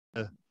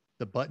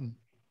the button.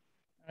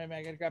 All right,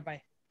 I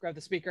gotta grab the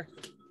speaker.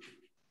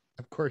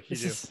 Of course you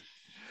do.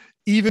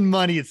 Even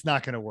money, it's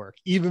not going to work.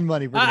 Even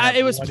money.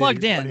 It was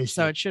plugged in,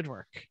 so it should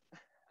work.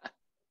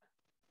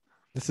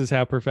 This is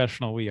how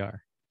professional we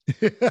are.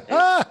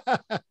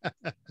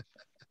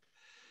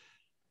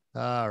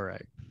 All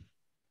right.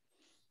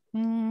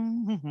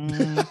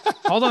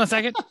 Hold on a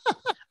second.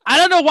 I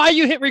don't know why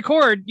you hit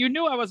record. You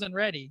knew I wasn't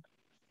ready.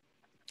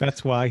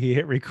 That's why he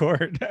hit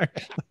record.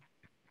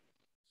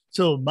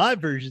 So my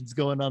version's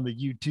going on the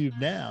YouTube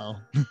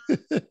now.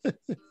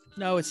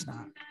 No, it's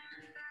not.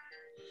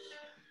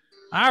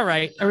 All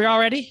right. Are we all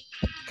ready?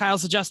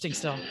 Kyle's adjusting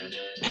still.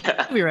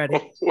 We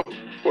ready?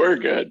 We're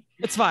good.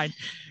 It's fine.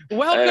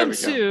 Welcome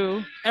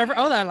to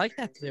I like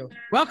that too.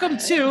 Welcome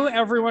to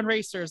Everyone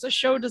Racers, a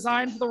show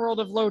designed for the world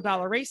of low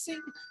dollar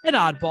racing and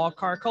oddball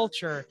car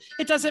culture.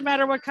 It doesn't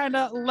matter what kind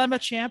of Lemma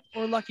Champ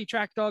or Lucky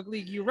Track Dog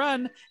League you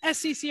run,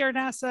 SCC or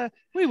NASA,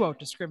 we won't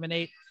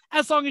discriminate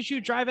as long as you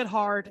drive it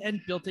hard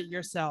and built it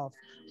yourself.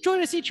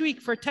 Join us each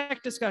week for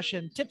tech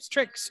discussion, tips,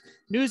 tricks,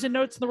 news and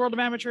notes in the world of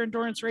amateur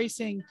endurance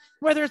racing,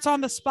 whether it's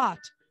on the spot,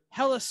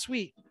 hella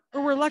sweet,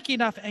 or we're lucky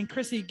enough and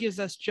Chrissy gives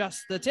us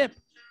just the tip.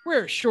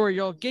 We're sure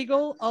you'll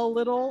giggle a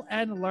little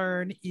and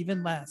learn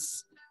even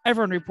less.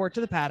 Everyone report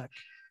to the paddock.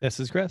 This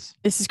is Chris.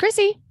 This is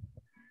Chrissy.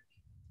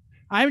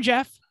 I'm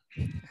Jeff.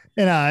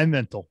 And I'm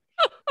Mental.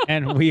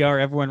 And we are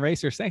Everyone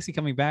Racers. Thanks for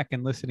coming back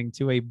and listening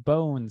to a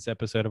Bones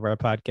episode of our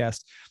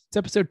podcast. It's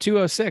episode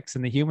 206,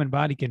 and the human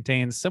body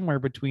contains somewhere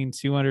between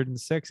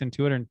 206 and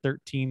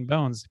 213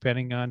 bones,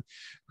 depending on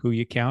who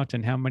you count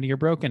and how many are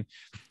broken.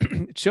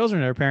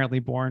 Children are apparently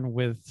born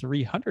with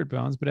 300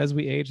 bones, but as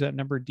we age, that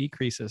number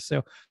decreases.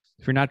 So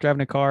if you're not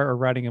driving a car or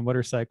riding a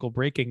motorcycle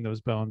breaking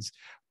those bones,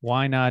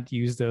 why not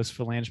use those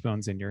phalange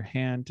bones in your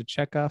hand to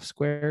check off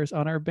squares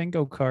on our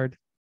bingo card?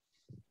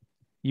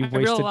 You've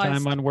wasted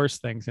time on worse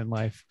things in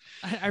life.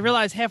 I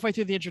realized halfway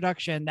through the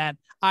introduction that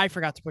I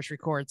forgot to push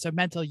record. So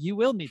Mental, you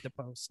will need to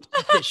post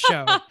this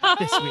show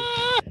this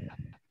week.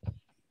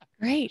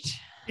 Great.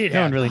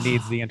 No one really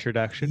needs the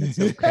introduction. It's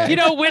okay. You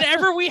know,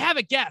 whenever we have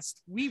a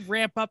guest, we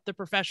ramp up the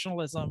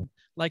professionalism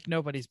like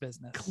nobody's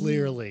business.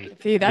 Clearly.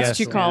 See, that's what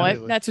you call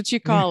it. That's what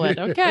you call it.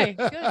 Okay,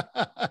 good.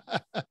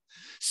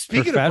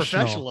 Speaking of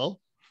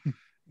professional.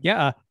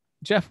 Yeah.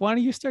 Jeff, why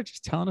don't you start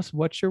just telling us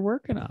what you're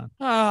working on?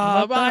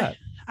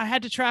 I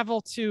had to travel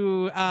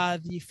to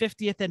the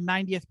 50th and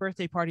 90th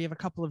birthday party of a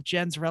couple of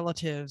Jen's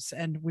relatives,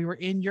 and we were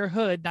in your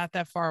hood, not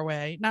that far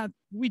away.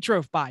 We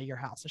drove by your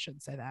house. I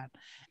shouldn't say that.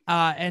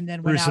 And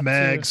then went out some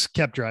eggs,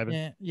 kept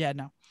driving. Yeah,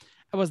 no,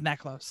 I wasn't that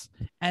close.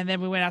 And then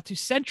we went out to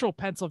central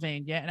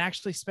Pennsylvania and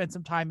actually spent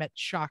some time at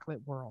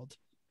Chocolate World.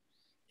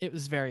 It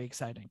was very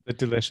exciting. But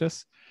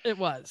delicious. It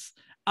was.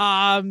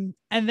 And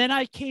then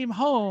I came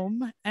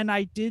home and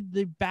I did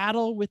the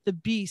Battle with the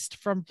Beast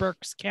from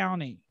Berks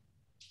County.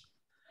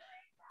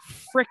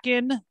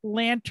 Frickin'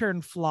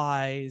 lantern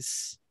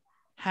flies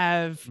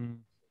have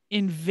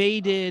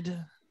invaded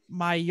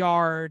my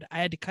yard. I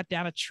had to cut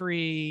down a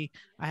tree.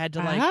 I had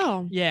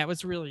to it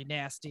was really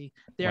nasty.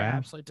 They're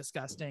absolutely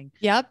disgusting.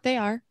 Yep, they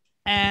are.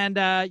 And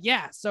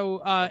so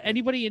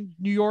anybody in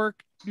New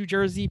York, New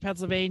Jersey,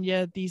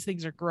 Pennsylvania, these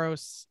things are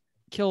gross.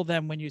 Kill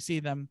them when you see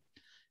them.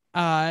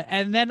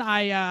 And then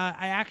I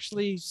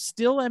actually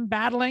still am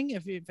battling.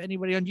 If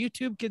anybody on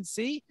YouTube can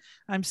see,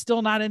 I'm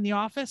still not in the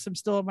office. I'm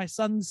still at my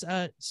son's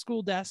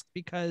school desk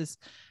because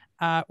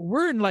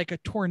we're in like a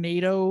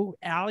tornado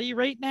alley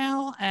right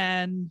now.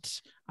 And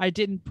I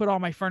didn't put all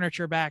my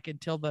furniture back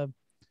until the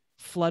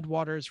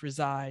floodwaters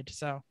reside.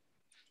 So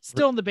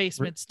still in the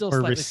basement, still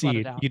slightly recede.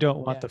 flooded out. You don't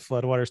want the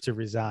floodwaters to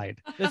reside.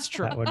 That's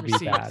true. That would be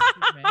bad.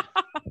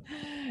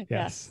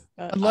 Yes.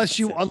 Unless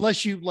you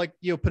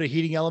put a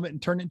heating element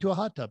and turn it into a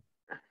hot tub.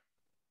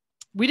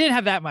 We didn't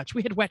have that much.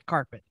 We had wet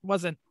carpet. It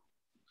wasn't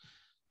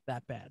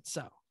that bad.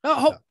 So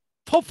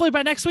hopefully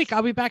by next week,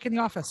 I'll be back in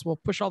the office. We'll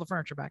push all the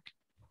furniture back.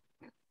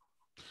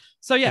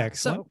 So yeah.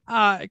 Excellent.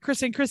 So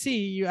Chris and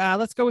Chrissy,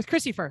 let's go with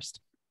Chrissy first.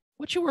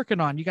 What you working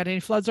on? You got any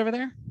floods over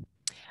there?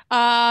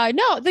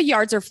 No, the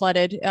yards are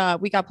flooded.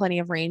 We got plenty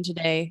of rain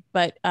today,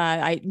 but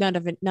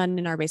none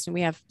in our basement.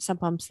 We have some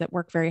pumps that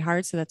work very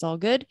hard, so that's all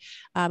good.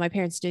 My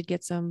parents did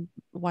get some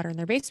water in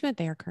their basement.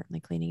 They are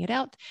currently cleaning it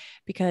out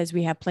because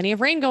we have plenty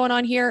of rain going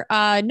on here.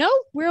 No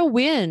real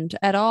wind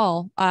at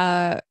all.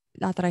 Not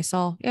that I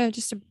saw. Yeah,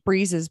 just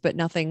breezes, but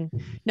nothing.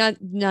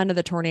 None of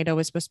the tornado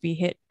was supposed to be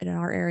hit in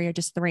our area.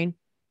 Just the rain.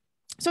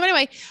 So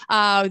anyway,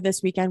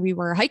 this weekend we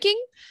were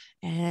hiking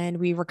and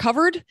we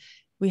recovered.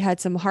 We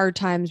had some hard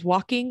times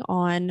walking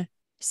on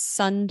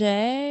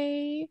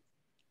Sunday.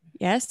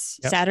 Yes,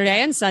 yep.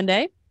 Saturday and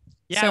Sunday.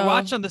 Yeah, I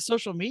watched on the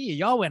social media.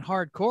 Y'all went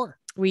hardcore.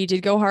 We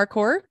did go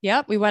hardcore.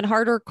 Yep, we went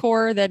harder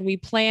core than we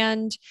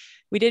planned.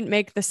 We didn't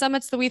make the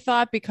summits that we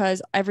thought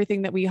because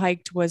everything that we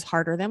hiked was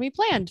harder than we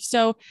planned.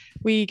 So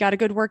we got a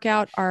good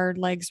workout. Our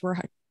legs were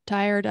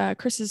tired.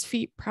 Chris's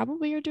feet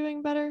probably are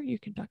doing better. You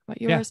can talk about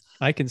yours.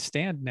 Yeah, I can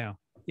stand now.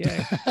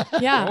 Yeah.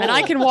 Yeah. And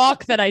I can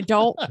walk that I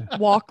don't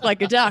walk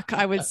like a duck.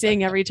 I would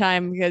sing every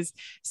time because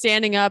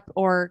standing up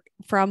or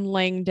from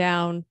laying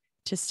down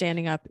to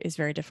standing up is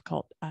very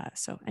difficult.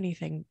 So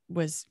anything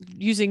was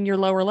using your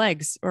lower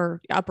legs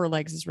or upper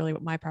legs is really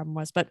what my problem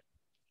was.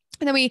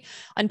 And then we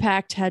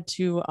unpacked, had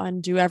to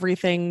undo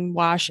everything,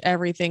 wash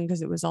everything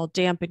because it was all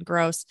damp and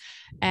gross.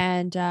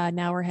 And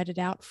now we're headed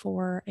out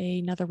for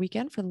another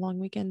weekend, for the long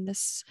weekend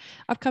this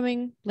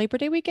upcoming Labor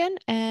Day weekend.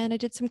 And I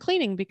did some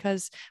cleaning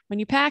because when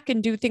you pack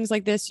and do things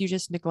like this, you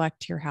just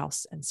neglect your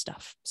house and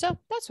stuff. So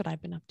that's what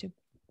I've been up to.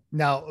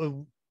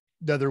 Now,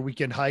 another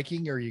weekend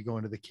hiking, or are you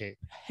going to the Cape?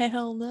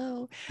 Hell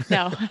no.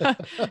 No,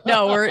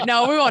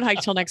 we won't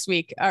hike till next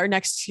week or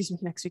next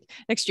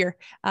year.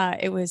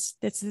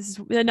 This is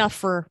enough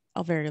for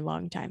a very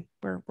long time.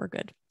 We're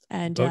good.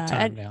 And boat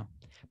time now.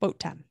 Boat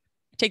time.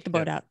 Take the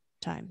boat out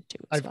time too.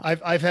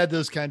 I've had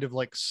those kind of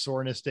like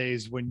soreness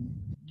days when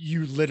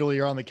you literally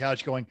are on the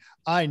couch going,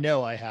 I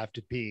know I have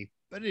to pee,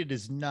 but it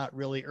is not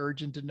really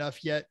urgent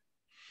enough yet.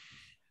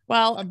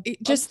 Well, I'm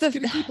just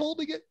gonna keep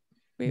holding it.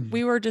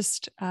 We were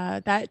just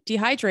that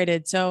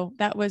dehydrated. So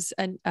that was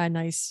a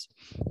nice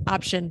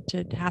option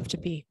to have to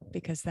pee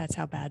because that's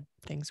how bad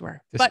things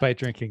were. Despite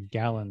drinking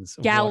gallons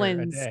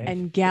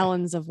and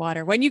gallons of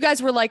water. When you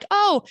guys were like,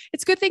 oh,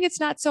 it's a good thing it's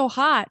not so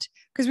hot.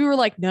 Because we were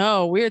like,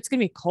 no, it's going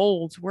to be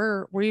cold.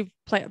 We've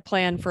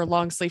planned for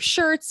long sleeve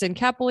shirts and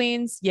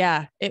capulines.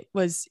 Yeah, it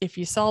was, if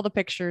you saw the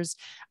pictures,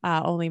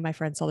 only my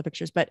friend saw the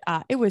pictures, but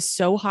it was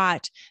so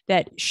hot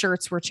that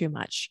shirts were too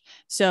much.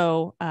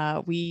 So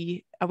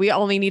we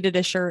only needed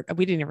a shirt.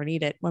 We didn't ever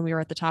need it when we were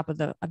at the top of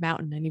a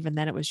mountain. And even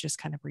then it was just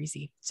kind of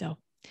breezy. So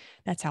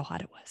that's how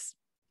hot it was.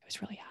 It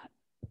was really hot.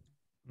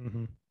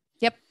 Mm-hmm.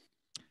 Yep.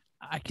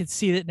 I can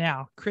see that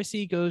now.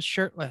 Chrissy goes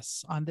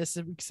shirtless on this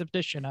week's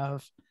edition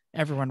of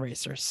Everyone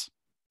Racers.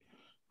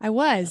 I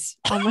was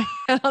on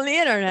the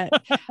internet.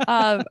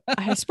 I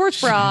had a sports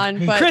bra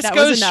on, but Chris that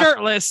goes was enough.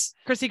 Shirtless.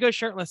 Chrissy goes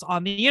shirtless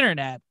on the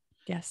internet.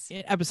 Yes.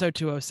 In episode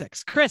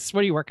 206. Chris,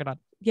 what are you working on?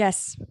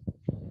 Yes.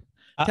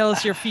 Tell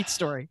us your feet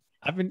story.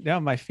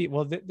 My feet.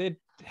 Well, they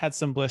had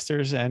some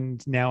blisters,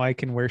 and now I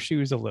can wear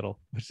shoes a little,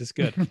 which is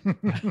good.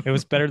 It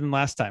was better than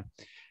last time.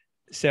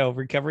 So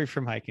recovery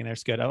from hiking,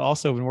 that's good. I've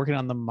also been working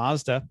on the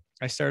Mazda.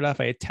 I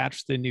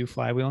attached the new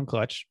flywheel and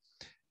clutch,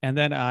 and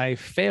then I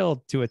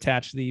failed to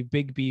attach the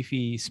big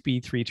beefy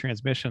Speed 3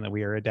 transmission that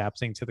we are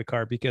adapting to the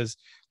car because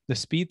the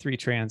Speed 3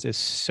 trans is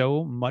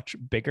so much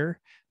bigger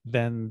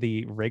than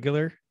the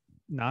regular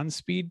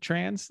non-speed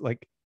trans,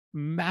 like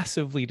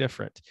massively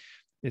different.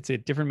 It's a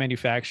different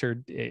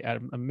manufacturer.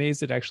 I'm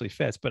amazed it actually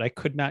fits, but I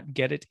could not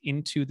get it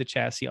into the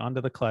chassis, onto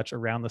the clutch,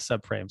 around the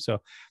subframe. So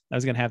I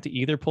was going to have to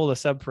either pull the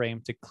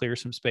subframe to clear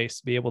some space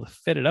to be able to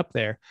fit it up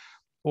there,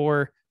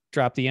 or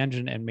drop the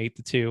engine and mate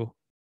the two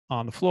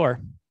on the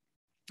floor.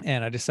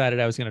 And I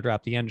decided I was going to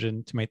drop the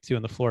engine to mate the two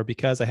on the floor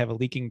because I have a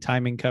leaking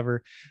timing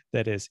cover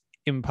that is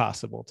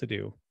impossible to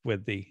do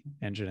with the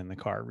engine in the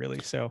car,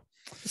 really. So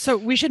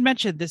we should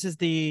mention this is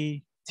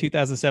the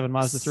 2007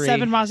 Mazda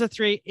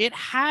 3. It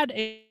had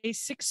a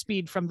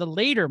 6-speed from the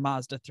later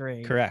Mazda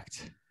 3.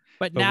 Correct.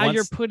 But now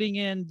you're putting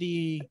in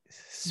the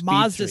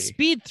Mazda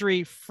Speed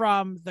 3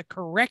 from the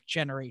correct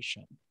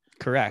generation.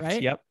 Correct.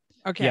 Right? Yep.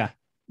 Okay. Yeah.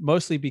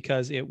 Mostly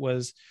because it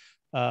was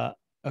a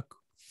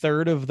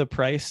third of the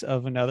price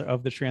of another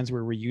of the trans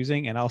we're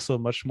reusing, and also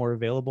much more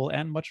available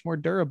and much more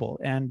durable,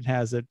 and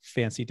has a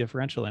fancy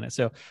differential in it.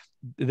 So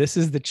this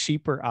is the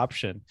cheaper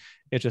option.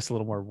 It's just a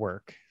little more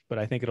work, but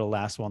I think it'll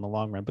last well in the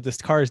long run. But this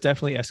car has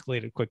definitely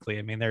escalated quickly.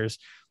 I mean, there's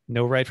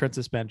no right front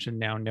suspension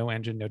now, no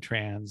engine, no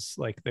trans.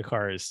 Like, the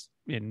car is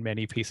in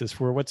many pieces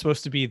for what's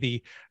supposed to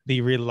be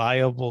the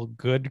reliable,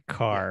 good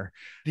car.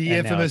 The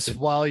infamous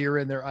while you're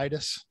in there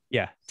itis.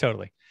 Yeah,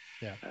 totally.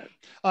 Yeah.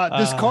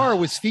 This car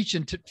was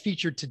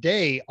featured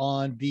today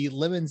on the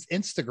Lemons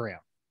Instagram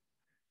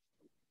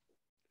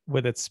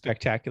with its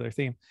spectacular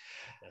theme.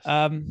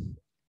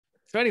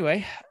 So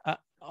anyway,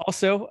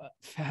 also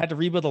had to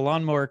rebuild the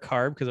lawnmower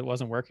carb because it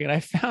wasn't working. And I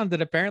found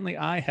that apparently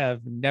I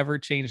have never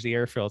changed the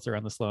air filter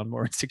on this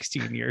lawnmower in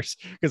 16 years.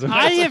 Because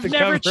I have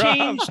never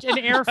changed an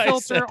air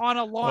filter on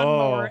a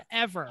lawnmower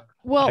ever.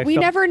 Well, we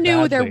never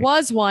knew there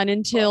was one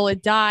until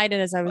it died.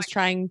 And as I was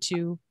trying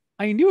to,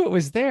 I knew it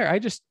was there. I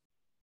just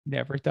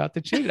never thought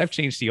to change it. I've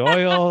changed the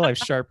oil. I've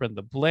sharpened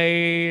the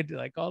blade,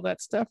 like all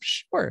that stuff.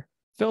 Sure.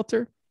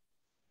 Filter.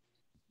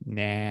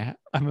 Nah,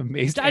 I'm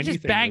amazed. I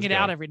just bang it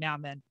out every now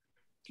and then.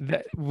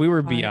 We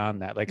were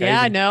beyond that. Like, yeah,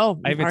 I know.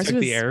 I even took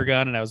the air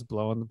gun and I was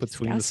blowing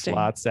between the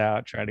slots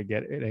out, trying to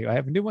get it. I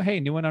have a new one. Hey,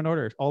 new one on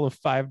order, all of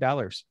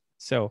 $5.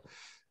 So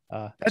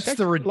that's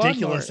the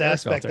ridiculous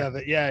aspect of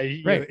it. Yeah,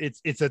 right.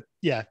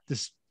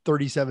 This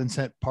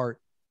 37-cent part.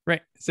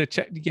 Right. So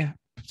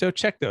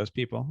check those,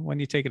 people, when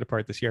you take it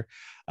apart this year.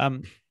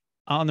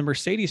 On the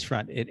Mercedes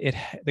front,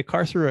 the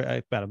car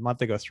about a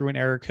month ago threw an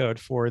error code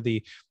for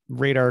the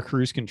radar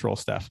cruise control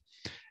stuff,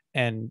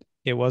 and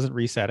it wasn't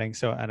resetting.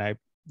 And I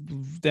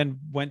then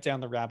went down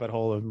the rabbit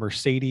hole of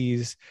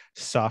Mercedes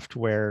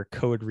software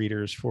code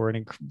readers for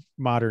a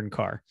modern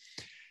car.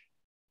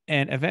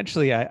 And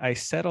eventually I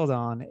settled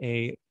on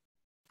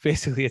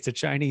basically it's a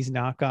Chinese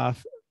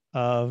knockoff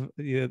of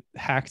the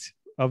hacked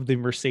of the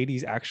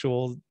Mercedes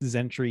actual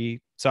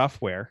Zentry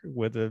software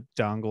with a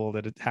dongle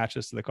that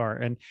attaches to the car,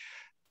 and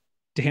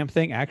damn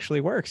thing actually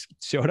works.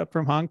 Showed up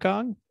from Hong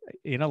Kong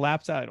in a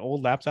laptop, an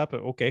old laptop.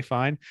 Okay,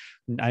 fine.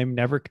 I'm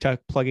never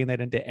plugging that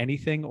into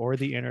anything or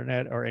the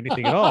internet or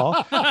anything at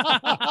all.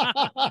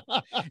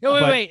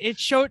 Wait.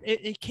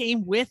 It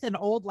came with an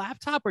old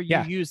laptop, or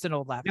you used an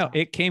old laptop? No,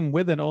 it came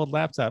with an old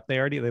laptop. They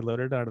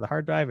loaded it onto the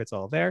hard drive. It's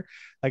all there.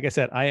 Like I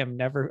said, I am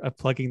never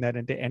plugging that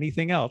into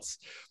anything else.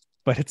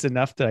 But it's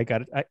enough that I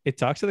got it. It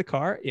talks to the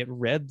car. It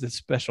read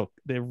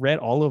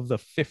all of the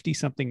 50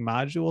 something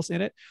modules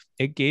in it.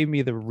 It gave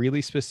me the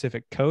really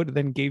specific code,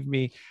 then gave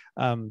me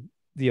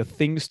the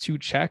things to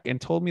check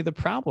and told me the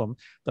problem.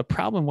 The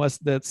problem was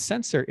the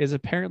sensor is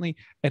apparently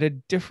at a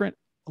different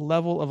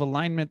level of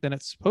alignment than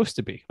it's supposed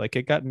to be. Like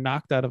it got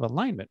knocked out of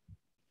alignment.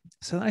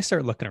 So then I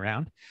start looking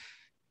around,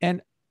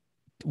 and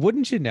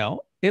wouldn't you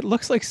know, it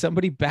looks like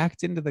somebody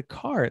backed into the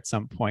car at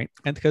some point,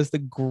 and because the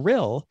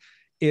grill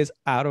is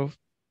out of,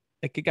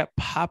 like, it got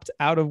popped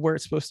out of where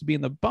it's supposed to be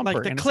in the bumper,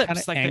 like the and clips,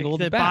 it's like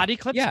angled the back. body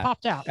clips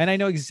popped out. And I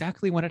know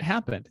exactly when it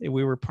happened.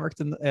 We were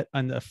parked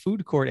on the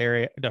food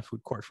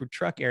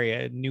truck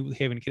area in New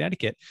Haven,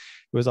 Connecticut.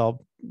 It was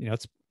all,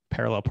 it's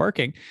parallel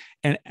parking.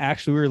 And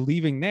actually we were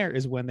leaving there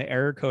is when the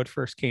error code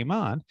first came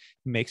on.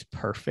 It makes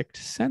perfect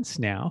sense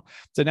now.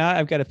 So now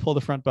I've got to pull the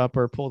front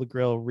bumper, pull the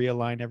grill,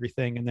 realign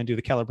everything, and then do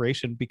the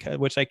calibration,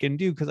 which I can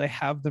do because I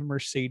have the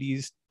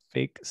Mercedes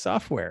fake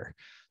software.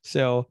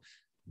 So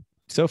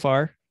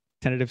far,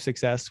 tentative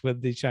success with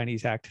the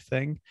Chinese hacked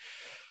thing.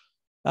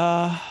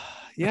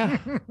 Yeah.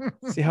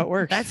 See how it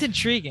works. That's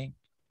intriguing.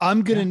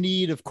 I'm going to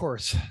need, of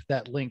course,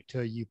 that link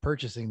to you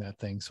purchasing that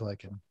thing so I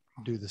can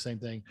do the same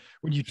thing.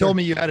 When you told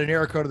me you had an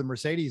error code of the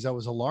Mercedes, I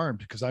was alarmed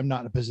because I'm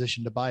not in a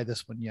position to buy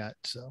this one yet.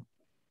 So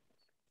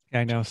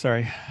I know.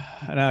 Sorry.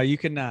 No, you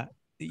can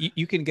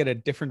you can get a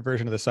different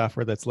version of the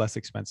software that's less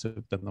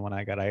expensive than the one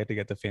I got. I had to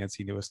get the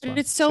fancy newest one.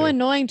 It's so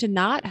annoying to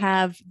not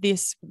have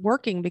this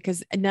working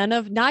because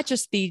not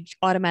just the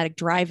automatic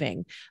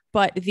driving,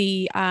 but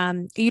the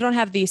you don't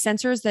have the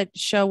sensors that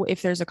show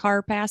if there's a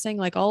car passing,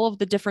 like all of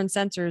the different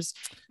sensors.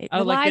 It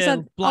relies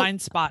on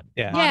blind spot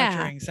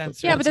monitoring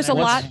sensors. Yeah, but there's a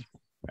lot.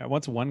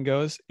 Once one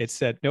goes, it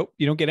said, nope,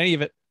 you don't get any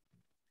of it.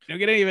 You don't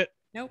get any of it.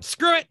 Nope.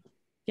 Screw it.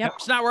 Yep.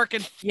 It's not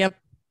working. Yep.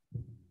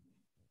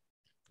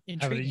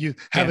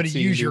 Having to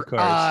use your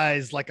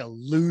eyes like a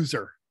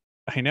loser.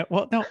 I know.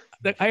 Well, no,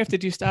 I have to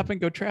do stop and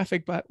go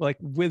traffic, but like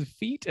with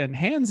feet and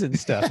hands and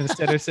stuff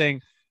instead of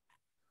saying,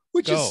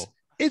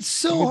 it's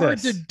so hard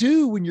to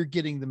do when you're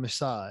getting the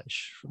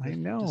massage. I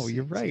know.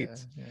 You're right.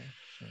 Yeah.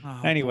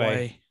 Oh,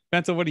 anyway, boy.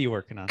 Bensel, what are you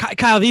working on?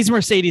 Kyle, these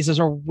Mercedes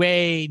are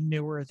way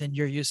newer than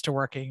you're used to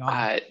working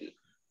on.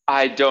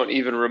 I don't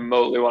even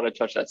remotely want to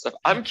touch that stuff.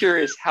 I'm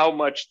curious how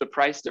much the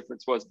price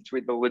difference was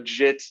between the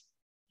legit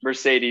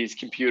Mercedes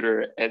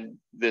computer and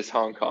this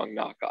Hong Kong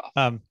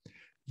knockoff.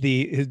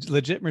 The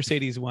legit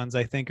Mercedes ones,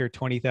 I think, are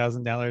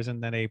 $20,000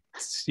 and then a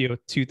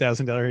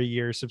 $2,000 a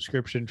year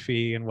subscription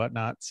fee and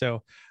whatnot.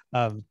 So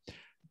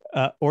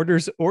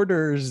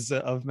orders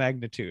of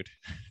magnitude.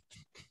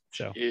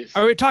 So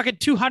are we talking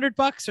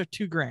 $200 or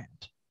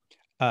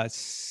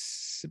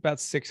 $2,000? About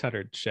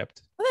 600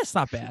 shipped. Well, that's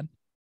not bad.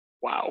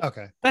 Wow.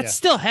 Okay. That's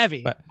still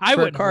heavy. But I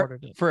wouldn't have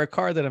ordered it. For a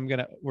car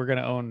that we're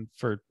gonna own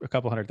for a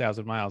couple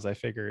 100,000 miles, I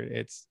figure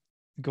it's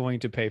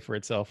going to pay for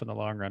itself in the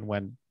long run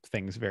when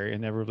things very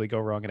inevitably go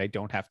wrong and I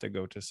don't have to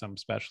go to some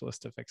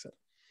specialist to fix it.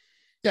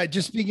 Yeah,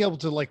 just being able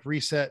to like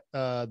reset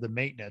the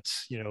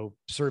maintenance,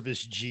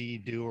 service G,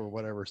 do or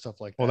whatever stuff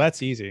like that. Well,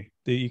 that's easy.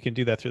 You can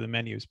do that through the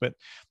menus, but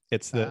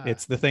it's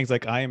the things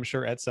like I am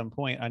sure at some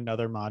point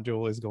another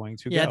module is going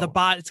to go.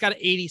 It's got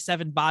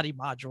 87 body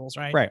modules,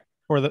 right? Right.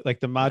 Or the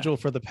module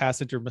for the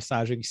passenger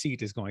massaging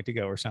seat is going to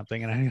go or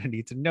something, and I'm going to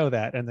need to know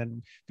that and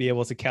then be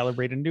able to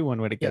calibrate a new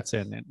one when it gets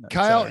in. And,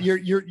 Kyle,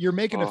 you're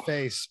making a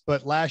face,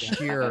 but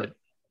last year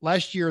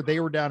they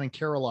were down in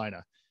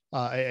Carolina,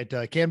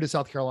 at Camden,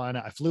 South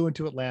Carolina. I flew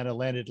into Atlanta,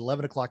 landed at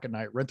 11 o'clock at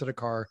night, rented a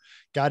car,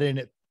 got in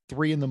at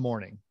 3 a.m.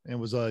 and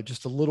was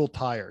just a little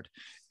tired.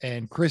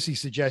 And Chrissy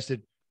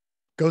suggested,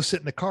 go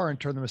sit in the car and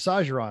turn the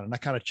massager on. And I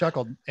kind of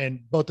chuckled,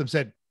 and both of them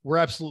said, we're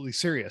absolutely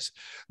serious.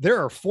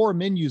 There are 4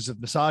 menus of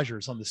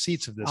massagers on the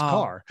seats of this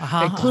car,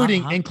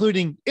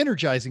 including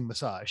energizing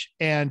massage.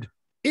 And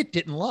it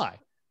didn't lie.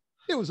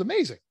 It was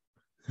amazing.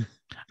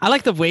 I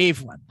like the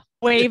Wave one.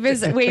 Wave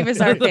is our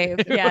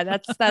fave. Yeah,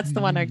 that's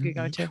the one I could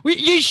go to.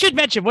 You should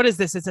mention, what is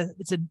this? It's an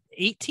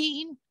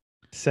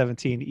 17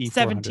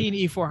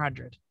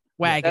 E400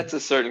 wagon. That's a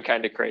certain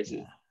kind of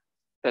crazy.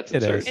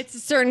 It's a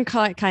certain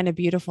kind of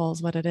beautiful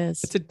is what it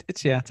is. It's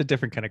a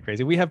different kind of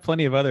crazy. We have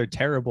plenty of other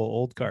terrible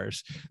old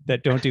cars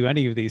that don't do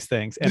any of these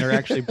things and are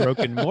actually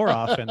broken more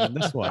often than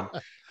this one.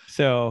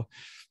 So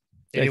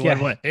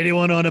anyone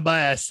want to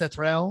buy a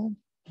Citroen?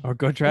 Or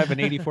go drive an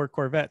 84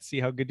 Corvette,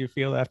 see how good you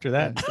feel after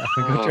that.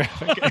 Go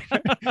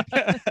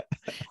drive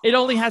It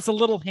only has a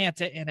little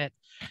Hanta in it.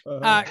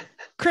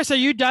 Chris, are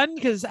you done?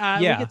 Because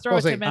we could throw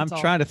it to mental.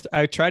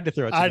 I tried to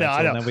throw it to mental,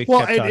 I know. and then we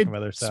kept talking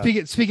about other stuff.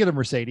 Speaking of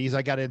Mercedes,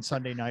 I got in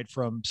Sunday night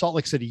from Salt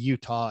Lake City,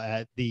 Utah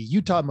at the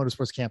Utah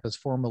Motorsports Campus,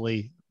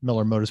 formerly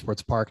Miller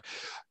Motorsports Park.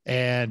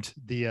 And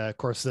of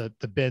course, the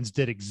Benz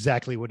did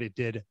exactly what it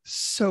did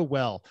so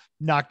well.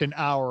 Knocked an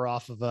hour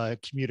off of a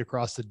commute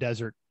across the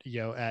desert,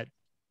 at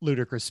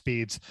ludicrous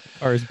speeds.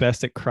 Or is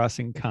best at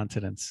crossing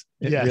continents.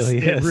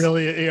 It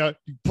really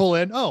pull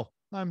in. Oh,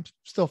 I'm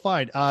still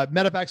fine.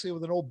 Met up actually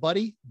with an old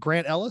buddy,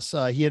 Grant Ellis.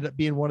 He ended up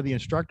being one of the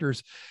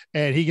instructors,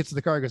 and he gets to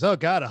the car and goes, "Oh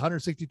God,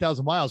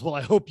 160,000 miles. Well,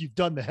 I hope you've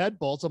done the head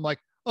bolts." I'm like,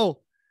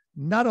 "Oh,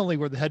 not only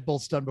were the head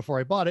bolts done before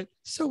I bought it,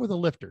 so were the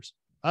lifters."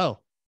 "Oh,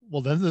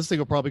 well, then this thing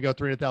will probably go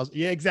 300,000.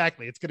 Yeah,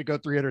 exactly. It's going to go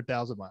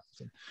 300,000 miles.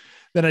 And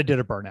then I did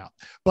a burnout.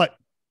 But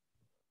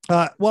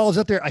while I was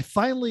up there, I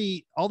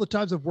finally, all the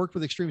times I've worked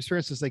with Extreme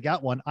Experience since they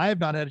got one, I have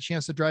not had a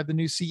chance to drive the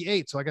new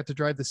C8. So I got to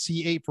drive the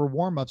C8 for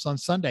warm-ups on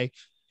Sunday.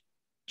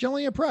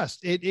 Generally impressed.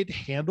 It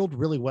handled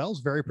really well.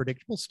 It's very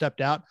predictable.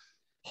 Stepped out,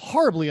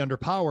 horribly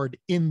underpowered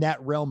in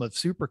that realm of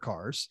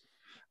supercars.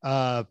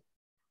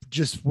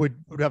 Just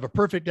would have a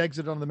perfect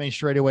exit on the main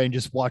straightaway and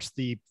just watch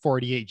the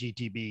 488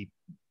 GTB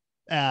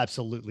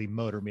absolutely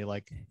motor me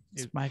like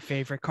it's my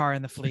favorite car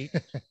in the fleet.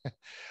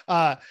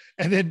 And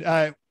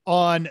then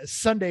on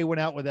Sunday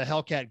went out with a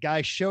Hellcat.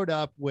 Guy showed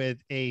up with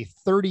a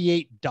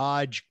 38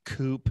 Dodge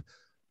Coupe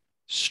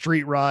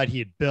street rod he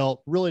had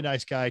built. Really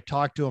nice guy.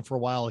 Talked to him for a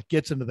while. It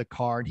gets into the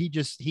car and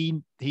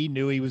he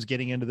knew he was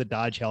getting into the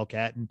Dodge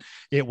Hellcat and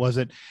it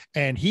wasn't.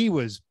 And he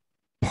was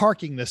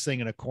parking this thing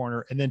in a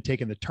corner and then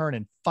taking the turn.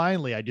 And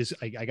finally I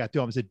got to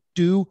him and said,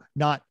 "Do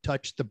not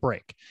touch the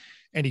brake."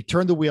 And he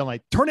turned the wheel and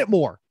I turn it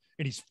more.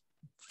 And he's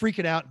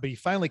freaking out, but he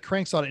finally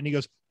cranks on it and he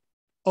goes,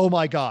 "Oh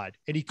my God."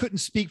 And he couldn't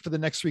speak for the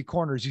next three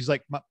corners. He's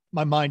like,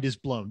 my mind is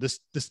blown. This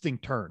thing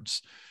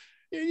turns,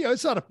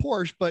 it's not a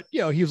Porsche, but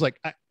he was like,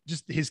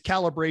 just his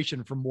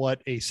calibration from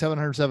what a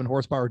 707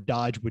 horsepower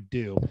Dodge would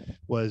do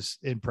was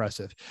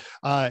impressive.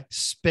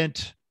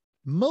 Spent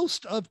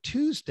most of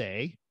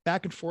Tuesday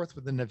back and forth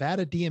with the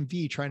Nevada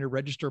DMV trying to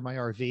register my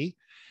RV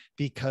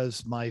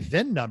because my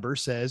VIN number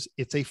says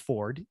it's a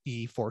Ford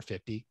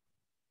E450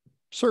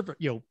 server,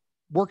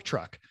 work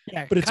truck,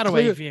 but it's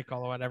cutaway vehicle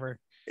or whatever.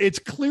 It's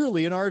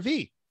clearly an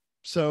RV.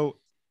 So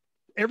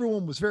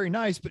everyone was very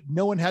nice, but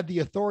no one had the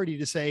authority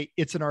to say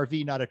it's an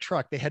RV, not a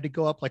truck. They had to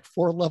go up like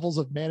 4 levels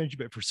of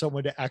management for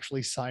someone to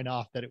actually sign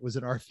off that it was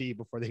an RV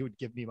before they would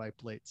give me my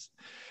plates.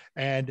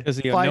 And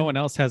because no one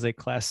else has a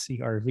Class C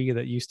RV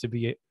that used to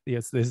be,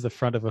 this is the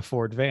front of a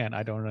Ford van.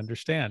 I don't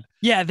understand.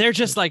 Yeah, they're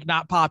just like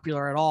not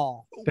popular at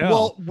all. No.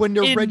 Well, when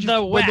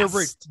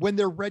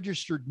they're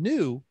registered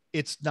new,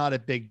 it's not a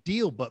big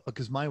deal, but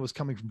because mine was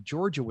coming from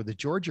Georgia with a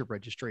Georgia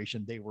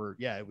registration, it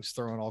was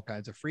throwing all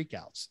kinds of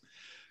freakouts.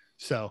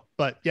 So,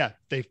 but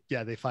they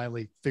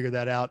finally figured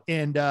that out.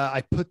 And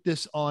I put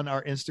this on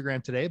our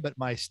Instagram today, but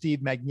my Steve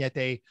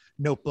Magnete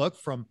notebook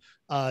from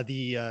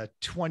the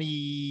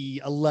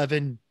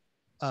 2011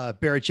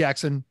 Barrett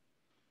Jackson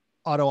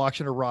auto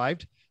auction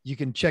arrived. You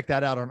can check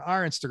that out on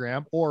our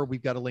Instagram, or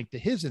we've got a link to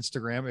his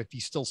Instagram if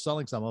he's still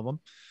selling some of them.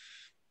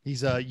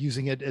 He's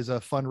using it as a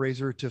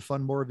fundraiser to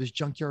fund more of his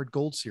Junkyard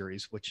Gold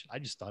series, which I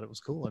just thought it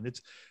was cool. And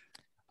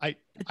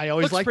I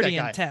always liked that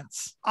guy.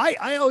 Intense.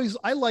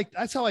 I liked,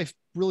 that's how I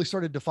really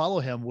started to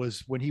follow him,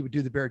 was when he would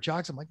do the Barrett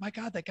Jackson. I'm like, my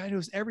God, that guy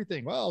knows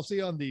everything. Well,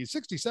 see, on the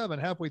 67,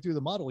 halfway through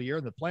the model year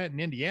in the plant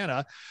in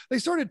Indiana, they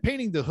started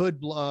painting the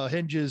hood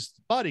hinges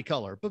body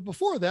color. But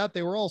before that,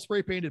 they were all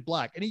spray painted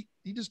black. And he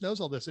just knows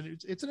all this.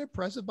 And it's an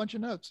impressive bunch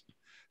of notes.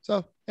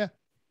 So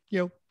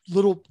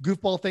little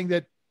goofball thing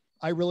that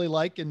I really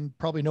like and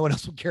probably no one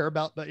else will care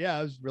about. But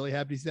I was really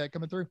happy to see that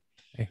coming through.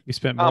 Hey, we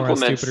spent more on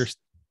stupider.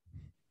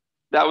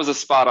 That was a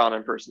spot on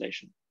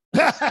impersonation.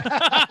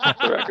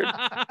 The record.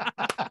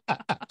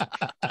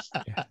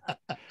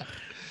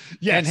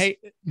 Yes. And hey,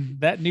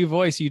 that new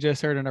voice you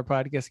just heard on our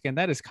podcast again,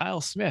 that is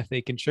Kyle Smith,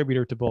 a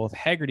contributor to both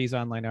Hagerty's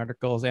online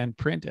articles and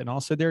print, and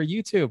also their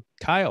YouTube.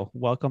 Kyle,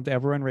 welcome to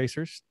Everyone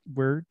Racers.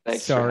 We're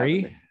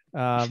sorry.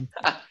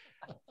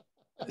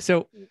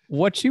 So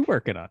what you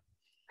working on?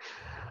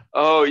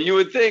 Oh, you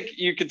would think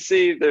you could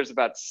see there's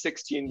about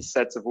 16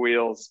 sets of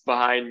wheels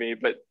behind me,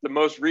 but the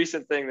most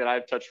recent thing that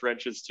I've touched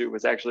wrenches to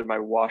was actually my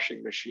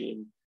washing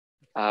machine,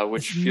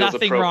 which feels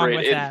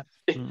appropriate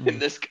in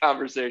this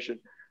conversation.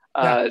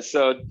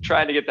 So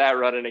trying to get that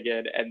running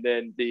again. And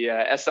then the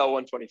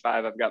SL125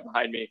 I've got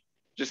behind me,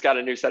 just got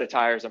a new set of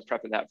tires. I'm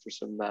prepping that for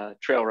some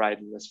trail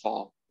riding this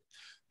fall.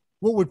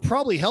 What would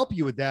probably help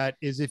you with that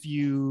is if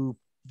you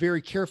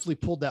very carefully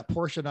pulled that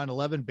Porsche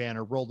 911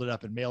 banner, rolled it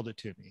up and mailed it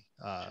to me.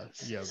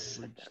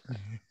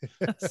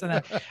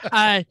 So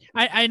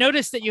I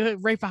noticed that you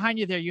right behind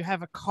you there, you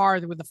have a car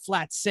with a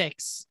flat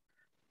 6,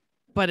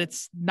 but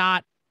it's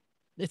not,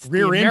 it's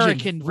rear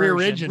engine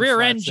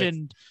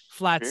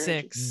flat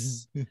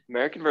 6.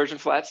 American version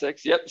flat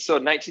 6. Yep. So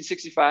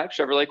 1965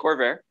 Chevrolet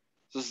Corvair.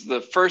 This is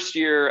the first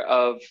year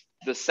of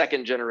the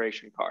second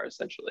generation car,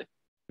 essentially.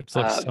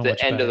 So the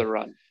end of the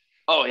run.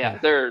 Oh yeah.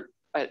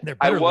 I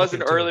was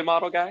an early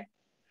model guy.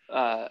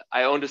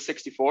 I owned a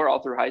 64 all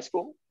through high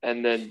school,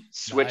 and then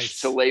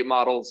switched to late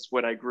models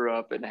when I grew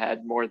up and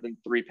had more than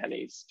 3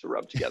 pennies to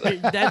rub together.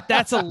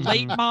 That's a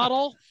late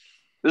model.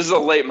 This is a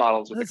late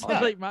model. That's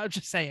a late model.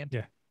 Just saying.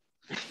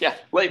 Yeah.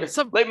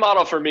 Late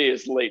model for me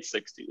is late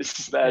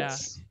 60s.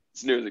 That's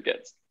as new as it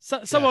gets.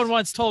 So, someone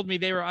once told me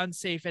they were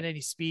unsafe at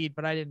any speed,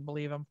 but I didn't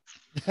believe them.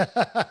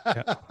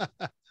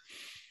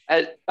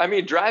 I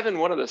mean, driving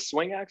one of the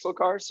swing axle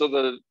cars. So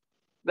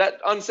that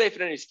unsafe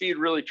at any speed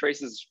really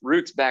traces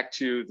roots back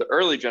to the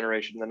early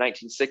generation, the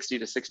 1960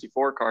 to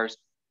 64 cars,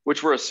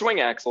 which were a swing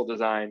axle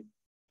design,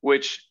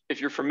 which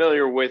if you're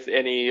familiar with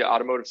any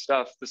automotive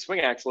stuff, the swing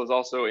axle is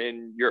also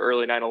in your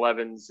early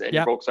 911s and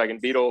your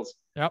Volkswagen Beetles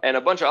and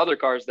a bunch of other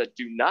cars that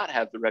do not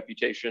have the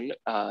reputation.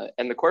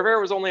 And the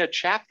Corvair was only a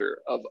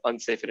chapter of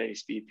unsafe at any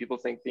speed. People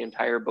think the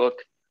entire book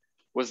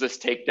was this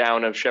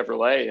takedown of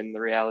Chevrolet, and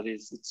the reality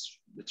is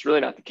it's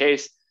really not the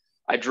case.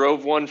 I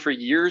drove one for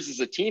years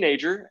as a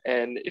teenager,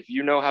 and if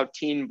you know how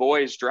teen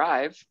boys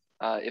drive,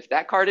 if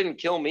that car didn't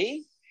kill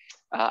me,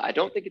 I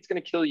don't think it's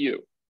going to kill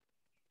you.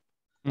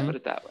 Put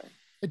it that way.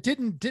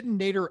 Didn't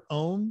Nader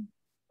own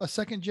a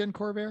second gen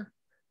Corvair?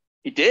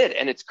 He did,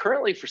 and it's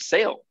currently for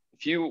sale.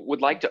 If you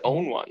would like to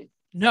own one.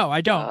 No,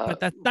 I don't.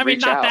 But not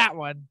out. that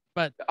one.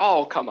 But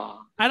come on.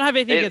 I don't have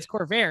anything against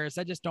Corvairs.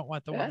 I just don't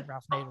want the one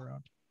Ralph Nader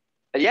owned.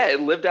 Yeah,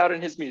 it lived out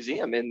in his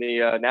museum in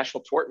the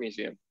National Tort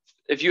Museum.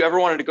 If you ever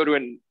wanted to go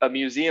to a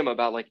museum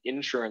about like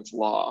insurance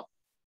law,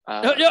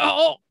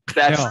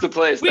 that's the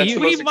place. That's the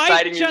most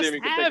exciting museum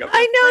you can think of.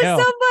 I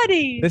know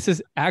somebody. This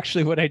is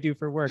actually what I do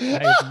for work.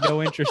 I have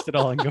no interest at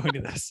all in going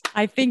to this.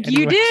 I think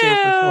you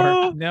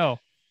do. No.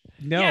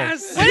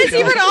 Yes. What is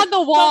even on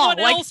the wall?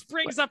 Someone else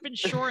brings up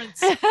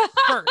insurance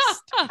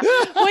first.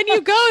 When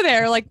you go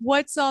there, like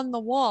what's on the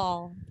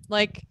wall?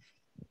 Like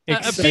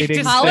a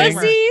big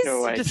policies?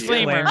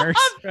 Disclaimer. A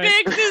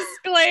big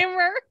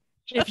disclaimer.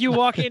 If you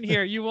walk in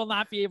here, you will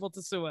not be able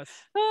to sue us.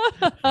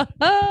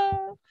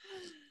 Oh,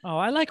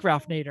 I like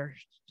Ralph Nader.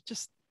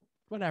 Just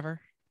whatever.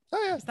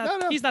 Oh,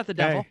 yeah. He's not the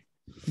devil.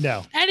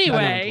 No.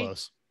 Anyway,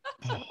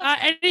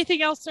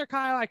 anything else there,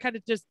 Kyle? I kind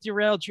of just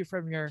derailed you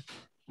from your.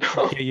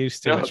 Get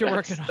used to what you're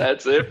working on.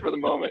 That's it for the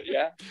moment.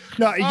 Yeah.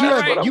 No,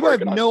 you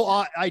have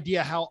no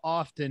idea how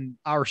often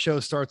our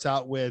show starts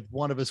out with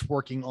one of us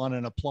working on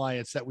an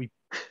appliance that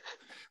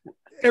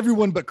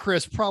everyone but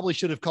Chris probably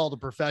should have called a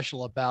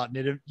professional about, and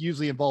it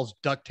usually involves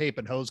duct tape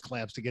and hose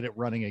clamps to get it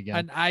running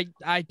again. And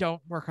I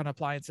don't work on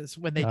appliances.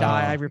 When they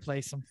die, I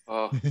replace them.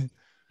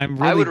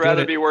 I would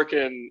rather be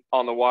working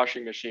on the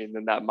washing machine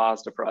than that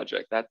Mazda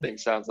project. That thing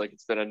sounds like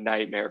it's been a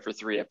nightmare for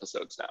 3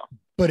 episodes now.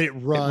 But it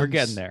runs. We're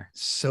getting there.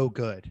 So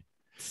good.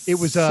 It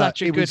was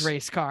such a good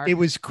race car. It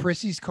was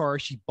Chrissy's car.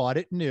 She bought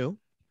it new,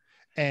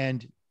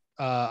 and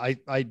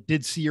I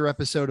did see your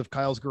episode of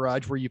Kyle's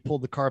Garage where you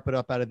pulled the carpet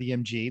up out of the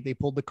MG. They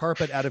pulled the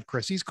carpet out of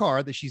Chrissy's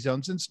car that she's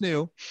owned since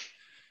new,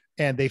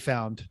 and they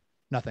found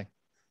nothing.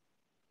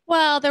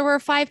 Well, there were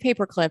 5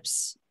 paper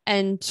clips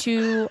and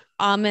 2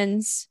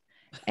 almonds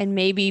and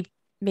maybe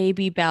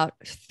about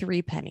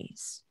 3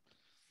 pennies.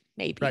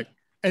 Maybe. Right.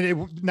 And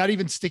it not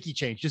even sticky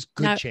change, just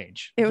good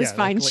change. It was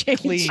fine change.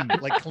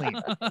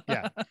 Clean.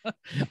 Yeah.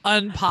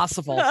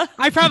 Impossible.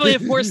 I probably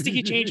have more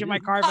sticky change in my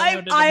car.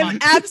 I'm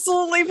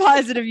absolutely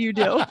positive you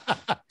do.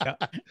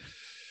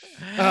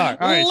 All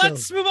right,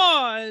 let's move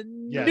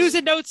on. Yes. News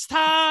and notes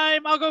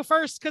time. I'll go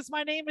first because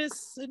my name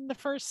is in the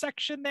first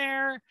section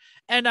there.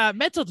 And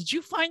Mental, did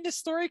you find this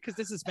story? Because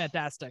this is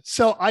fantastic.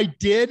 So I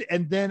did,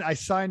 and then I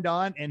signed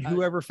on, and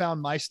whoever found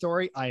my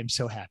story, I am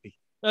so happy.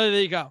 Oh,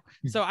 there you go.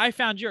 So I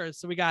found yours,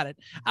 so we got it.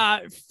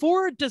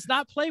 Ford does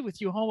not play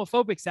with you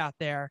homophobics out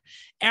there.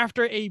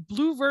 After a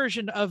blue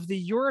version of the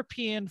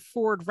European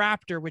Ford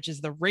Raptor, which is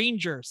the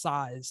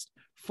Ranger-sized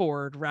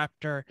Ford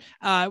Raptor,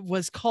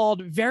 was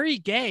called very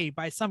gay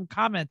by some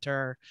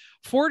commenter,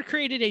 Ford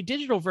created a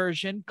digital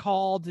version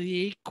called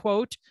the,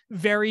 quote,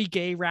 very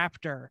gay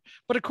Raptor.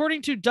 But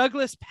according to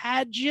Douglas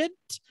Pageant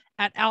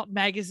at Out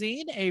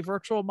Magazine, a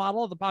virtual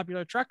model of the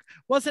popular truck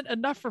wasn't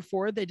enough for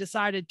Ford. They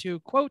decided to,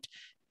 quote,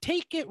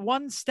 take it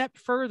one step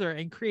further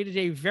and created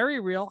a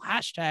very real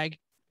hashtag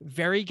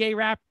very gay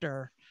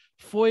Raptor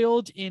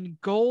foiled in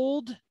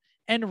gold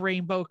and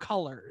rainbow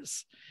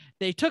colors.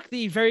 They took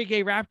the very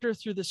gay Raptor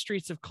through the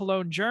streets of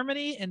Cologne,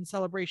 Germany in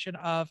celebration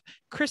of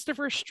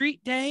Christopher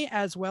Street Day,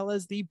 as well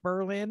as the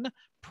Berlin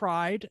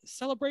Pride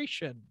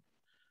celebration.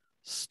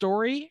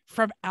 Story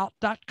from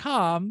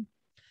Out.com.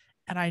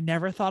 And I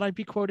never thought I'd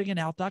be quoting an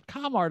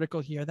Out.com article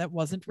here that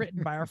wasn't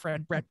written by our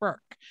friend Brett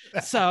Burke.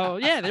 So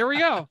yeah, there we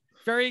go.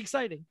 Very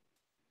exciting.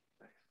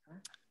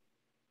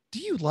 Do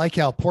you like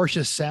how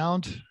Porsches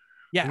sound?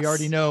 Yes. We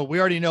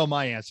already know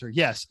my answer.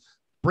 Yes.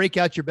 Break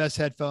out your best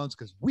headphones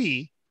because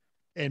we,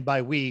 and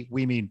by we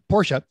mean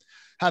Porsche,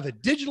 have a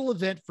digital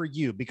event for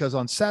you because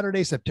on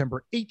Saturday,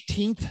 September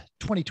 18th,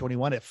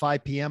 2021 at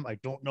 5 p.m. I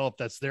don't know if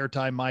that's their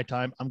time, my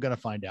time. I'm going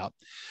to find out.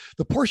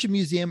 The Porsche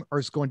Museum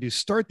is going to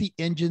start the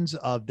engines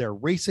of their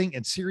racing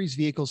and series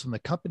vehicles from the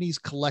company's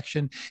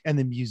collection and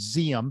the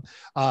museum.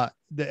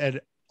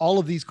 all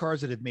of these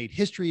cars that have made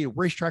history at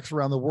racetracks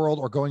around the world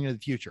or going into the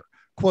future.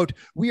 Quote,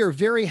 we are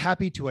very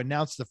happy to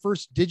announce the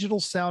first digital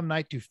sound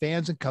night to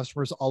fans and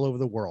customers all over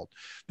the world.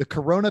 The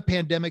Corona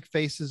pandemic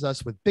faces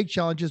us with big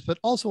challenges, but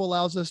also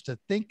allows us to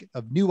think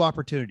of new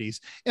opportunities,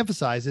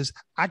 emphasizes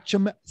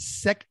Achim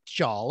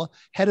Sekchal,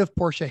 head of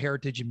Porsche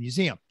Heritage and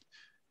Museum.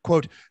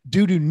 Quote,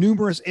 due to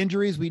numerous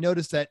injuries, we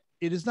noticed that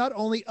it is not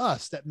only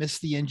us that miss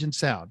the engine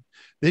sound.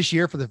 This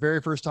year, for the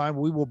very first time,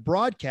 we will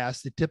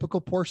broadcast the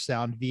typical Porsche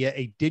sound via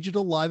a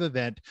digital live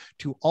event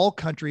to all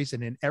countries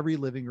and in every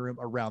living room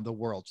around the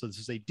world. So this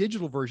is a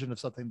digital version of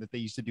something that they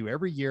used to do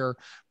every year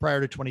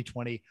prior to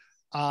 2020.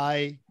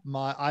 I've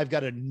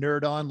got a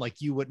nerd on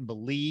like you wouldn't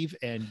believe.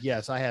 And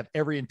yes, I have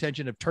every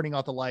intention of turning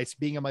off the lights,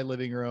 being in my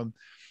living room,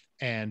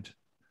 and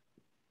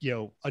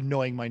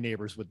annoying my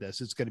neighbors with this.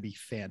 It's going to be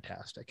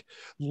fantastic.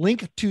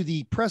 Link to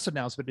the press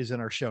announcement is in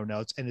our show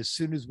notes. And as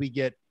soon as we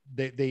get,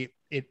 it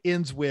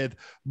ends with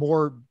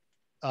more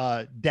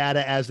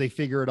data as they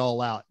figure it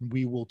all out. And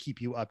we will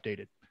keep you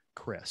updated.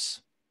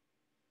 Chris.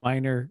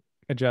 Minor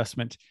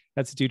adjustment.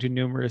 That's due to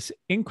numerous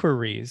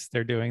inquiries.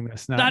 They're doing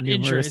this, not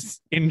numerous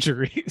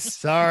injuries.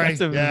 Sorry. That's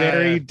a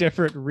very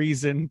different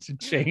reason to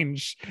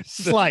change.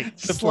 Slightly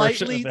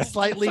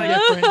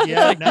different.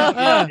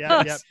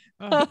 Yeah.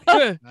 All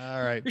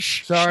right.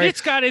 Sorry.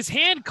 Schnitt's got his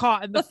hand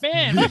caught in the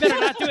fan. We better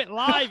not do it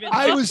live.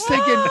 I was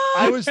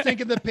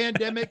thinking the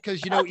pandemic,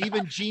 because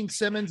even Gene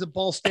Simmons and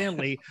Paul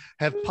Stanley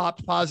have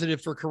popped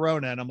positive for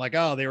Corona, and I'm like,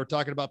 oh, they were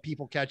talking about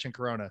people catching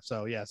Corona.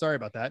 So yeah, sorry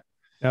about that.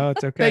 No,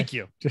 it's okay. Thank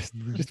you.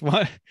 Just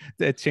one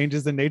that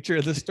changes the nature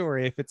of the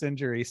story if it's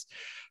injuries.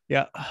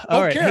 Yeah.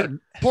 All right. Hey.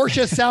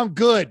 Porsche sound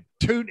good.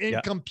 Tune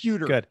in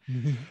computer. Good.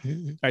 All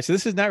right. So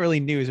this is not really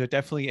news, but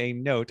definitely a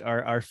note.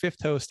 Our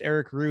fifth host,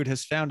 Eric Rude,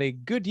 has found a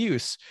good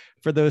use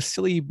for those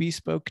silly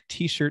bespoke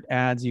t-shirt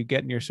ads you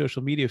get in your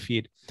social media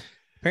feed.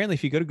 Apparently,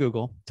 if you go to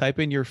Google, type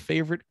in your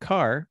favorite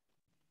car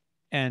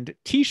and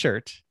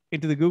t-shirt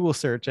into the Google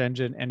search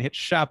engine and hit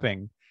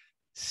shopping,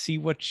 see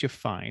what you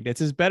find.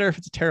 It's better if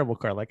it's a terrible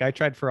car. Like I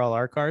tried for all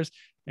our cars.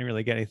 Didn't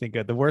really get anything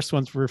good. The worst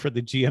ones were for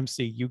the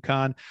GMC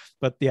Yukon.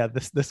 But yeah,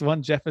 this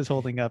one Jeff is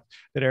holding up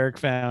that Eric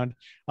found.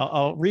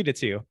 I'll read it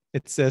to you.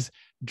 It says,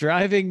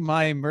 driving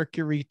my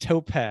Mercury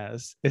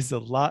Topaz is a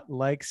lot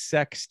like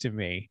sex to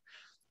me.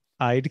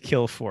 I'd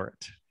kill for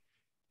it.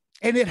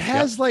 And it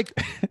has like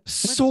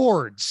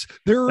swords.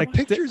 There are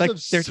pictures of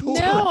swords.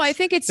 No, I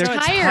think it's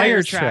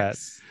tire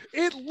tracks.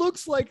 It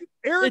looks like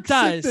Eric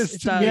sent this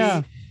to me.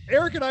 Yeah.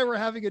 Eric and I were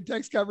having a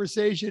text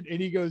conversation, and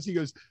he goes,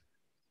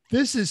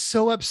 this is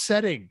so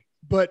upsetting.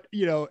 But,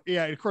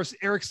 of course,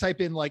 Eric's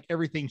type in like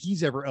everything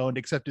he's ever owned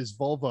except his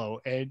Volvo.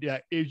 And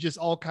it's just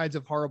all kinds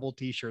of horrible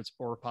t-shirts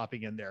were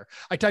popping in there.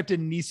 I typed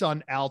in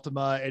Nissan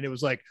Altima, and it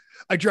was like,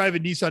 I drive a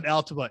Nissan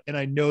Altima and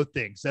I know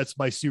things. That's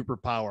my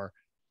superpower.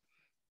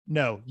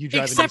 No, you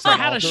drive except a Nissan for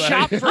how Altima. to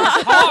shop for a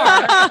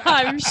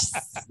car.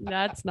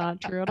 That's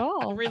not true at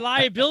all.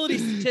 Reliability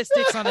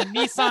statistics on a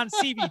Nissan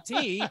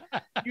CVT.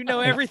 You know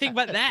everything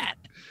but that.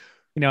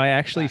 I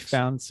actually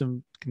found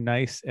some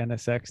nice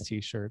NSX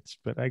t-shirts,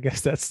 but I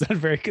guess that's not a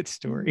very good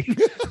story.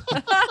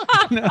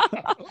 No.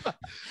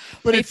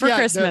 But it's for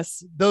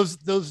Christmas.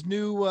 Those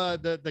new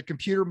the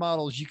computer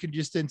models, you can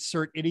just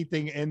insert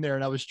anything in there.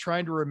 And I was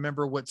trying to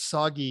remember what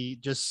Soggy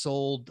just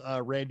sold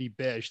Randy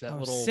Bish, that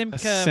little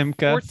Simca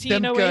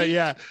 1408.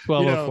 Yeah,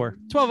 1204.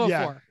 1204.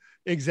 Yeah,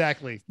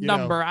 exactly.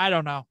 Number, I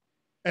don't know.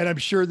 And I'm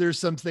sure there's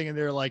something in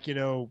there like,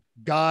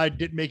 God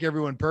didn't make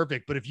everyone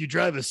perfect, but if you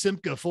drive a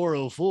Simca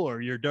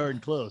 404, you're darn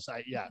close.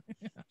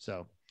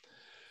 So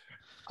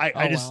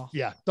I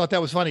thought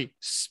that was funny.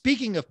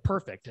 Speaking of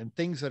perfect and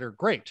things that are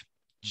great,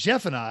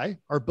 Jeff and I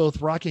are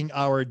both rocking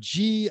our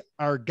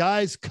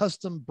GYX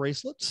custom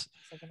bracelets.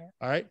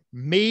 All right.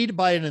 Made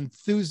by an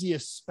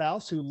enthusiast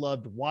spouse who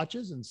loved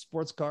watches and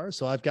sports cars.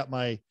 So I've got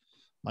my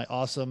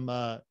awesome,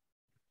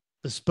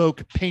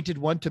 bespoke painted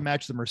one to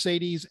match the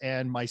Mercedes,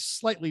 and my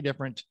slightly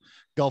different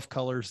Gulf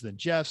colors than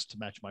Jeff's to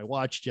match my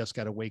watch. Jeff's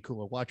got a way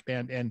cooler watch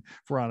band, and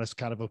for honest,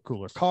 kind of a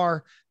cooler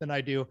car than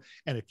I do.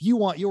 And if you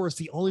want yours,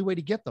 the only way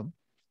to get them,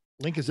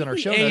 link is in our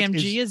show notes.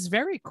 AMG is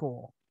very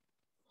cool.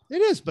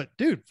 It is, but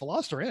dude,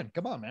 Veloster in,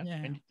 come on, man.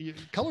 Yeah.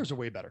 And colors are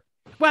way better.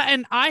 Well,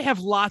 and I have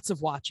lots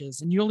of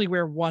watches, and you only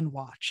wear one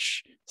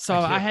watch. So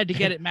I had to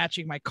get it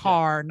matching my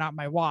car, not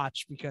my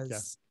watch,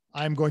 because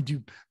I'm going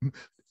to,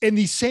 in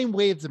the same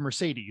way as the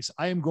Mercedes,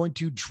 I am going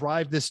to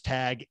drive this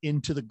tag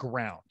into the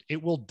ground.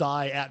 It will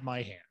die at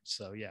my hands.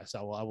 So yes,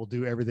 I will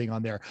do everything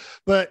on there,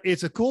 but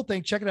it's a cool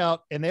thing. Check it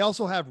out. And they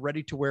also have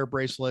ready to wear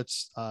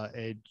bracelets.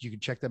 And you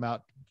can check them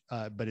out.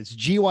 But it's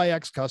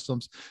GYX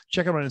Customs.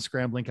 Check them out on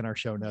Instagram, link in our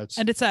show notes.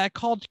 And it's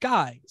called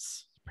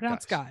GYX.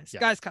 Pronounced GYX.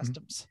 GYX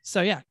Customs. Mm-hmm.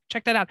 So yeah,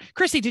 check that out.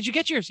 Chrissy, did you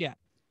get yours yet?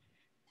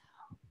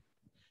 No.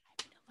 I've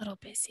been a little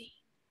busy.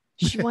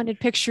 She wanted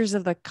pictures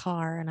of the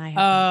car, and I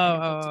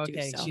have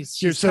okay. So.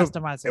 She's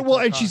customizing. Well,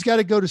 and she's got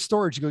to go to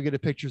storage to go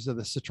get pictures of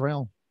the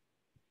Citroen.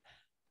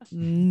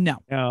 No.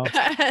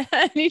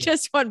 You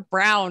just want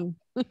brown.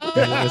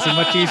 There's a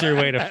much easier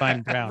way to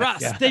find brown.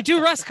 Rust. Yeah. They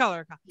do rust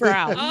color.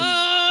 Brown.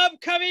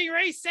 upcoming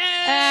races.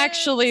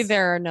 Actually,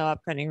 there are no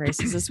upcoming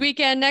races this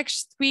weekend.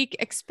 Next week,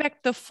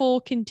 expect the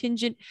full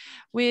contingent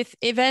with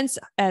events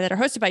that are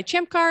hosted by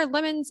Champ Car,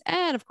 Lemons,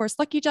 and of course,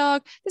 Lucky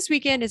Dog. This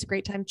weekend is a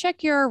great time.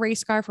 Check your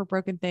race car for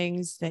broken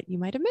things that you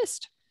might have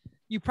missed.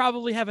 You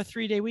probably have a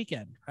 3-day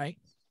weekend, right?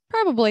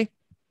 Probably.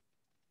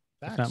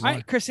 All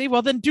right, Chrissy.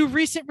 Well, then do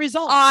recent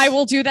results. I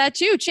will do that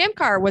too. Champ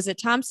Car was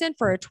at Thompson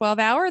for a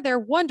 12-hour. Their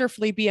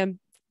wonderfully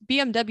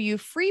BMW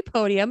free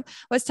podium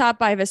was topped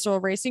by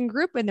Visceral Racing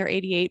Group in their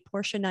 88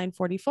 Porsche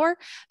 944.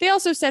 They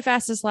also set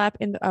fastest lap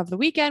of the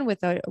weekend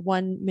with a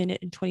 1 minute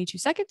and 22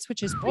 seconds,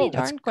 which is pretty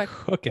darn quick.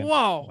 Cooking.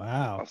 Whoa.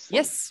 Wow.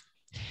 Yes.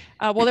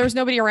 Well, there was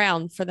nobody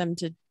around for them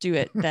to do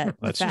it that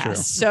That's fast. true.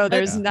 So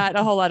there's not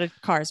a whole lot of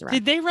cars around.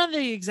 Did they run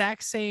the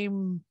exact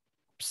same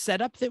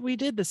setup that we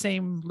did, the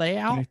same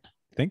layout? I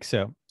think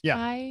so. Yeah.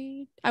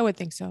 I would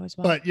think so as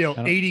well. But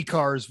 80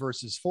 cars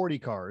versus 40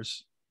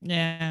 cars.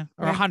 Yeah,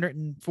 or Right.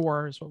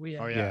 104 is what we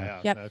had. Oh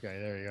yeah. Yep. Okay,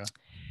 there you go.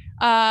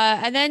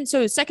 And then,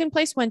 so second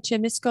place went to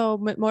Misco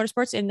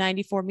Motorsports in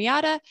 94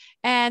 Miata,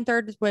 and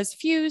third was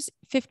Fuse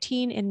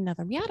 15 in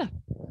another Miata.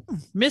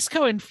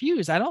 Misco and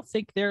Fuse. I don't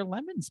think they're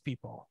Lemons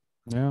people.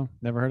 No,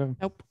 never heard of them.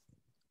 Nope.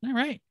 All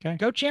right. Okay.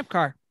 Go Champ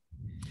Car.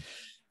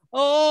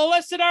 Oh,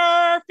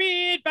 listener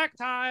feedback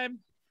time.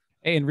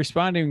 Hey, in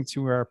responding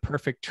to our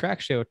perfect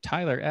track show,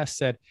 Tyler S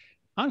said,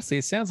 honestly,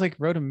 it sounds like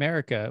Road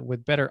America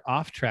with better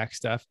off-track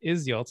stuff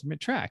is the ultimate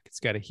track. It's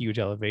got a huge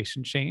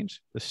elevation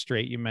change, the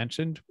straight you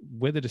mentioned,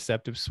 with a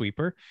deceptive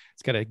sweeper.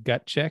 It's got a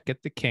gut check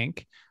at the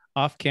kink.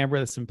 Off camera,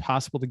 that's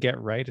impossible to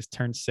get right is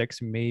turn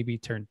 6, maybe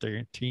turn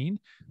 13.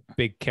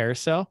 Big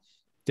carousel,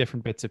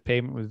 different bits of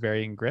pavement with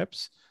varying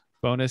grips.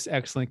 Bonus,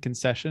 excellent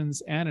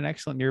concessions, and an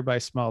excellent nearby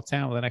small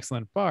town with an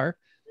excellent bar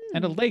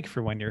and a lake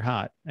for when you're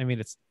hot. I mean,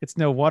 it's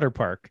no water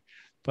park,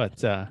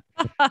 but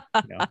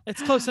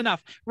It's close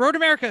enough. Road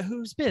America,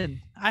 who's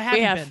been? I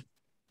haven't been.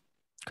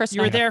 Chris,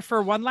 You were there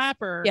for one lap,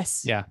 or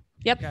Yes. yeah.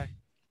 Yep. Okay.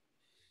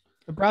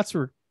 The brats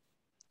were,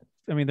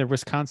 I mean, they're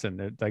Wisconsin.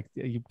 They're like,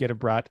 you get a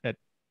brat at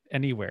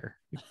anywhere.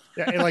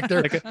 Yeah, and like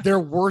their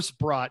worst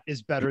brat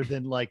is better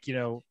than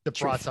the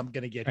brats I'm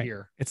gonna get Right.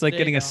 here. It's like There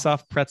you getting a go.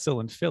 soft pretzel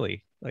in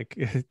Philly. Like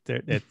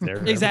they're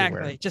Exactly.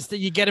 everywhere. Just that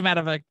you get him out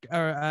of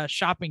a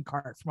shopping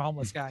cart from a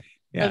homeless guy.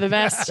 They're the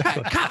best.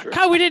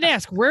 Kyle, we didn't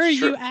ask. Where are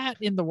you at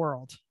in the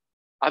world?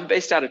 I'm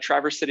based out of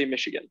Traverse City,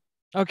 Michigan.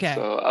 Okay.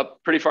 So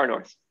up pretty far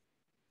north.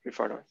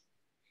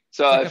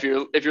 So Like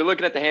if you're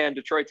looking at the hand,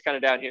 Detroit's kind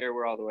of down here.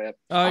 We're all the way up.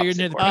 Oh, you're opposite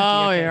near the corner. pinky.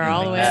 Oh, Okay. you're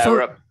all the way Yeah, up.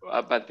 we're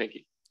up by the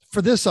pinky.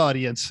 For this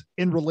audience,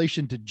 in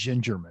relation to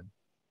Gingerman.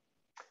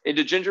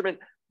 Into Gingerman,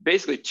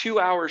 basically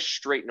 2 hours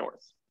straight north.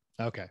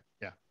 Okay.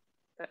 Yeah.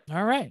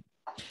 All right.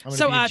 I'm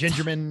So, gonna be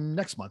Gingerman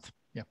next month.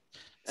 Yeah.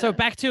 So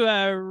back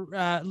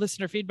to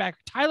listener feedback.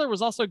 Tyler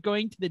was also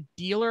going to the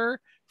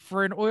dealer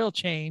for an oil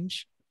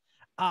change.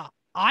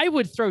 I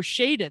would throw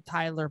shade at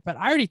Tyler, but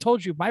I already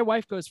told you my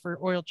wife goes for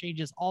oil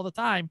changes all the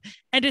time,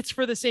 and it's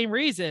for the same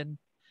reason.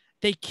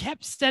 They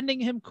kept sending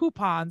him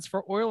coupons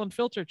for oil and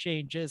filter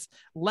changes,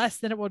 less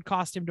than it would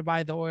cost him to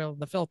buy the oil and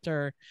the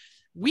filter.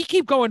 We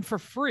keep going for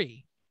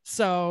free.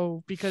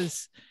 So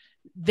because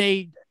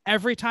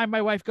every time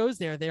my wife goes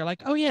there, they're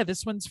like, oh yeah,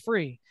 this one's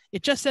free.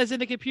 It just says in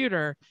the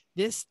computer,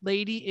 this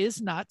lady is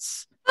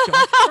nuts.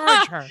 Don't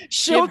charge her.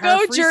 She'll Give her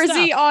go free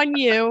Jersey stuff. on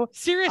you.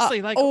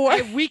 Seriously,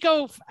 we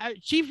go.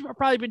 She's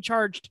probably been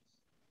charged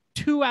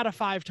 2 out of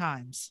 5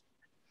 times.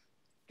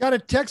 Got a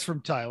text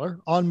from Tyler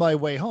on my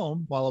way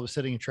home while I was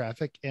sitting in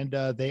traffic, and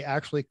they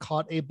actually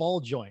caught a ball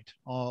joint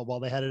while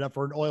they had it up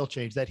for an oil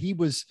change that he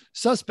was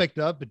suspect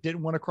of, but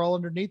didn't want to crawl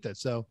underneath it.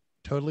 So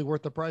totally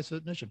worth the price of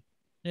admission.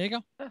 There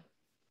you go.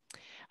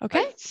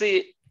 Okay.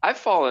 See, I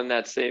fall in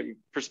that same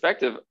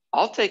perspective.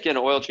 I'll take in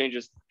oil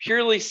changes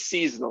purely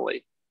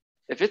seasonally.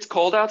 If it's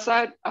cold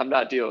outside, I'm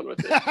not dealing with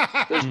it.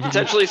 There's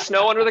potentially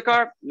snow under the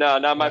car. No,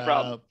 not my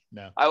problem.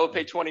 No. I will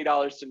pay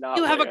 $20 to not.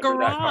 You have lay a under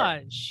that car.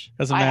 garage.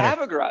 Doesn't I matter.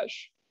 have a garage,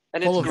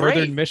 and Full it's of great.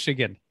 Northern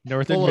Michigan.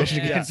 Northern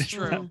Michigan. Yeah, That's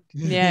true.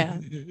 Yeah.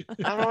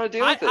 I don't want to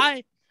deal with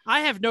it. I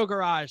have no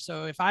garage,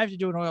 so if I have to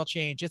do an oil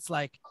change, it's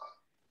like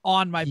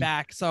on my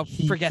back. So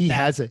forget he that.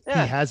 has it.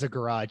 Yeah. He has a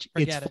garage.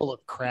 Forget It's it. full of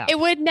crap. It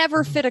would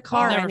never fit a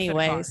car Never fit a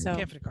anyway. car. So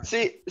Can't fit a car.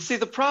 See,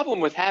 the problem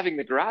with having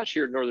the garage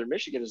here in Northern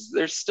Michigan is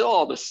there's still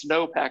all the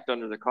snow packed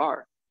under the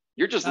car.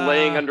 You're just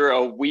laying under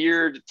a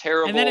weird,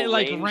 terrible And then it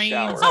like rain rains.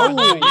 shower. on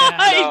you.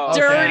 No.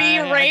 dirty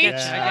Yeah, I rain get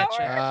you, I get you.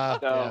 shower.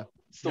 No,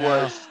 it's the No.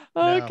 worst.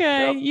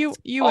 Okay, Nope.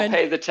 you I'll win.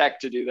 pay the tech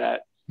to do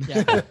that.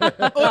 Yeah.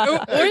 Oil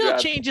God.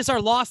 changes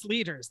are lost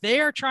leaders. They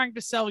are trying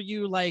to sell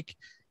you like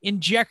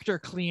injector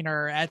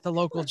cleaner at the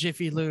local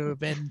Jiffy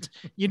Lube and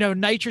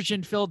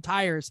nitrogen filled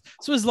tires.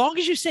 So as long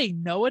as you say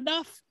no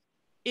enough,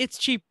 it's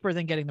cheaper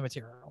than getting the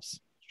materials.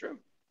 It's true.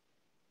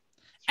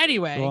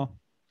 Anyway, Cool.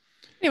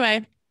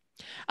 Anyway,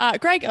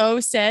 Greg O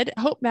said,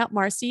 "Hope Mount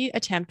Marcy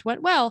attempt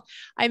went well.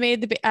 I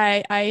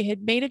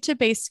had made it to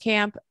base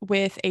camp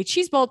with a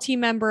cheese ball team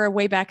member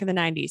way back in the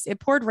 90s. It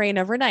poured rain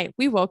overnight.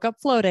 We woke up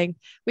floating.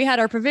 We had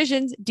our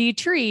provisions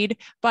de-treed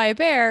by a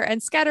bear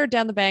and scattered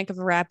down the bank of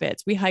the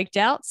rapids. We hiked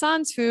out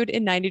sans food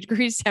in 90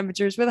 degrees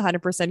temperatures with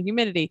 100%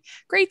 humidity.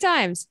 Great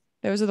times.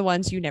 Those are the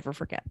ones you never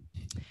forget.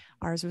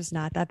 Ours was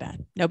not that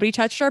bad. Nobody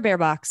touched our bear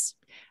box.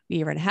 We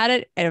even had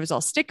it, and it was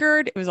all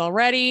stickered. It was all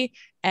ready,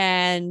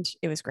 and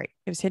it was great.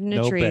 It was hidden in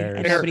a tree,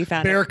 and nobody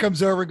found it. Bear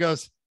comes over and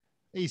goes,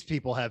 "These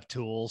people have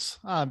tools."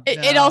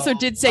 It also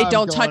did say, I'm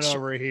 "Don't going touch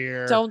over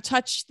here. Don't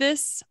touch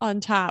this."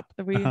 On top,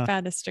 we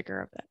found a sticker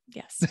of that.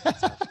 Yes,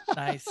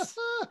 Nice.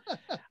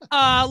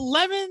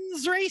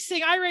 Lemons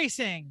Racing,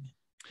 iRacing.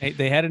 Hey,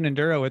 they had an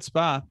enduro at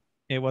Spa.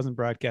 It wasn't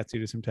broadcast due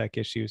to some tech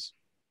issues.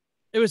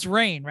 It was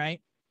rain,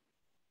 right?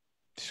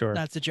 Sure.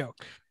 That's a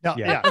joke. No,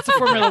 Yeah. It's a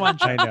Formula One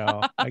I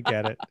know. I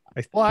get it.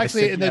 Well,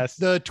 actually, said in yes.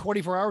 the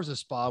 24 hours of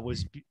Spa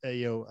was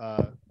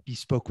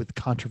bespoke with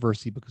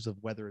controversy because of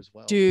weather as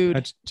well.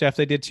 dude. Jeff,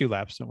 they did 2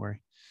 laps. Don't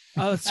worry.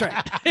 Oh, that's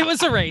right. It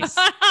was a race.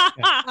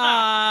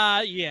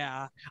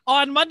 Yeah.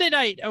 On Monday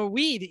night, a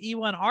weed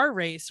E1R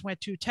race went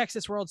to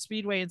Texas World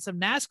Speedway and some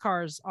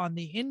NASCARs on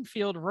the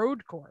infield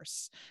road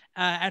course.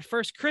 At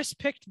first, Chris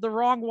picked the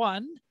wrong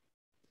one.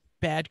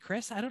 Bad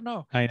Chris, I don't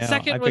know. I know.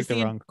 Second I was picked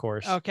the wrong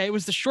course. Okay, it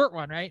was the short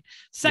one, right?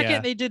 Second, Yeah.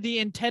 They did the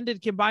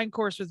intended combined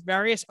course with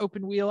various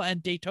open wheel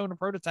and Daytona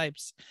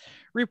prototypes.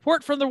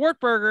 Report from the work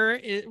burglar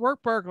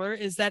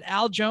is that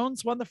Al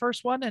Jones won the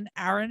first one and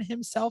Aaron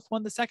himself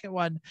won the second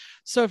one.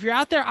 So if you're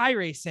out there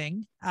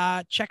iRacing,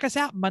 check us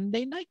out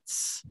Monday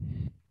nights.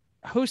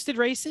 Hosted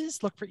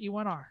races, look for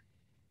E1R.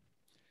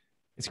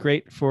 It's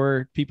great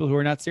for people who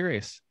are not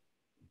serious.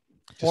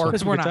 Or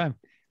Because we're not.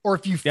 Or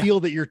if you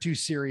feel that you're too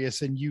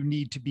serious and you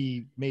need to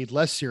be made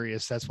less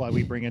serious, that's why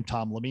we bring in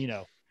Tom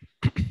Lamino.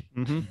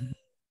 Mm-hmm.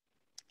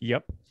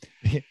 Yep.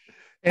 Hey,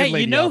 Lady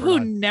you know who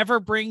Albertine. never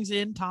brings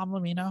in Tom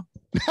Lamino?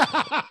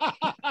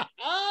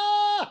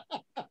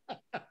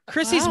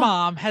 Chrissy's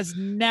mom has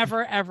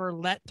never, ever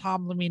let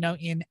Tom Lamino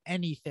in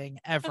anything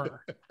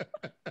ever.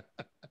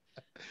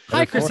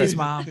 Hi, Chrissy's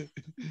mom.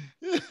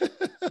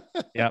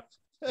 Yep.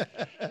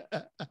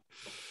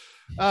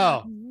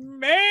 Oh,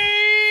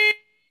 Main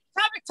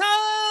topic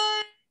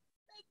time.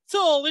 So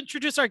I'll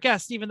introduce our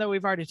guest, even though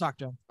we've already talked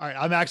to him. all right.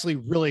 I'm actually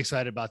really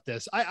excited about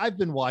this. I've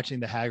been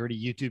watching the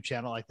Hagerty YouTube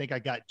channel. I think I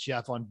got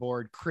Jeff on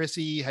board.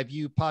 Chrissy, have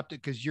you popped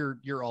it? Because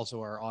you're also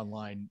our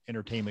online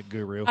entertainment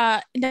guru.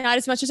 Not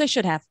as much as I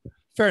should have.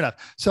 Fair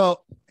enough. So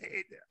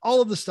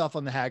all of the stuff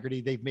on the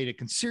Hagerty, they've made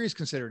a serious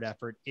considered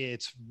effort.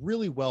 It's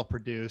really well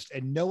produced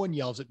and no one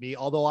yells at me,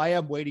 although I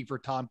am waiting for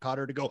Tom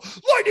Cotter to go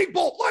lightning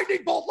bolt,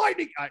 lightning bolt,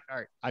 lightning. All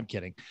right. I'm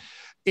kidding.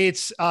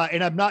 It's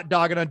and I'm not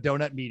dogging on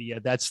Donut Media.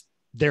 That's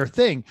their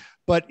thing,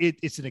 but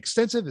it's an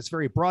extensive, it's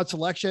very broad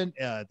selection.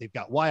 They've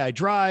got Why I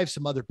Drive,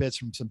 some other bits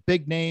from some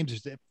big names.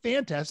 There's a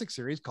fantastic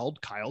series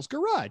called Kyle's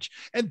Garage.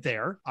 And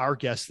there, our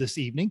guest this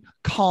evening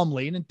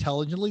calmly and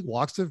intelligently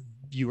walks the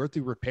viewer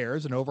through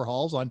repairs and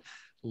overhauls on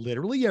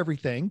literally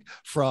everything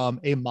from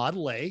a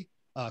Model A,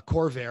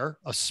 Corvair,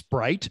 a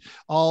Sprite,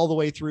 all the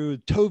way through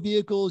tow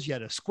vehicles. You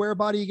had a square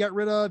body you got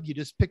rid of. You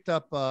just picked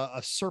up a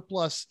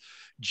surplus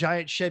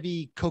giant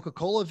Chevy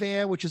Coca-Cola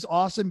van, which is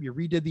awesome. You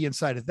redid the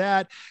inside of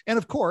that. And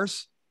of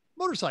course,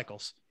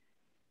 motorcycles.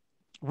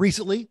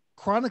 Recently,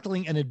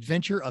 chronicling an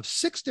adventure of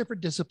 6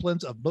 different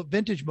disciplines of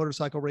vintage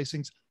motorcycle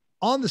racings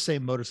on the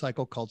same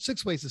motorcycle called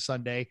 6 Ways to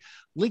Sunday.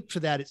 Link for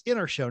that is in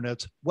our show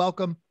notes.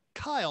 Welcome,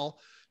 Kyle.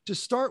 To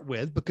start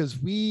with, because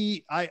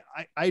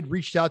I'd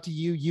reached out to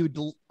you, you'd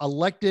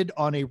elected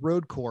on a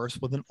road course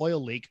with an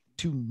oil leak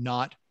to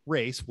not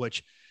race,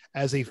 which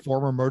as a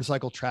former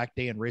motorcycle track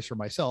day and racer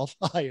myself,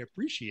 I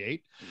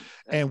appreciate.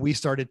 And we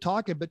started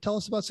talking, but tell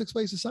us about 6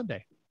 Ways to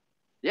Sunday.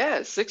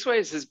 Yeah, 6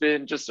 Ways has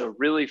been just a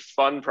really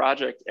fun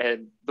project.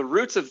 And the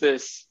roots of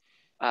this,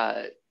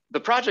 the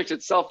project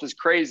itself is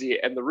crazy.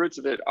 And the roots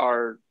of it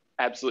are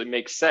absolutely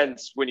make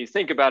sense when you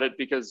think about it,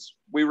 because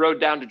we rode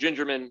down to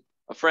Gingerman,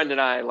 a friend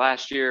and I,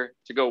 last year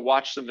to go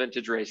watch some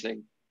vintage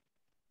racing.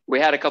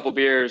 We had a couple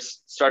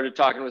beers, started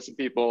talking with some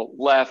people,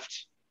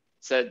 left,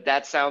 said,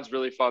 that sounds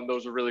really fun.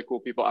 Those are really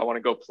cool people. I want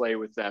to go play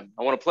with them.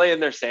 I want to play in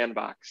their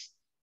sandbox.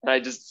 And I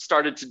just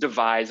started to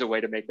devise a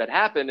way to make that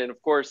happen. And of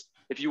course,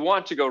 if you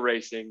want to go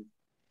racing,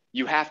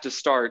 you have to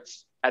start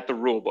at the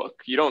rule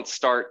book. You don't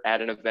start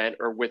at an event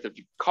or with a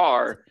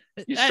car.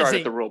 You start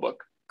at the rule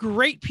book.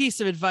 Great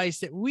piece of advice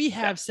that we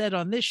have said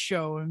on this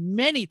show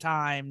many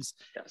times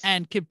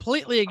and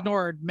completely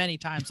ignored many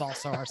times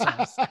also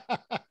ourselves.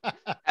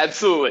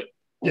 Absolutely.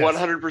 Yes.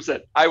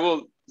 100%. I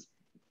will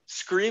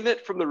scream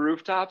it from the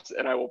rooftops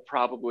and I will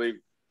probably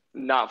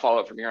not follow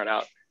it from here on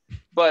out.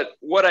 But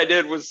what I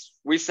did was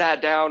we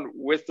sat down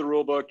with the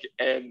rule book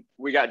and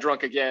we got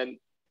drunk again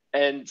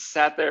and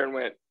sat there and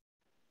went,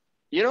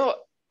 you know,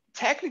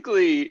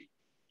 technically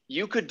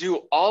you could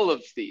do all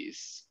of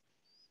these.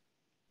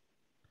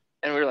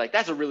 And we were like,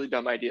 that's a really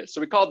dumb idea.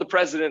 So we called the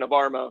president of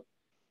ARMA,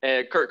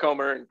 Kurt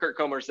Comer, and Kurt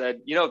Comer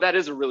said, you know, that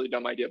is a really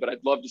dumb idea, but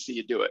I'd love to see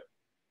you do it.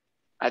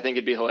 I think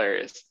it'd be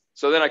hilarious.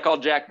 So then I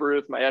called Jack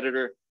Baruth, my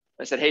editor.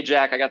 I said, hey,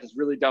 Jack, I got this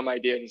really dumb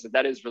idea. And he said,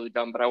 that is really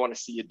dumb, but I want to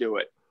see you do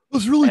it. It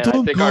was really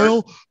dumb,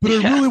 Kyle, but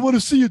I really want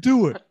to see you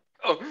do it.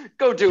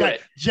 Go do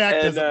it.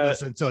 Jack doesn't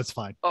listen, so it's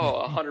fine.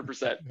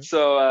 100%.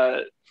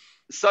 So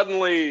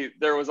suddenly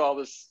there was all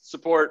this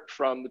support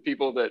from the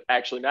people that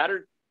actually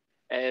mattered.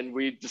 And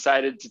we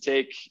decided to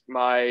take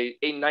my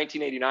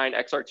 1989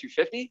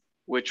 XR250,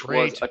 which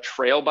was a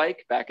trail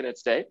bike back in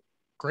its day.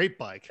 Great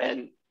bike.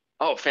 And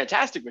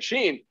fantastic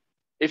machine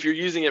if you're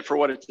using it for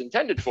what it's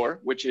intended for,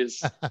 which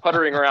is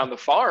puttering around the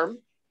farm.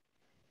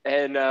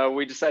 And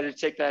we decided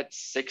to take that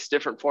 6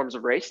 different forms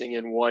of racing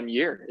in 1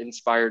 year,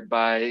 inspired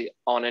by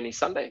On Any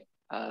Sunday,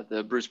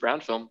 the Bruce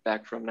Brown film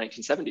back from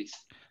 1970s.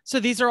 So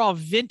these are all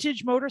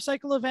vintage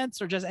motorcycle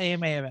events or just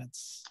AMA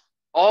events?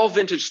 All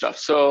vintage stuff.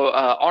 So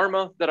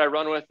ARMA that I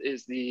run with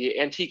is the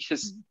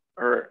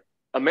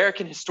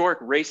American Historic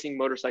Racing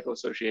Motorcycle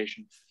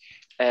Association.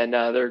 And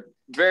they're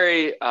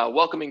very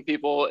welcoming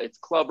people. It's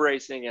club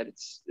racing at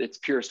its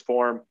purest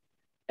form.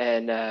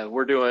 And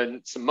we're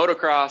doing some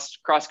motocross,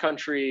 cross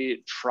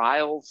country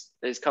trials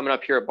is coming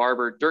up here at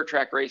Barber, dirt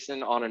track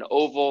racing on an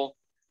oval.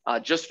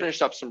 Just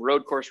finished up some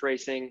road course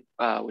racing,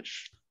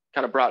 which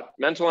kind of brought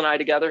Mental and I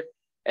together.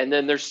 And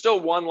then there's still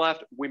one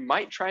left. We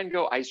might try and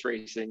go ice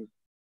racing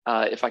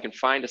if I can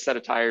find a set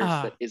of tires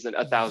that isn't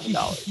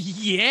 $1,000.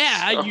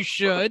 Yeah, so, you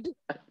should.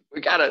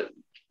 We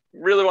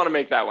really want to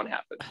make that one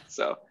happen.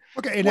 So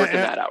working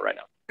that out right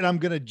now. And I'm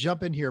going to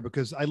jump in here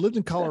because I lived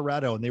in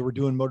Colorado and they were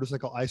doing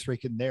motorcycle ice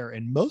racing there.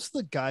 And most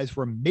of the guys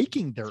were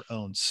making their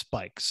own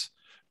spikes.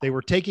 They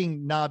were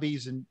taking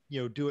knobbies and,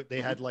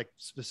 they had like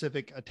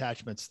specific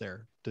attachments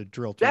there to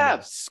drill through. Yeah.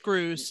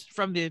 Screws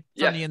from the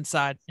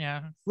inside.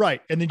 Yeah.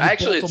 Right. And then you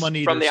bolt them on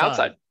either from the side.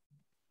 Outside.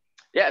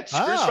 Yeah. It's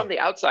screws from the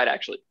outside,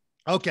 actually.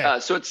 Okay.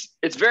 So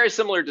it's very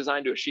similar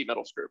design to a sheet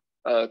metal screw,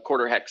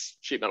 quarter hex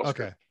sheet metal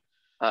screw.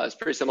 It's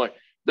pretty similar.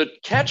 The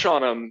catch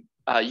on them,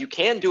 you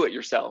can do it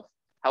yourself.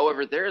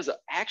 However, there's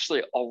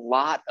actually a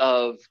lot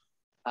of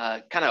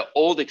kind of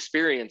old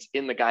experience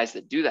in the guys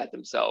that do that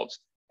themselves.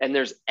 And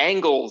there's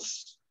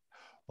angles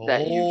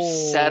that you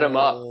set them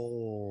up.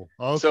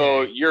 Okay.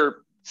 So your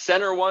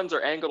center ones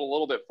are angled a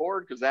little bit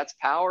forward because that's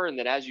power. And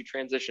then as you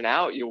transition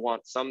out, you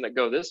want some that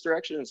go this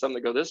direction and some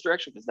that go this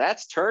direction because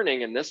that's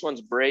turning and this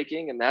one's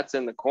braking and that's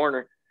in the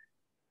corner.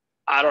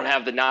 I don't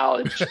have the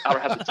knowledge. I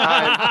don't have the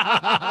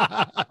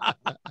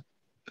time.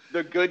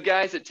 The good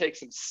guys, it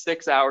takes them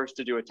 6 hours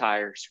to do a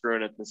tire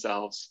screwing it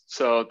themselves.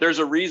 So there's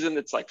a reason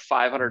it's like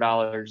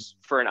 $500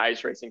 for an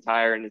ice racing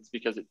tire. And it's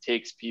because it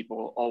takes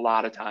people a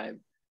lot of time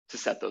to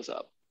set those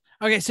up.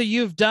 Okay. So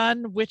you've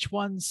done which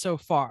ones so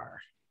far?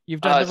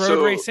 You've done the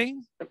road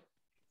racing?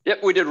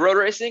 Yep, we did road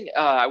racing.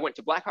 I went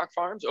to Blackhawk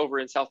Farms over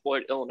in South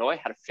Beloit, Illinois.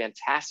 Had a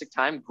fantastic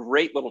time.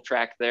 Great little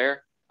track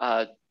there.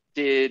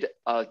 Did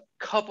a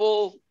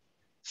couple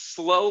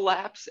slow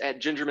laps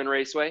at Gingerman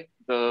Raceway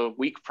the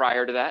week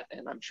prior to that,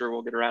 and I'm sure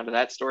we'll get around to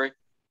that story.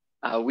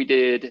 We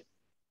did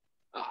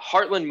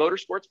Heartland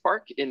Motorsports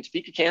Park in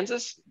Topeka,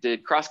 Kansas.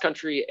 Did cross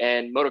country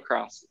and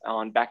motocross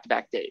on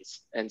back-to-back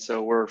days. And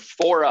so we're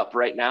 4 up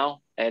right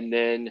now. And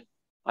then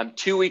I'm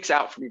 2 weeks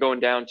out from going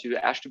down to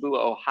Ashtabula,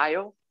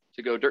 Ohio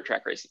to go dirt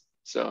track racing.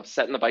 So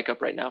setting the bike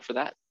up right now for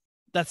that.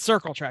 That's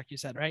circle track, you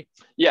said, right?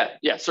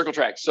 Yeah, circle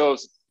track. So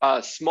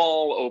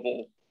small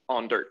oval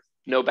on dirt,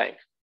 no bank.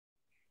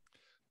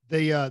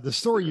 The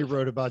story you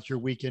wrote about your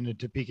weekend in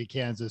Topeka,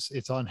 Kansas,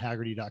 it's on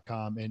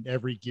Hagerty.com, and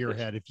every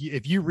gearhead,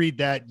 if you read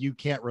that, you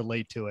can't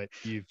relate to it.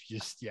 You've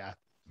just, you're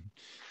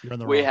on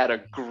the wrong. We had a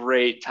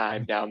great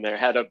time down there.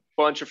 Had a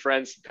bunch of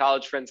friends,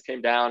 college friends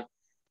came down,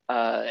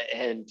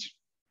 and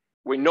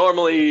we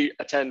normally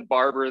attend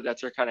Barber.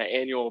 That's our kind of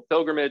annual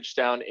pilgrimage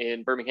down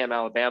in Birmingham,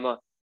 Alabama.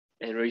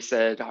 And we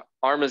said,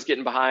 ARMA's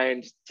getting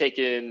behind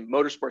taking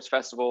motorsports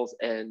festivals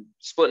and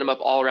splitting them up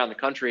all around the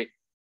country.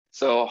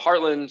 So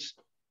Heartland,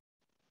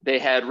 they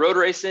had road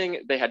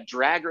racing, they had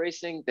drag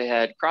racing, they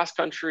had cross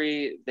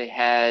country, they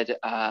had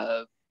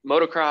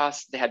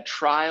motocross, they had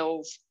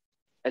trials,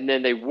 and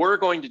then they were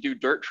going to do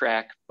dirt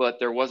track, but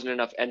there wasn't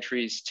enough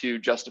entries to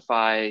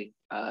justify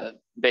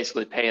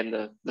basically paying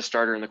the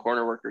starter and the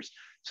corner workers.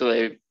 So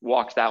they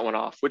walked that one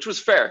off, which was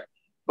fair,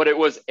 but it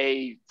was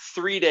a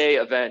 3-day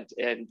event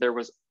and there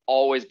was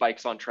always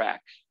bikes on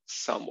track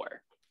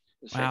somewhere.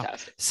 It was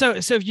fantastic. So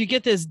if you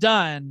get this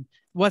done,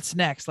 what's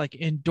next? Like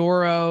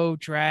enduro,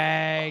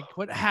 drag,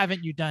 what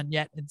haven't you done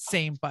yet in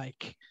same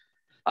bike?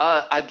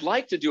 I'd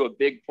like to do a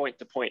big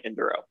point-to-point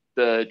enduro.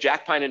 The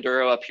Jack Pine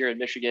Enduro up here in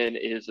Michigan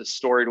is a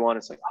storied one.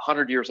 It's like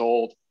 100 years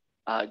old.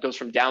 It goes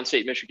from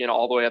downstate Michigan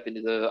all the way up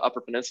into the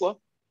Upper Peninsula.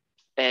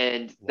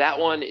 And that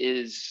one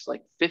is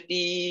like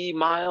 50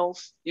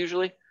 miles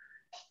usually.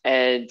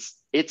 And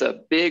it's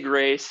a big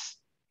race.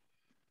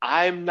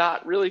 I'm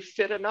not really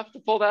fit enough to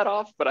pull that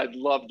off, but I'd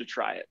love to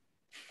try it.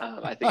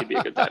 I think it'd be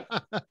a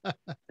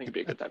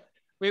good time.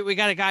 We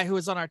got a guy who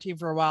was on our team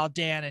for a while,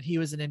 Dan, and he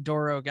was an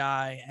enduro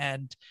guy.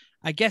 And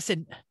I guess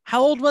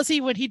how old was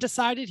he when he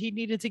decided he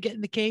needed to get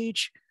in the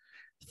cage?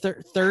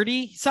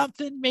 30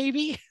 something,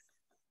 maybe.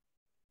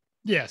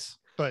 Yes.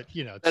 but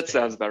that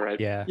sounds about right.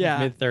 Yeah. Yeah.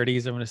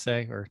 Mid-30s, I'm going to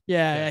say. Or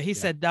He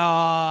said,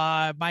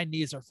 my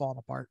knees are falling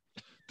apart.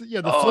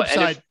 Yeah. The flip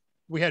side,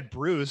 we had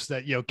Bruce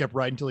that, kept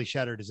riding until he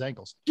shattered his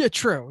ankles. Yeah,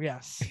 true.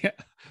 Yes. Yeah.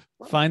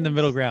 Find the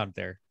middle ground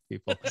there,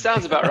 people.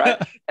 Sounds about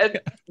right. And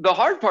the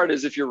hard part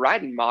is if you're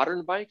riding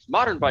modern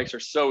bikes are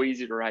so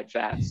easy to ride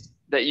fast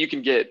that you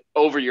can get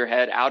over your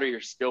head, out of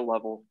your skill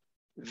level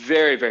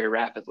very, very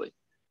rapidly.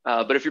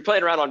 But if you're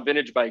playing around on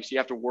vintage bikes, you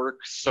have to work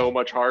so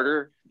much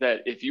harder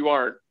that if you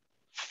aren't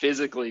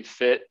physically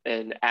fit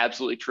and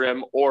absolutely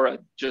trim, or a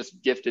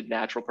just gifted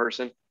natural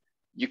person,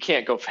 you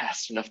can't go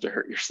fast enough to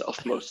hurt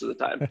yourself most of the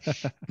time.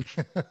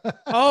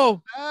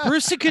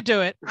 Bruce could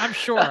do it, I'm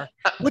sure.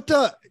 What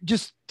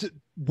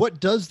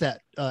does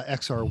that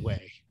XR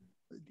weigh?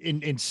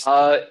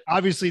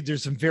 Obviously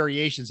there's some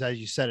variations as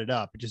you set it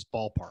up, just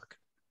ballpark.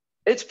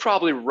 It's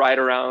probably right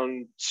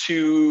around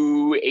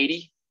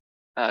 280,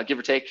 give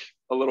or take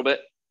a little bit.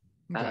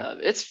 Okay.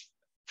 It's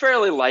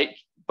fairly light,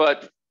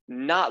 but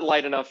not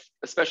light enough,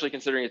 especially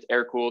considering it's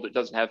air cooled. It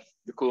doesn't have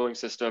the cooling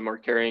system or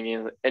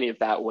carrying any of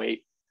that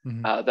weight.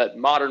 Mm-hmm. That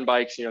modern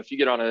bikes, if you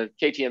get on a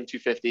KTM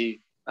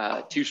 250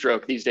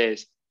 two-stroke these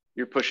days,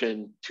 you're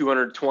pushing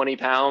 220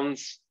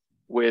 pounds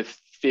with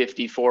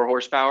 54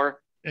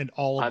 horsepower. And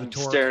all of the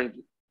torque.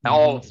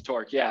 All of the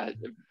torque, yeah.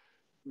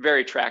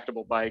 Very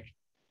tractable bike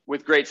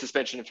with great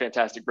suspension and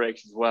fantastic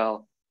brakes as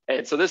well.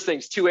 And so this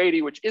thing's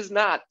 280, which is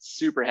not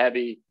super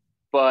heavy,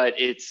 but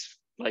it's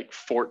like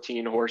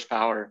 14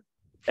 horsepower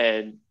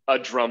and a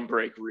drum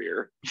brake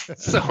rear.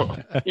 So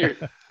you're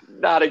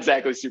not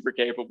exactly super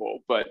capable,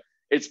 but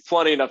it's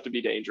plenty enough to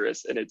be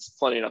dangerous, and it's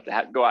plenty enough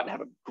to go out and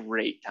have a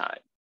great time.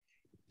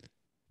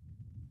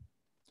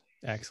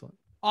 Excellent.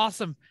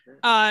 Awesome.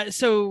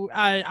 So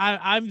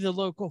I'm the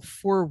local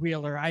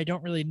four-wheeler. I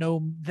don't really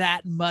know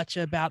that much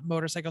about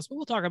motorcycles, but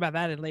we'll talk about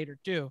that in later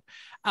too.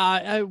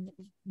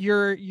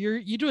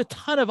 You do a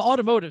ton of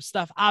automotive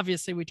stuff.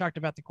 Obviously, we talked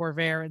about the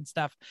Corvair and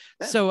stuff.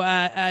 So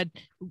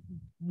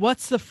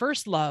what's the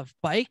first love?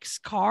 Bikes,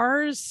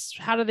 cars?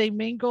 How do they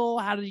mingle?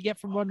 How do you get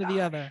from one to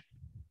the other?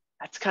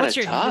 That's kind of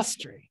tough. What's your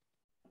history?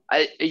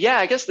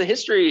 I guess the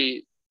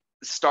history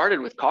started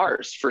with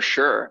cars for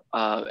sure.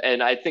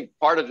 And I think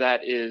part of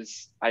that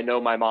is, I know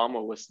my mom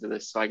will listen to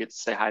this, so I get to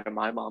say hi to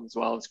my mom as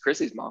well as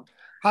Chrissy's mom.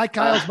 Hi,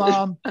 Kyle's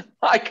mom.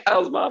 Hi,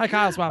 Kyle's mom. Hi,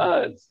 Kyle's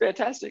mom. It's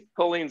fantastic.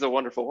 Colleen's a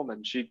wonderful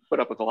woman. She put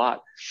up with a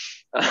lot.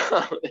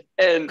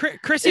 And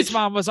Chrissy's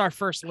mom was our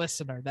first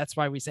listener. That's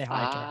why we say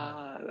hi to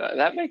her.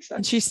 That makes sense.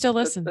 And she still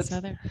listens.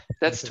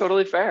 That's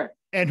totally fair.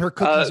 And her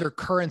cookies are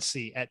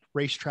currency at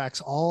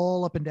racetracks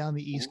all up and down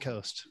the East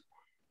Coast.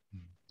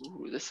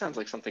 Ooh, this sounds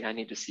like something I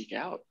need to seek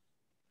out.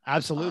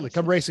 Absolutely.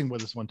 Come racing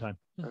with us one time.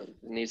 It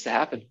needs to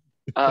happen.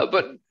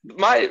 But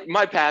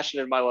my passion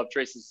and my love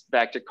traces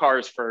back to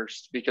cars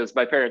first, because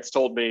my parents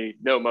told me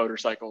no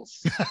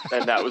motorcycles,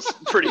 and that was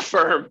pretty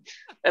firm.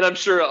 And I'm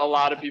sure a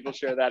lot of people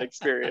share that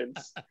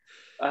experience.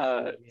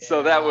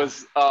 So that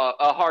was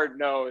a hard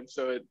no. And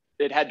so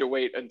it had to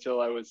wait until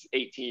I was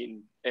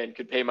 18 and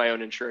could pay my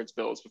own insurance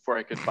bills before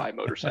I could buy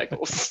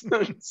motorcycles.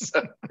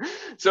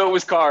 So it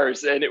was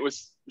cars, and it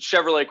was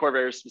Chevrolet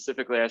Corvair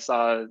specifically. I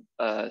saw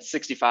a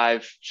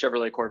 65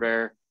 Chevrolet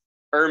Corvair,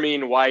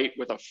 ermine white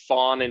with a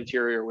fawn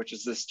interior, which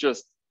is this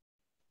just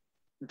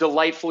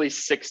delightfully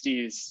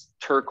 60s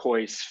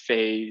turquoise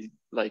fade,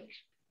 like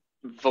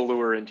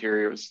velour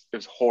interior. It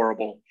was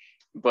horrible.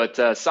 But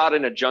saw it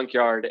in a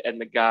junkyard, and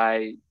the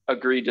guy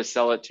agreed to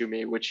sell it to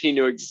me, which he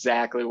knew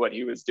exactly what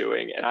he was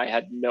doing. And I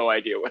had no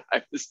idea what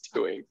I was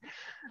doing,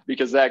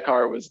 because that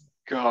car was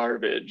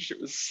garbage.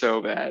 It was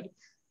so bad.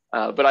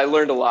 But I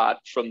learned a lot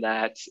from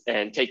that,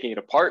 and taking it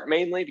apart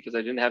mainly because I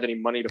didn't have any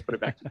money to put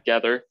it back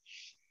together.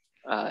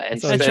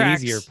 And so it's the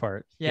easier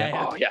part.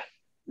 Yeah. Oh, yeah,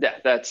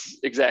 that's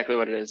exactly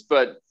what it is.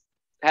 But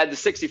had the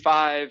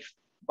 65,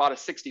 bought a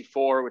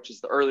 64, which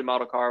is the early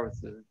model car with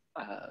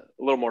a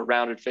little more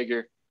rounded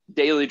figure.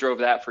 Daily drove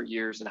that for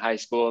years in high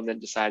school, and then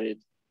decided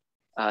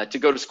to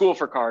go to school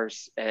for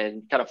cars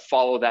and kind of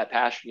follow that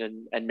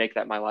passion and make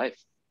that my life.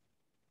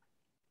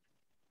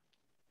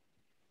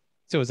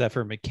 So was that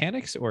for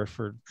mechanics, or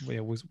for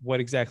what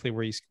exactly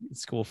were you in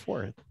school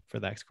for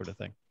that sort of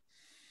thing?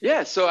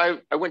 Yeah, so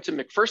I went to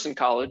McPherson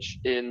College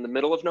in the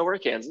middle of nowhere,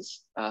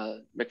 Kansas,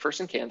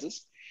 McPherson,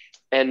 Kansas.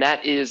 And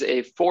that is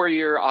a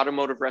 4-year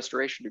automotive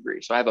restoration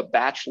degree. So I have a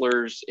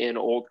bachelor's in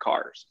old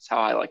cars. That's how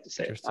I like to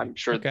say it. I'm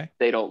sure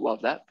they don't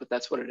love that, but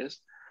that's what it is.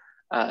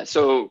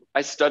 So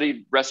I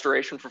studied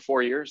restoration for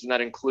 4 years, and that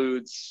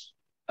includes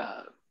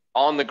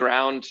on the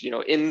ground,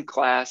 in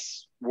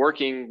class,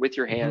 working with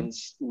your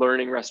hands,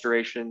 learning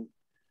restoration,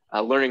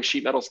 learning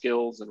sheet metal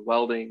skills and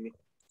welding,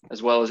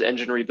 as well as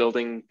engine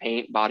rebuilding,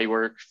 paint,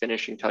 bodywork,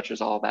 finishing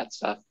touches, all that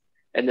stuff.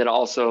 And then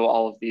also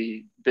all of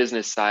the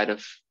business side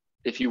of,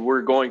 if you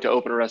were going to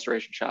open a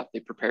restoration shop, they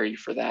prepare you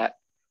for that.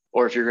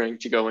 Or if you're going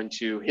to go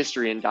into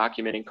history and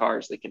documenting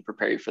cars, they can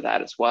prepare you for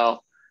that as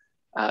well.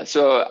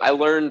 So I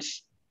learned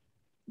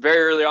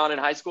very early on in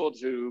high school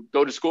to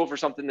go to school for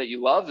something that you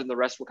love, and the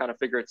rest will kind of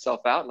figure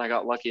itself out. And I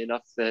got lucky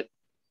enough that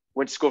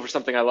went to school for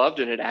something I loved,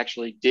 and it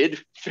actually did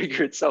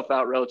figure itself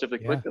out relatively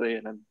quickly.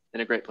 And I'm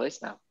in a great place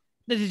now.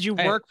 Did you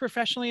work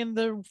professionally in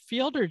the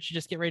field, or did you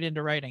just get right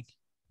into writing?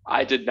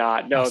 I did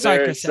not. No,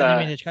 sorry, Chris, I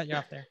didn't mean to cut you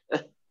off there.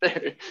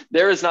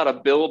 There is not a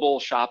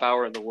billable shop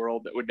hour in the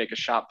world that would make a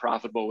shop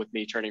profitable with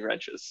me turning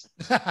wrenches.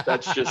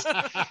 That's just,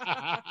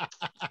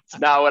 it's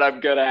not what I'm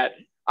good at.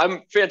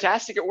 I'm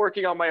fantastic at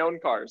working on my own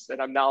cars,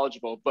 and I'm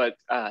knowledgeable, but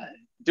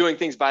doing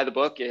things by the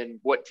book and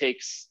what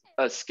takes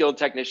a skilled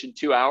technician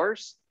 2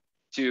 hours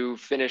to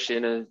finish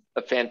in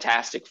a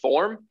fantastic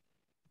form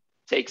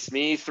takes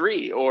me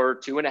 3 or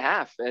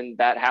 2.5. And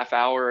that half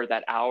hour,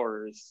 that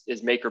hour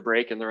is make or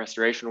break in the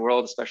restoration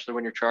world, especially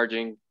when you're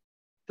charging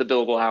the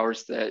billable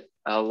hours that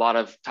a lot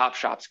of top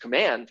shops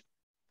command.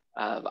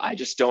 I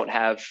just don't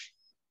have,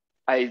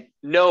 I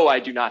know I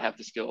do not have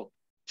the skill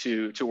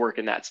to work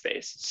in that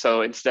space.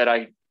 So instead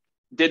I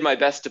did my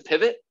best to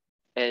pivot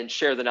and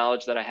share the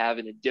knowledge that I have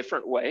in a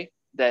different way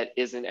that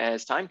isn't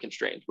as time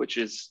constrained, which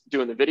is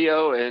doing the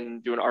video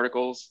and doing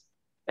articles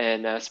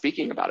and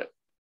speaking about it.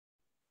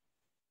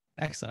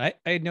 Excellent.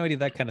 I had no idea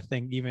that kind of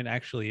thing even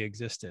actually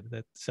existed.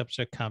 That's such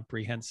a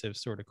comprehensive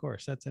sort of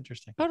course. That's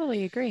interesting.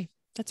 Totally agree.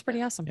 That's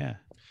pretty awesome. Yeah.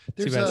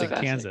 There's Too bad it's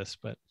in Kansas,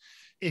 but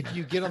if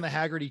you get on the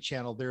Hagerty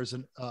channel, there's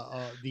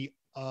the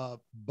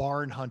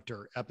Barn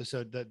Hunter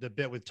episode, the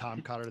bit with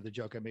Tom Cotter, the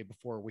joke I made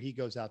before, where he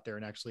goes out there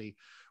and actually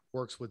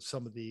works with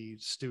some of the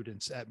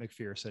students at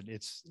McPherson.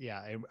 It's,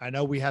 yeah, I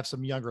know we have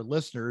some younger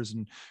listeners,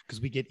 and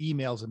because we get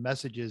emails and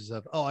messages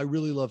of, oh, I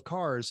really love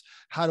cars.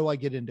 How do I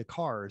get into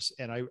cars?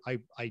 And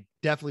I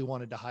definitely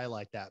wanted to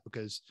highlight that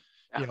because,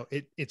 you know,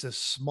 it's a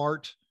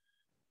smart,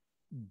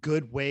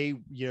 good way.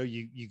 You know,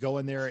 you go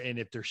in there, and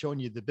if they're showing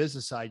you the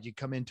business side, you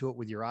come into it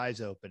with your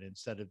eyes open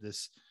instead of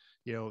this,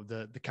 you know,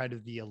 the kind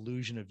of the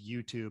illusion of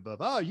YouTube of,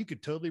 oh, you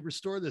could totally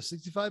restore the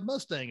 65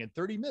 Mustang in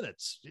 30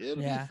 minutes. It'll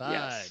be fine.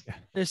 Yes.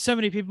 There's so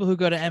many people who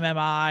go to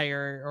MMI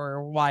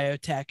or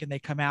YOTech, and they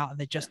come out and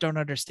they just don't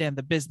understand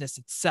the business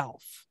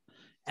itself.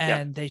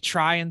 And they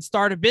try and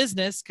start a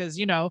business because,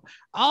 you know,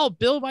 I'll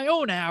bill my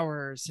own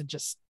hours, and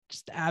just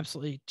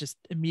absolutely just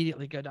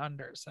immediately go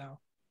under. So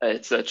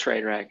it's a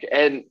train wreck.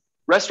 And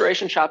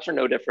restoration shops are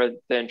no different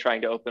than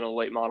trying to open a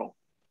late model.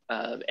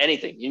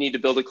 Anything. You need to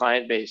build a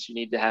client base. You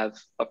need to have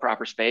a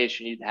proper space.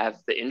 You need to have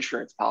the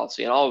insurance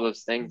policy and all of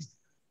those things.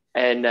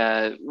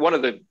 And one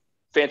of the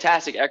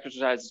fantastic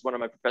exercises, one of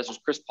my professors,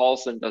 Chris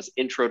Paulson, does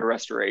intro to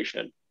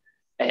restoration.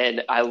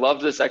 And I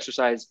loved this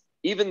exercise,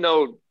 even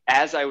though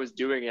as I was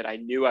doing it, I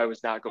knew I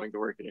was not going to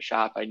work in a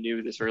shop. I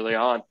knew this early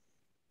on.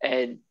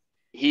 And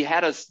he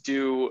had us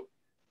do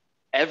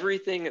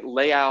everything,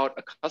 lay out.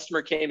 A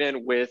customer came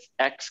in with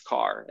X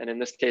car. And in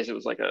this case, it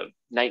was like a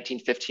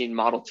 1915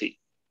 Model T,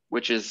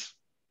 which is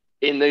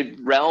in the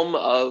realm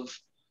of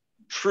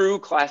true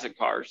classic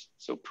cars.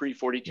 So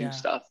pre-42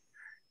 stuff.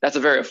 That's a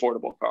very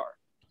affordable car.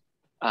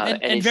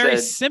 And very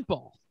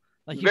simple.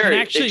 Like you can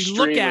actually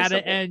look at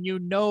it and you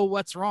know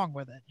what's wrong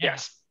with it.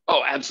 Yes.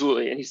 Oh,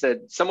 absolutely. And he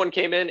said, someone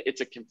came in, it's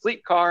a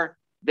complete car.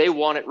 They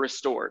want it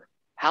restored.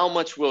 How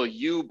much will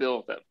you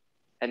bill them?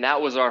 And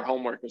that was our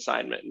homework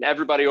assignment. And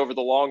everybody over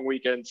the long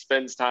weekend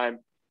spends time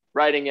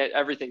writing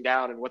everything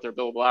down and what their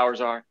billable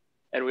hours are.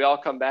 And we all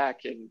come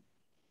back, and,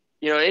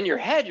 you know, in your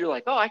head, you're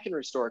like, oh, I can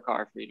restore a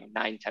car for, you know,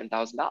 $9,000,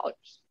 $10,000.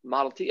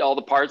 Model T, all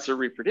the parts are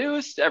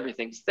reproduced.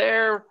 Everything's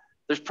there.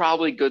 There's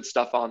probably good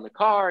stuff on the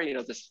car, you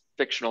know, this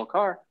fictional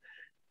car.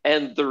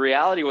 And the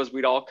reality was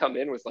we'd all come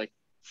in with like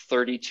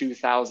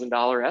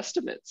 $32,000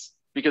 estimates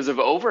because of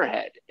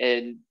overhead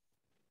and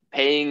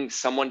paying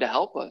someone to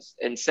help us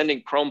and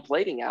sending chrome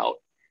plating out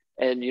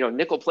and, you know,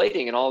 nickel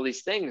plating and all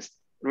these things.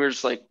 And we were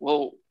just like,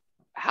 well,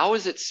 how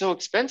is it so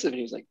expensive? And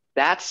he was like,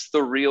 that's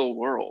the real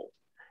world.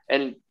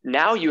 And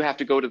now you have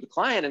to go to the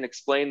client and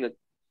explain that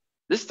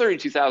this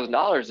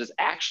 $32,000 is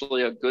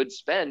actually a good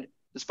spend,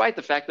 despite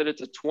the fact that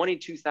it's a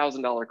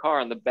 $22,000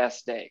 car on the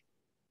best day.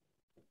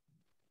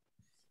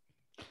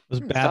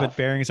 Those Babbitt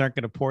bearings aren't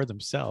going to pour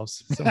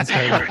themselves. No.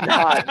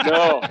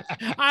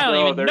 I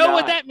don't even know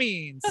what that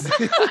means.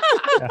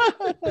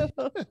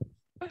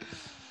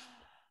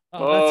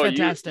 Oh, that's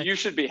fantastic. You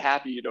should be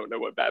happy you don't know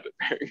what Babbitt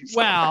bearings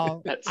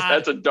are.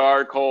 That's a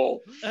dark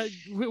hole.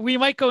 We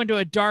might go into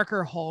a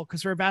darker hole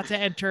because we're about to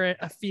enter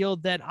a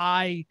field that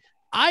I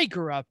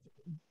grew up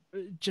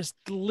just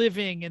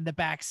living in the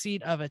back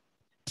seat of a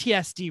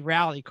TSD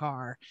rally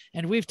car.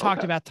 And we've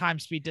talked about time,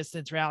 speed,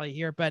 distance rally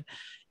here, but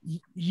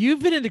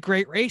you've been in the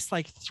Great Race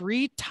like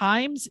 3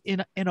 times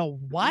in a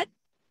what?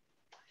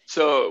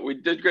 So we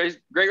did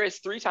Great Race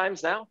 3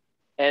 times now.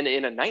 And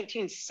in a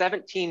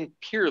 1917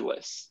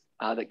 Peerless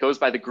that goes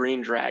by the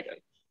Green Dragon.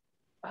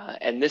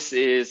 And this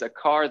is a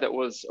car that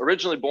was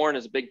originally born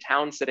as a big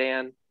town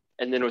sedan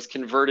and then was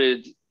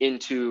converted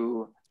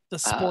into the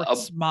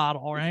sports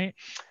model, right?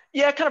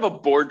 Yeah, kind of a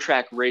board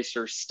track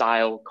racer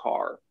style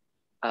car.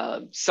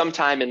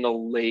 Sometime in the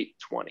late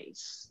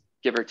 20s,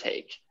 give or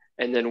take,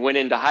 and then went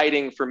into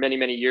hiding for many,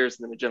 many years.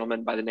 And then a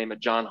gentleman by the name of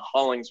John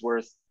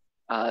Hollingsworth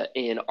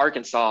in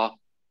Arkansas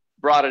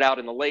brought it out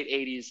in the late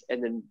 80s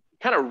and then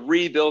kind of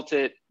rebuilt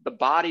it. The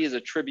body is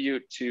a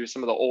tribute to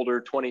some of the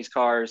older 20s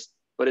cars,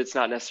 but it's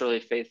not necessarily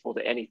faithful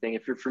to anything.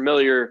 If you're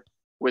familiar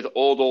with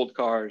old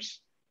cars,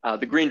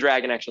 the Green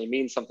Dragon actually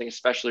means something,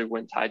 especially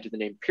when tied to the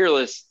name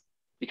Peerless,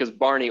 because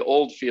Barney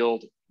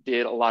Oldfield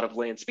did a lot of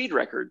land speed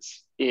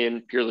records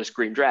in Peerless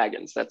Green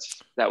Dragons.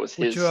 That was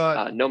his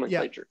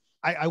nomenclature.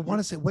 Yeah, I want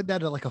to say, wasn't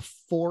that like a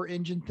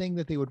 4-engine thing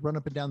that they would run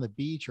up and down the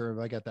beach, or have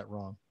I got that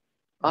wrong?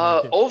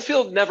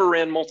 Oldfield never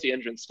ran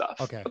multi-engine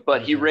stuff,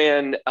 but he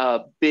ran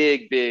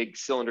big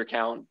cylinder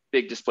count,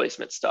 big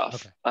displacement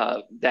stuff.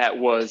 That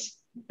was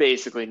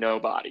basically no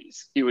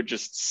bodies. He would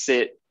just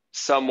sit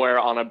somewhere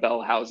on a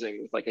bell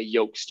housing with like a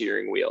yoke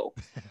steering wheel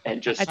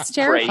and just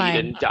pray he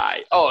didn't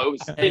die. Oh, it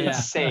was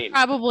insane.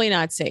 Probably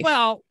not safe.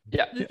 Well,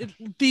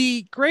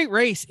 the Great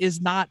Race is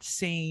not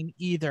sane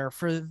either.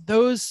 For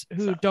those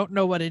who don't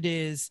know what it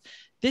is,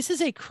 this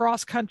is a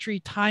cross-country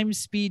time,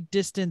 speed,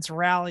 distance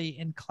rally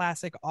in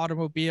classic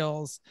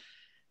automobiles.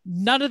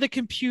 None of the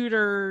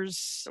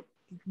computers,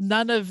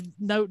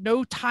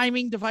 no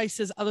timing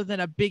devices other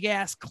than a big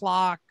ass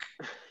clock.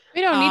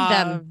 We don't need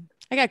them.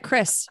 I got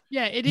Chris.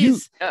 Yeah, it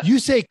is. You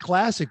say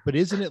classic, but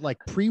isn't it like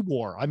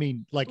pre-war? I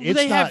mean, like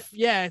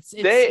it's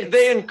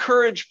they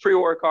encourage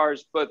pre-war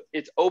cars, but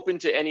it's open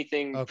to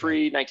anything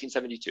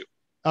pre-1972.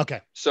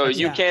 Okay. So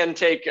you can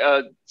take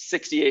a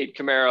 68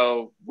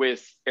 Camaro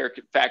with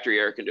factory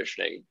air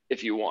conditioning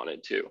if you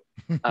wanted to.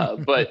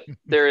 But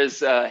there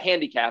is a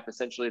handicap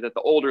essentially that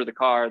the older the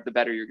car, the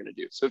better you're going to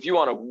do. So if you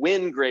want to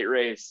win Great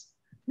Race,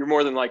 you're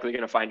more than likely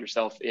going to find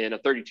yourself in a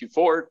 32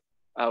 Ford,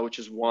 which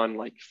has won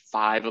like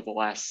 5 of the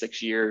last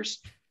 6 years,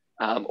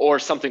 or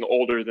something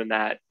older than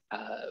that,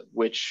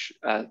 which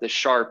the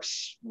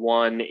Sharps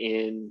won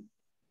in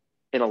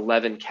an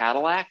 11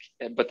 Cadillac,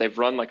 but they've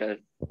run like a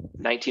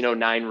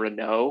 1909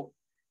 Renault.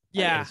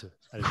 Yeah.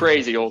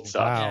 Crazy old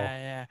stuff. Wow.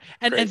 Yeah.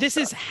 And this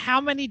is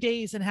how many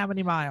days and how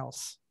many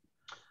miles?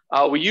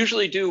 We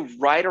usually do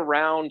right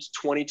around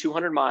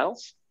 2,200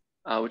 miles,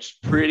 which is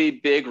pretty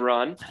big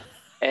run.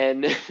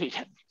 And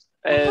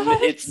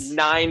it's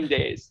 9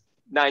 days.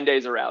 9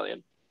 days of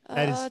rallying.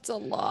 That's a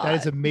lot. That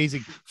is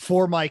amazing.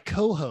 For my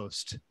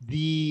co-host,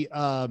 the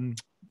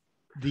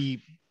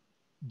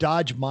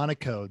Dodge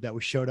Monaco that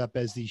was showed up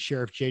as the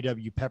Sheriff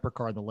JW Pepper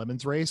car in the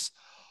Lemons race,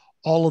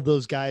 all of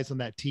those guys on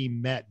that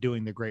team met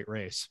doing the Great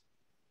Race.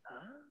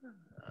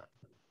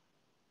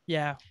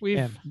 Yeah, we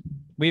have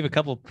a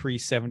couple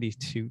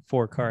pre-72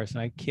 4 cars, and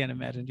I can't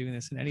imagine doing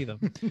this in any of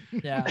them.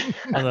 Yeah.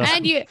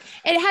 And it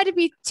had to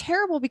be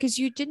terrible because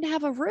you didn't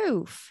have a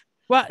roof.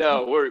 What?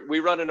 No, we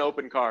run an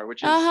open car,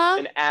 which is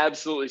an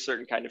absolutely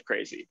certain kind of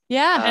crazy.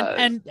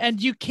 Yeah.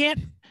 And you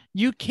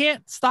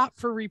can't stop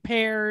for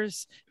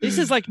repairs. This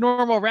is like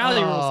normal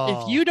rally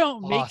rules. If you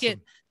don't make it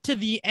to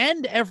the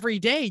end every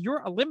day,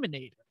 you're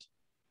eliminated.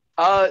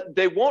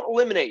 They won't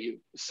eliminate you.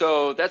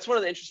 So that's one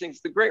of the interesting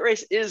things. The Great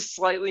Race is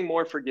slightly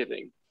more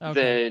forgiving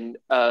than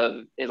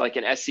like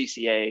an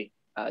SCCA,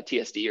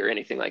 TSD or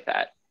anything like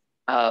that.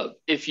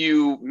 If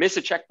you miss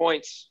a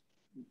checkpoint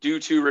due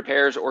to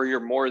repairs or you're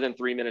more than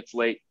 3 minutes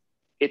late,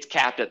 it's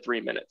capped at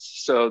 3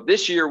 minutes. So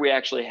this year we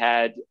actually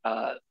had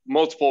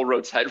multiple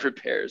roadside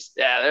repairs.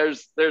 Yeah,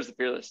 there's the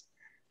Peerless.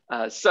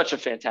 Such a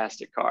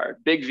fantastic car.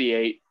 Big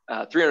V8,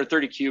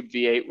 330 cube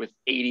V8 with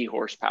 80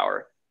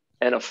 horsepower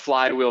and a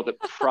flywheel that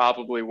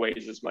probably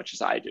weighs as much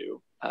as I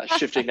do.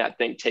 Shifting that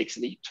thing takes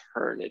an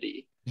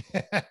eternity.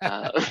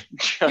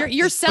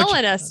 You're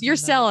selling us. You're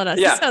selling us.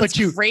 Yeah, that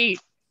sounds great.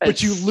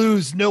 But you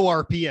lose no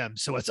RPM,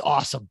 so it's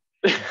awesome.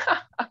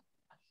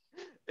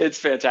 It's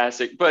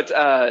fantastic. But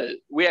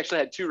we actually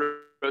had 2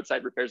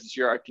 roadside repairs this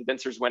year. Our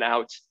condensers went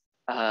out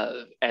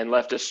and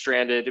left us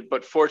stranded.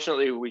 But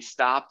fortunately, we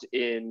stopped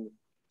in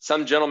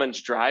some gentleman's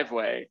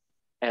driveway.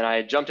 And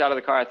I jumped out of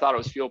the car. I thought it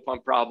was fuel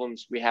pump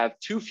problems. We have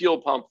 2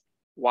 fuel pump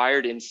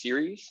wired in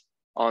series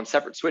on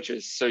separate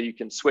switches, so you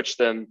can switch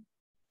them.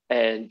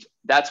 And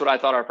that's what I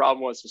thought our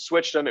problem was. So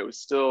switched them. It was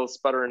still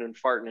sputtering and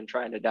farting and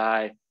trying to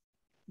die.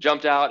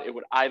 Jumped out. It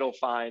would idle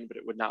fine, but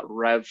it would not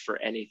rev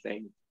for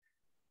anything,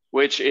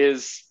 which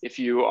is, if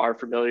you are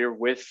familiar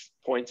with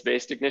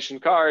points-based ignition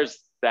cars,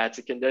 that's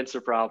a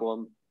condenser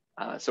problem.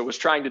 So was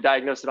trying to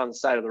diagnose it on the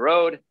side of the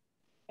road.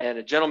 And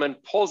a gentleman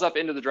pulls up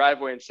into the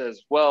driveway and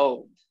says,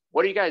 "Well,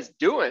 what are you guys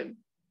doing?"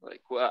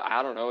 Like, "Well,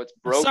 I don't know. It's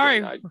broken."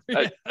 Sorry.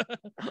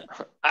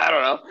 I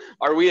don't know.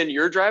 "Are we in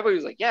your driveway?" He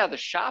was like, "Yeah, the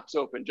shop's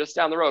open just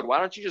down the road. Why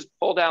don't you just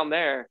pull down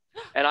there?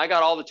 And I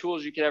got all the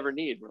tools you could ever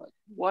need." We're like,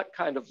 "What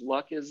kind of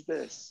luck is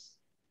this?"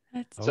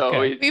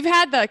 We've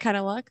had that kind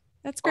of luck.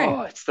 That's great.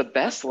 Oh, it's the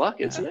best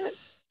luck, isn't it?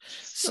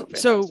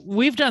 So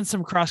we've done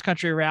some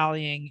cross-country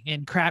rallying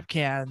in crap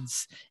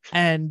cans,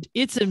 and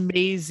it's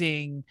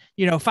amazing,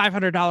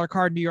 $500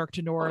 car, New York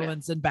to New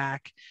Orleans and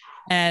back.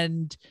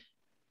 And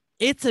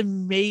it's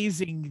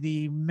amazing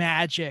the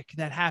magic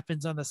that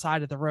happens on the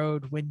side of the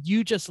road when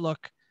you just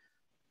look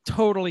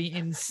totally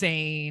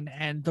insane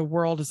and the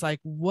world is like,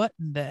 what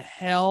in the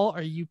hell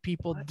are you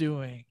people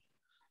doing?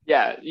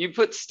 Yeah, you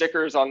put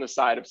stickers on the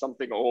side of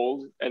something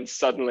old and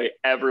suddenly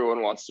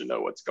everyone wants to know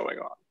what's going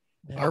on.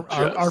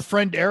 Our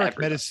friend Eric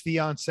met his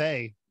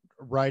fiance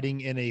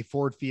riding in a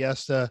Ford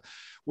Fiesta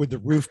with the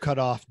roof cut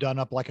off, done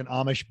up like an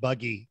Amish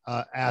buggy,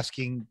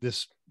 asking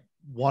this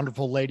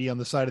wonderful lady on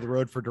the side of the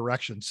road for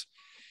directions.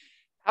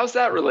 How's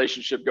that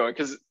relationship going?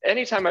 Because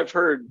anytime I've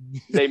heard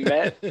they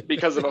met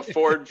because of a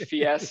Ford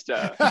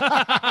Fiesta,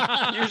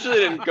 usually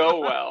didn't go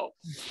well.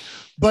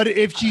 But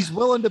if she's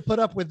willing to put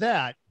up with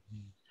that,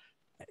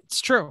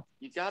 it's true.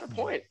 You got a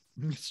point.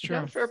 It's You true.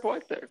 got a fair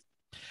point there.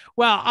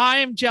 Well, I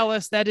am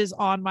jealous. That is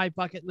on my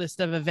bucket list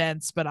of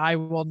events, but I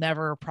will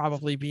never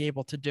probably be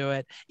able to do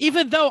it,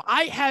 even though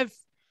I have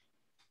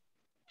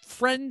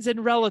friends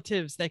and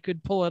relatives that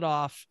could pull it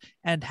off,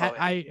 and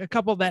a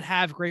couple that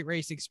have great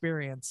race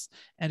experience.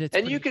 And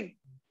you could,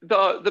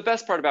 the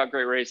best part about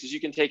great race is you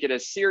can take it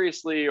as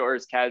seriously or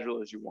as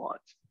casual as you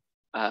want.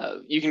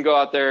 You can go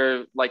out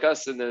there like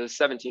us in the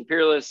 17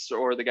 Peerless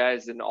or the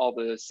guys in all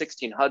the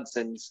 16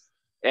 Hudsons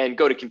and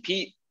go to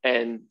compete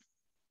and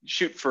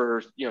shoot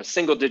for,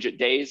 single digit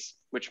days,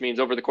 which means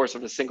over the course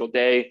of a single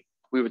day,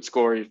 we would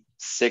score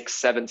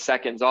 6-7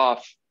 seconds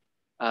off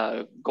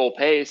goal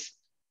pace.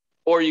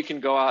 Or you can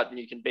go out and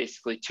you can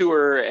basically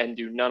tour and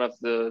do none of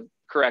the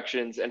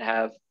corrections and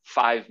have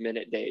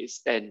 5-minute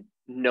days, and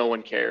no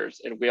one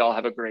cares. And we all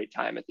have a great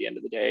time at the end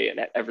of the day and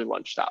at every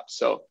lunch stop.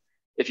 So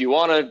if you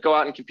want to go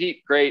out and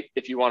compete, great.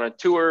 If you want to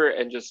tour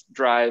and just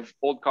drive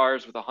old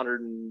cars with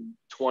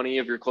 120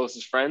 of your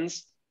closest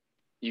friends,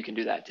 you can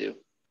do that too.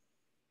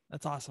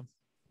 That's awesome.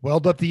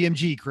 Weld up the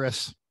MG,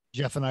 Chris.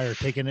 Jeff and I are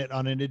taking it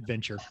on an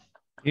adventure.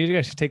 You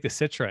guys should take the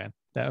Citroen.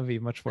 That would be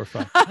much more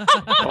fun.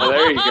 Oh,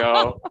 there you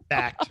go.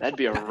 Fact. That'd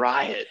be a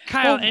riot.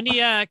 Kyle,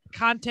 any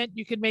content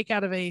you could make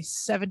out of a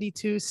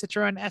 72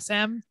 Citroen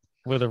SM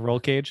with a roll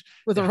cage?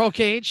 With a roll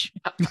cage.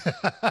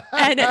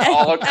 And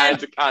all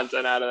kinds of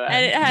content out of that.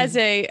 And it has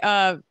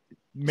a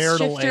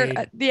marital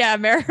shifter. aid.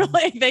 Marital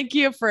aid. Thank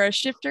you for a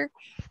shifter.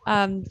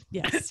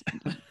 Yes,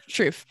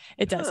 truth.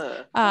 It does.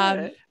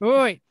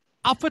 Wait,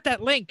 I'll put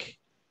that link.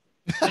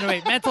 No,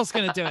 wait, Mental's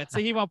gonna do it, so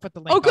he won't put the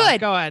link. Oh, good.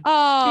 Go ahead.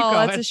 Oh,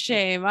 that's a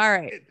shame. All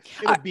right.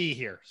 It'll be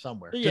here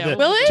somewhere. Yeah.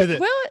 Will it?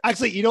 Will it?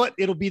 Actually, you know what?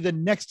 It'll be the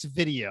next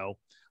video.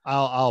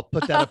 I'll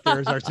put that up there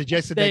as our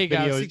suggested There you go.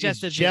 video.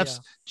 Suggested Is video.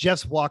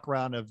 Jeff's walk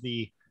around of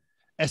the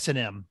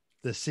S&M,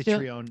 the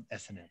Citroen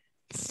S&M.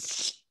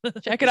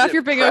 Check it off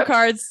your bingo prep?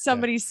 cards.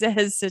 Somebody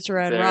says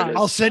Citroen There it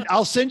rock. is.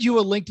 I'll send you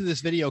a link to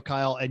this video,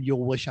 Kyle, and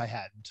you'll wish I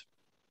hadn't.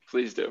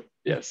 Please do.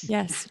 Yes.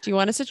 Yes. Do you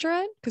want a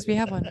Citroen? Because we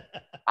have one.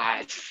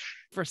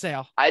 For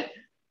sale.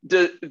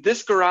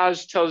 This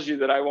garage tells you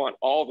that I want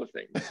all the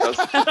things.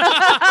 doesn't it?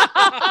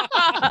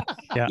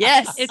 Yeah.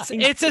 Yes. It's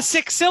a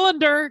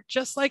 6-cylinder,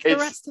 just like the It's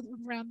rest of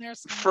them around there.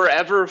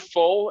 Forever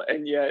full,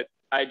 and yet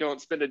I don't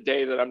spend a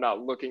day that I'm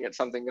not looking at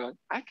something going,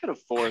 I could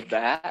afford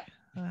that.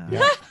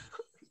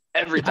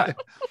 Every time.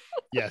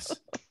 Yes,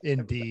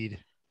 indeed.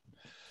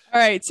 All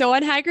right. So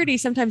on Hagerty,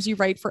 sometimes you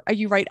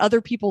write other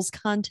people's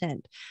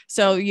content.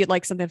 So you'd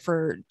like something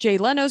for Jay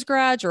Leno's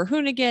garage or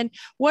Hoonigan.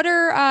 What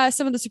are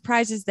some of the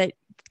surprises that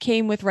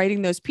came with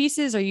writing those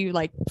pieces? Are you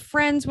like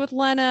friends with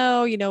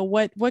Leno?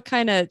 What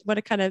kind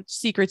of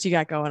secrets you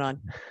got going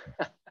on?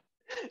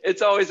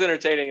 It's always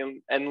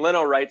entertaining. And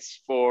Leno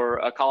writes for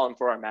a column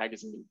for our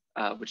magazine,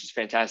 which is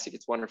fantastic.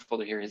 It's wonderful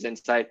to hear his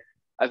insight.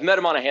 I've met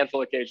him on a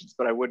handful of occasions,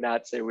 but I would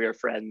not say we are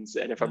friends.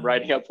 And if I'm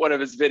writing up one of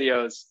his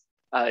videos,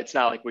 it's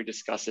not like we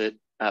discuss it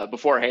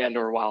beforehand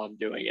or while I'm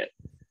doing it.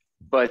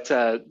 But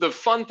the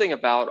fun thing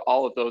about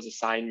all of those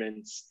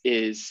assignments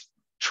is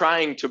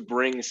trying to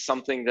bring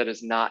something that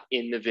is not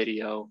in the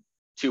video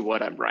to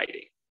what I'm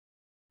writing.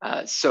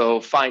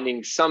 So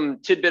finding some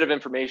tidbit of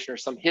information or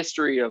some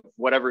history of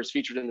whatever is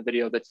featured in the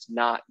video that's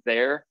not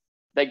there,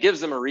 that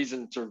gives them a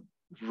reason to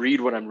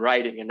read what I'm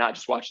writing and not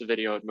just watch the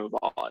video and move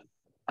on.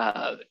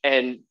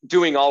 And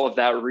doing all of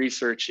that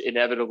research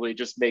inevitably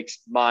just makes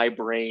my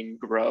brain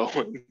grow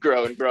and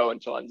grow and grow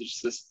until I'm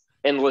just this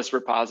endless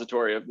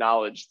repository of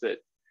knowledge that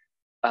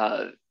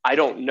I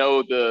don't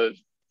know the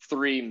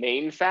 3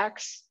 main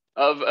facts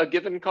of a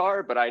given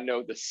car, but I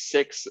know the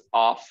 6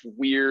 off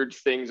weird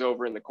things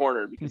over in the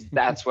corner because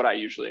that's what I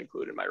usually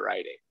include in my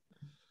writing.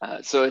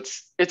 So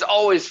it's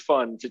always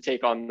fun to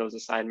take on those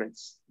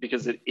assignments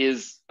because it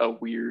is a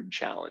weird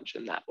challenge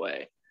in that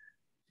way.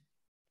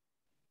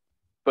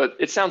 But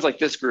it sounds like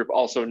this group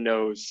also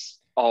knows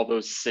all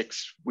those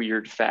 6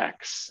 weird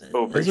facts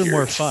over Those here. are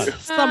more fun.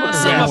 Some of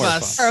more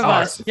us. fun. 4 of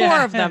us.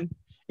 4 of them.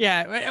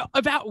 Yeah,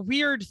 about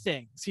weird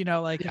things,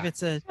 like if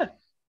it's a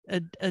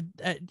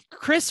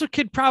Chris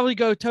could probably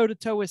go toe to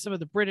toe with some of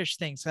the British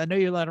things. I know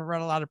you let him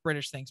run a lot of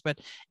British things, but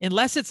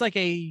unless it's like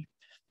a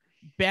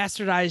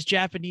bastardized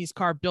Japanese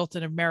car built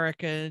in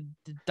America,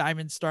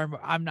 Diamond Star,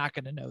 I'm not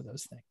going to know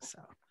those things. So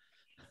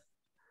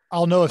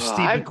I'll know if Steve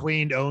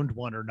McQueen owned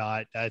one or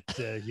not.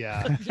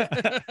 Yeah.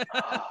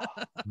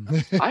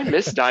 I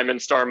miss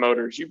Diamond Star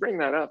Motors. You bring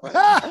that up.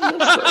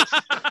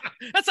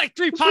 That's like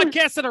 3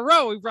 podcasts in a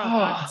row. We brought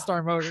Diamond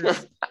Star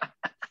Motors.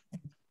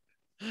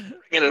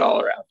 Bringing it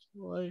all around.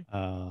 Boy.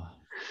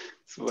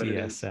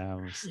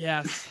 DSMs.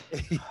 Yes.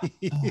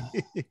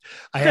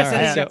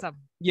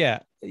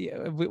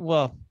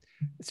 Well,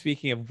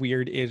 speaking of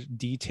weird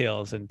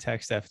details and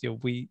tech stuff,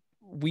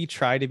 we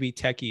try to be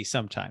techie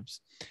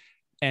sometimes,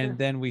 and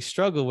then we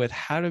struggle with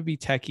how to be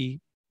techie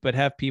but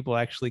have people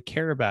actually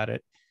care about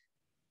it,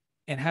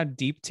 and how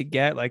deep to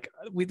get. Like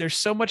there's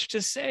so much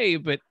to say,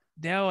 but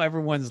now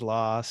everyone's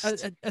lost.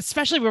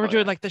 Especially when we're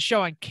doing like the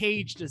show on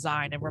cage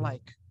design, and we're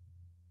like,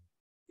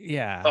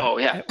 yeah. Oh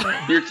yeah.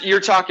 You're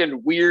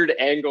talking weird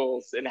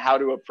angles and how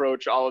to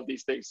approach all of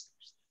these things.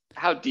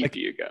 How deep do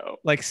you go?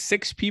 Like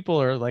 6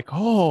 people are like,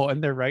 oh,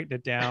 and they're writing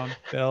it down,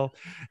 Phil.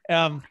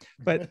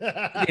 But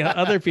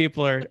other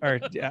people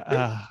are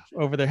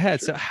over their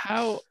heads. So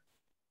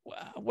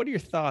what are your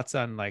thoughts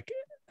on like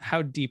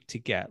how deep to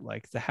get,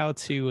 like the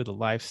how-to, the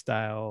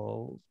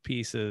lifestyle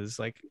pieces?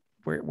 Like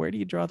where do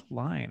you draw the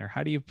line, or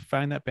how do you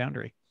find that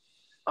boundary?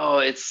 Oh,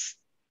 it's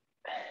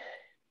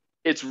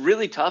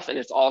really tough, and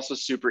it's also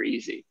super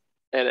easy.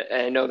 And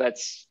I know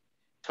that's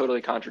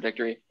totally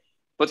contradictory,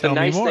 but the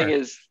nice thing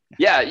is,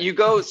 yeah, you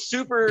go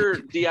super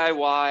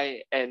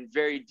DIY and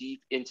very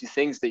deep into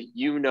things that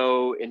you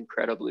know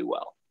incredibly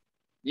well.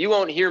 You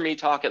won't hear me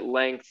talk at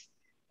length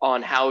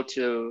on how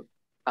to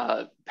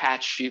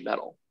patch sheet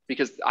metal,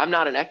 because I'm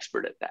not an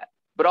expert at that.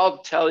 But I'll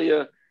tell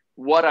you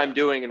what I'm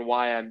doing and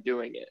why I'm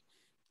doing it,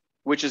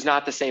 which is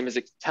not the same as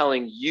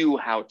telling you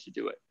how to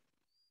do it.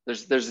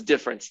 There's a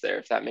difference there,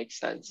 if that makes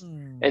sense.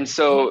 And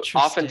so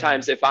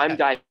oftentimes, if I'm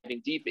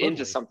diving deep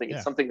into something,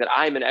 it's something that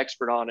I'm an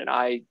expert on,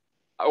 and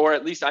or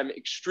at least I'm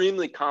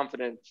extremely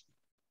confident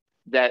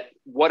that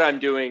what I'm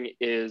doing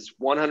is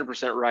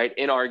 100% right,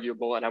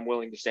 inarguable, and I'm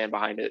willing to stand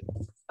behind it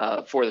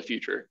for the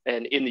future.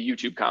 And in the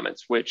YouTube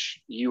comments,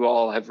 which you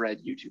all have read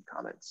YouTube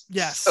comments.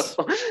 Yes.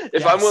 So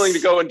if I'm willing to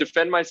go and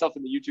defend myself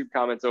in the YouTube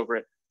comments over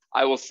it,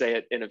 I will say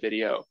it in a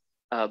video.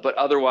 But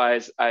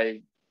otherwise,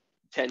 I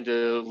tend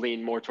to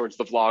lean more towards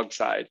the vlog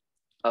side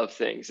of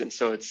things. And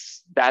so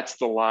that's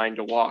the line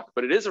to walk,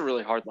 but it is a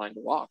really hard line to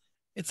walk.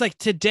 It's like,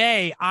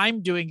 today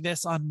I'm doing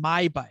this on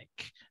my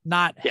bike,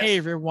 not, hey,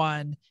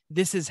 everyone,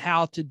 this is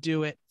how to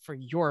do it for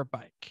your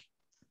bike.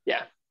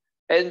 Yeah.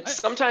 And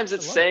sometimes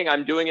it's saying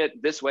I'm doing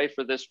it this way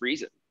for this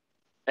reason.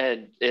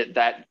 And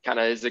that kind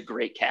of is a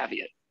great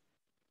caveat.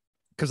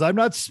 Because I'm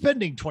not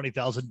spending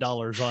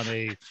 $20,000 on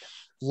a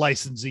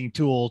licensing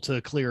tool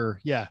to clear.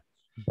 Yeah.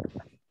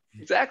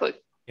 Exactly.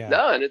 Yeah,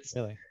 no, and it's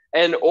really.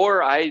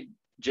 Or I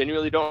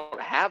genuinely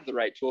don't have the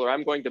right tool, or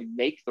I'm going to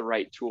make the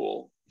right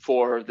tool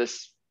for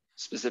this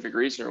specific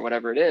reason or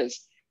whatever it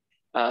is.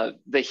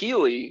 The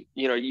Healy,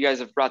 you guys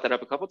have brought that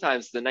up a couple of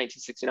times. The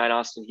 1969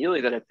 Austin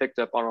Healy that I picked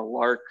up on a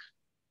lark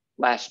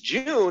last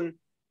June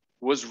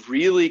was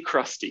really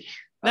crusty.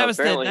 That's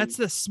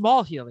the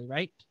small Healy,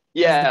 right?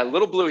 Yeah,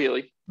 little blue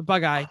Healy. The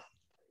bug eye.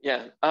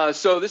 Yeah.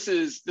 So this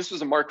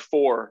was a Mark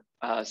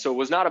IV. So it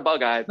was not a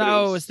bug eye.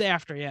 But it was the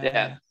after.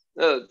 Yeah.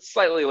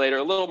 Slightly later,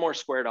 a little more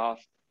squared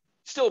off.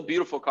 Still a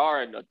beautiful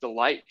car and a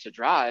delight to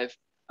drive.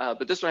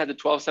 But this one had the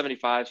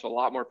 1275, so a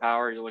lot more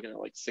power. You're looking at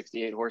like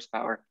 68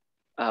 horsepower,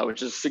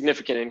 which is a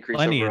significant increase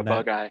over a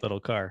bug eye. Little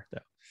car, though.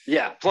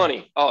 Yeah,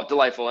 plenty. Oh,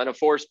 delightful. And a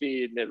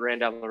 4-speed, and it ran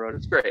down the road.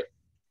 It's great.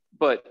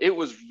 But it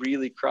was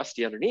really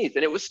crusty underneath,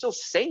 and it was still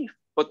safe,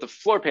 but the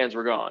floor pans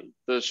were gone.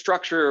 The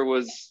structure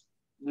was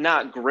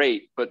not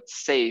great, but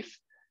safe.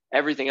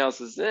 Everything else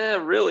is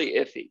really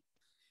iffy.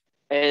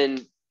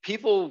 And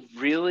people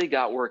really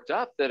got worked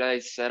up that I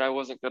said I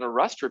wasn't going to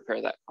rust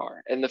repair that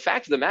car. And the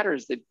fact of the matter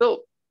is, they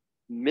built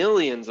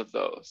millions of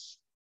those,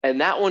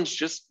 and that one's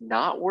just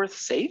not worth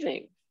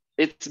saving.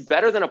 It's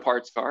better than a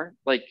parts car.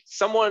 Like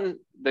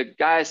the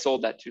guy I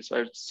sold that to,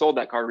 so I sold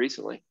that car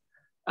recently,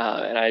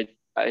 and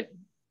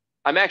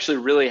I'm actually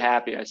really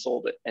happy I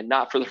sold it, and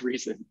not for the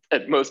reason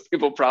that most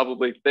people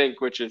probably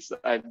think, which is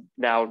I'm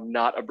now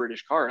not a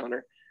British car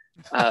owner.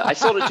 I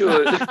sold it to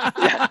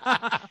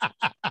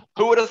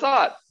who would have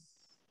thought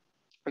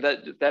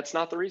that's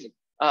not the reason.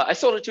 I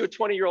sold it to a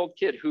 20-year-old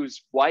kid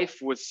whose wife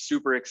was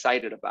super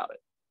excited about it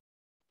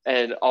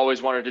and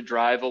always wanted to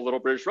drive a little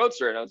British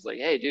Roadster. And I was like,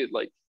 hey, dude,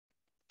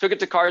 took it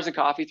to Cars and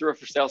Coffee, threw a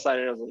for sale sign,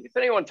 and I was like, if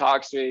anyone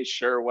talks to me,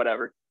 sure,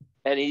 whatever.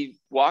 And he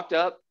walked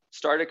up,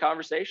 started a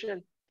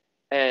conversation,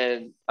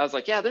 and I was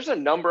like, yeah, there's a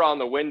number on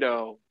the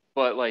window,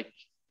 but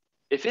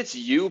if it's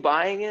you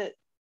buying it,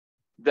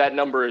 that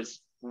number is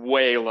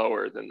way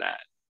lower than that.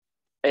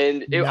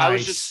 And I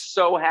was just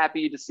so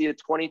happy to see a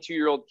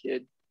 22-year-old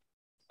kid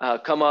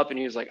come up, and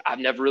he was like, I've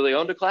never really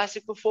owned a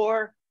classic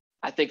before.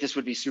 I think this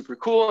would be super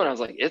cool. And I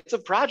was like, it's a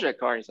project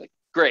car. And he's like,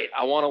 great,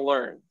 I want to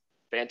learn.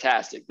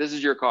 Fantastic. This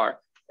is your car.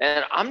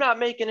 And I'm not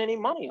making any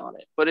money on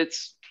it, but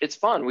it's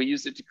fun. We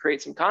used it to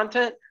create some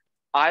content.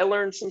 I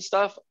learned some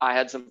stuff. I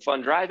had some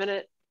fun driving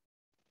it.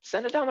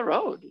 Send it down the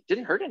road. It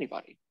didn't hurt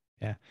anybody.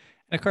 Yeah.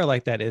 And a car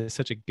like that is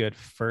such a good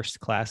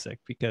first classic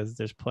because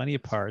there's plenty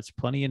of parts,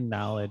 plenty of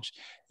knowledge.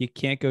 You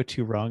can't go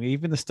too wrong.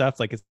 Even the stuff,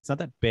 it's not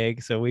that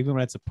big. So even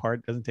when it's apart,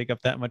 it doesn't take up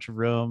that much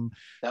room.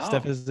 No.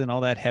 Stuff isn't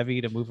all that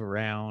heavy to move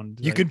around.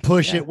 You can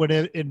push it when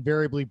it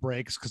invariably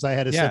breaks, because I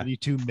had a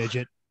 72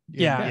 midget.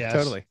 Yeah, yes.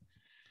 Totally.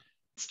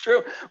 It's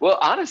true. Well,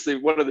 honestly,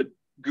 one of the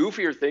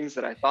goofier things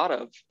that I thought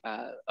of,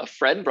 a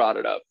friend brought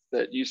it up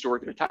that used to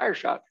work in a tire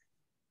shop.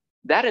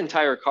 that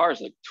entire car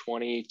is like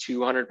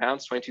 2,200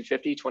 pounds,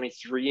 2,250,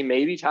 23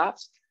 maybe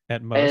tops.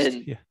 At most,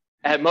 and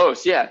At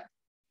most, yeah.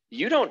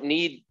 You don't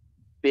need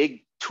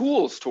big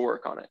tools to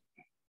work on it.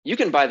 You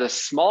can buy the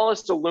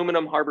smallest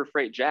aluminum Harbor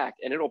Freight jack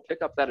and it'll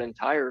pick up that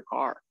entire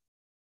car.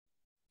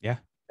 Yeah.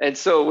 And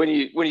so when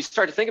you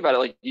start to think about it,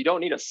 like you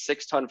don't need a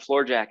 6-ton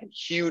floor jack and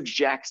huge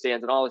jack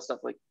stands and all this stuff.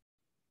 Like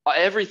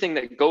everything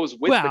that goes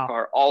with the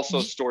car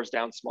also stores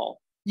down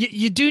small.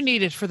 You do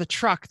need it for the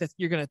truck that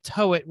you're going to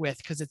tow it with,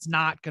 because it's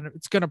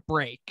going to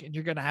break and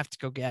you're going to have to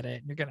go get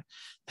it. And you're going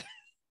to.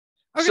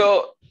 Okay.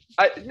 So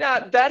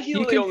that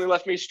Healy only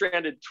left me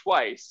stranded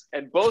twice.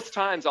 And both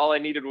times all I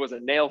needed was a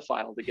nail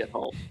file to get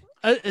home.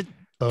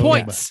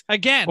 Points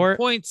again,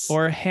 points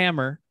or a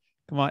hammer.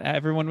 Come on,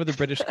 everyone with a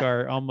British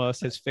car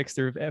almost has fixed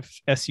their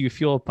SU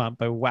fuel pump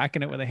by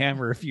whacking it with a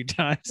hammer a few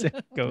times.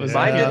 It goes.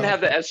 Mine didn't have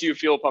the SU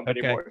fuel pump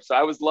anymore, so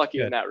I was lucky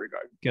in that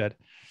regard. Good.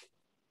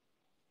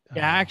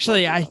 Yeah,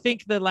 actually, I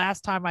think the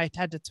last time I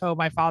had to tow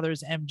my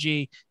father's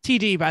MG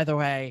TD, by the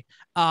way,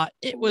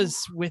 it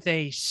was with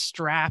a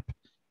strap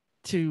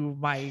to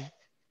my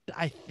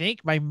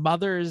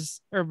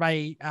mother's or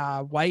my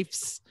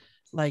wife's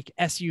like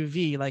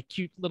SUV, like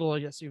cute little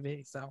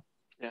SUV. So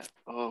yeah.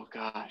 Oh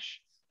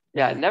gosh.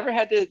 Yeah, I never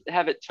had to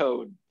have it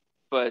towed,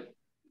 but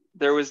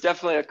there was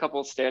definitely a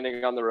couple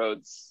standing on the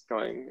roads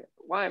going,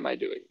 why am I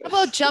doing this?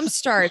 How about jump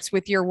starts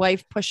with your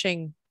wife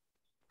pushing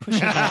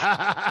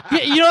Yeah,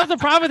 you know what the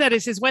problem with that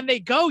is when they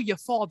go, you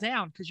fall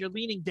down because you're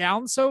leaning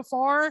down so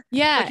far.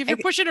 Yeah. Like if you're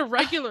pushing a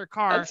regular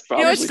car, you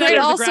know, it's great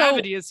also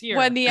gravity is here.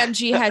 when the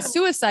MG has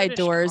suicide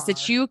doors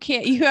that you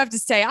have to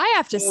say, I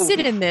have to sit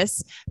in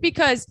this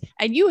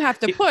and you have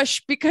to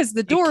push because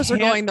the doors are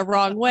going the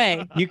wrong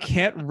way. You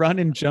can't run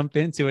and jump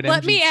into an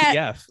Let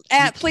MGTF.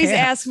 me please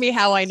ask me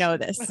how I know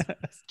this.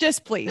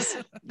 Just please.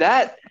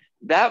 That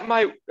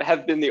might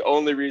have been the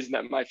only reason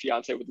that my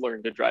fiance would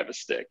learn to drive a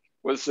stick.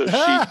 Was so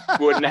she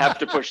wouldn't have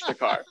to push the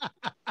car.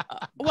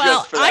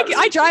 Well,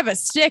 I drive a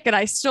stick and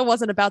I still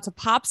wasn't about to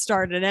pop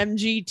start an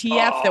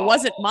MGTF that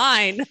wasn't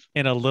mine.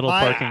 In a little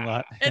parking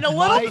lot. In a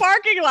little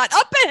parking lot.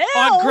 Up a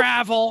hill. On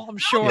gravel, I'm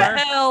sure. Up a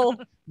hill.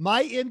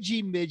 My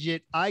MG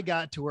midget, I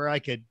got to where I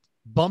could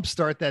bump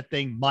start that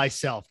thing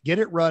myself, get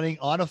it running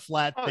on a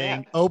flat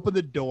thing, open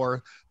the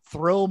door,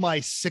 throw my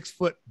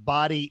 6-foot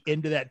body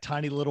into that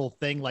tiny little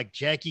thing like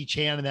Jackie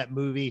Chan in that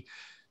movie,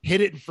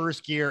 hit it in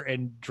first gear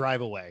and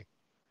drive away.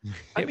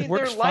 It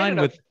works fine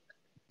with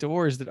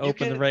doors that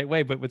open the right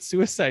way, but with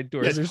suicide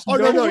doors, there's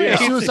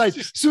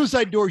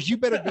suicide doors. You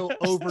better go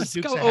over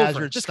Dukes of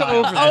Hazzard. Just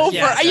go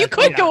over. You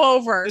could go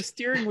over. The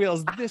steering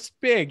wheel's this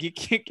big. You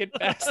can't get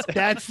past it.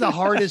 That's the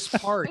hardest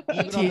part.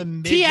 Even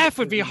on the TF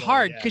would be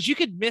hard because you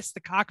could miss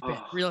the cockpit.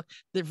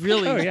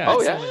 Really.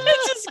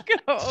 Just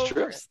go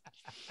over.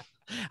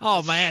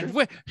 Oh man!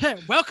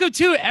 Welcome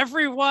to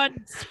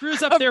everyone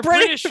screws up their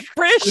British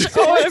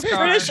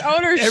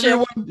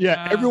ownership.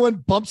 Everyone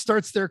bump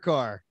starts their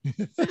car.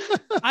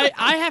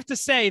 I have to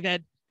say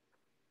that,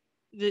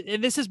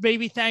 and this is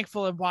maybe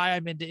thankful and why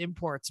I'm into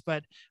imports,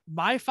 but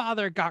my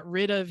father got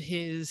rid of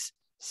his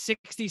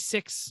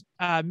 66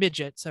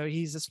 midget, so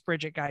he's a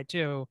Sprigget guy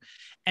too,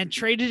 and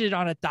traded it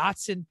on a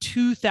Datsun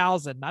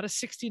 2000, not a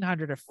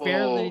 1600, a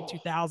Fairlady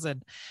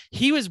 2000.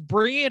 He was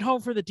bringing it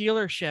home for the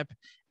dealership,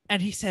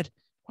 and he said,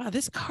 wow,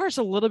 this car's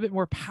a little bit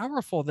more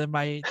powerful than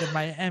my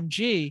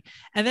MG.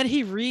 And then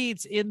he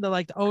reads in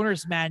the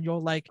owner's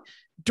manual,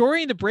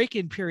 during the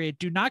break-in period,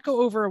 do not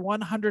go over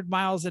 100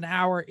 miles an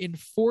hour in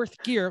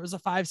 4th gear. It was a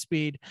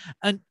 5-speed.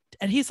 And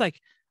he's like,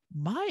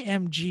 my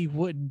MG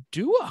wouldn't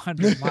do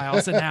 100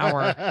 miles an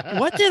hour.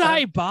 What did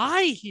I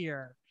buy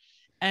here?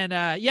 And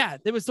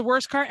it was the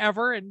worst car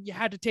ever. And you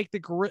had to take the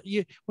grill.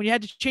 When you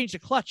had to change the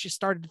clutch, you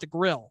started at the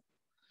grill.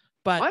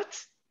 But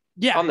what?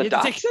 Yeah, on the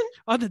Datsun?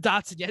 On the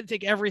Datsun, you had to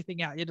take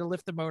everything out. You had to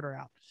lift the motor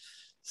out.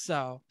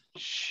 So,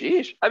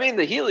 sheesh. I mean,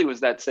 the Healy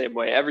was that same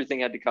way. Everything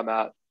had to come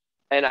out.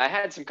 And I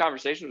had some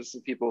conversations with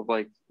some people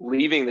of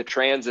leaving the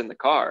trans in the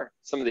car,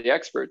 some of the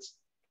experts,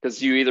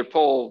 because you either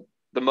pull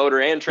the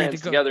motor and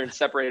trans together and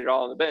separate it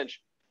all on the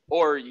bench,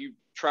 or you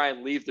try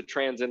and leave the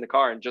trans in the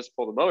car and just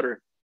pull the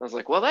motor. I was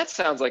like, well, that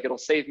sounds like it'll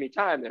save me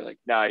time. They're like,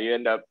 no, you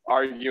end up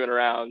arguing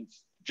around,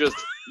 just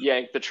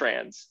yank the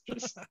trans,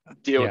 just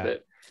deal with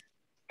it.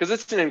 Because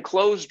it's an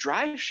enclosed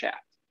drive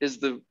shaft is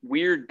the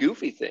weird,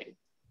 goofy thing.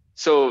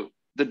 So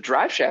the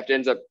drive shaft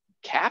ends up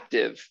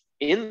captive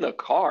in the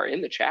car,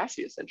 in the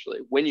chassis, essentially,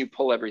 when you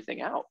pull everything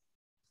out.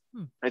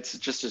 It's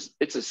just,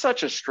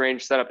 such a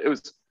strange setup. It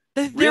was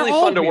really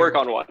fun to work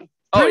on one.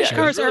 British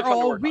cars are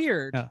all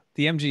weird. No,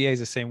 the MGA is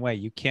the same way.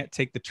 You can't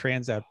take the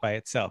trans out by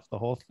itself, the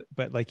whole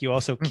but you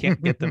also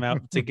can't get them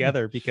out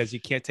together because you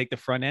can't take the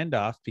front end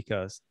off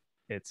because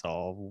it's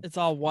all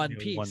one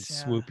piece. One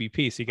swoopy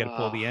piece. You got to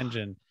pull the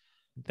engine,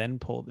 then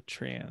pull the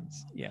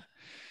trans. Yeah.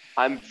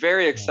 I'm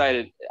very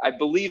excited. I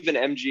believe an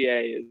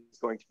MGA is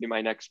going to be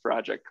my next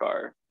project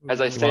car. As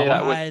I say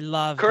that with I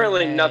love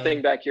currently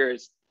nothing back here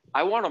is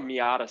I want a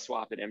Miata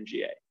swap at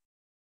MGA.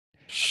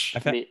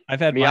 I've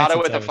had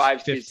Miata with a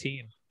 5-speed.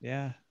 15.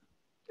 Yeah.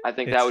 I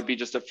think that would be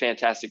just a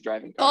fantastic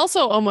driving car.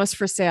 Also almost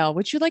for sale.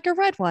 Would you like a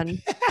red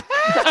one?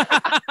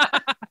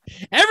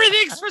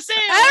 Everything's for sale.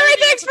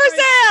 Everything's for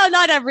sale.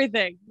 Not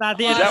everything. Not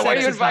the Is that why you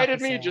NSX is not invited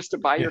for me? sale. Just to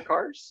buy your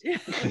cars?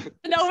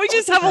 No, we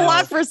just have a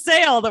lot for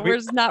sale that We- we're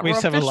just not We real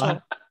just have a official.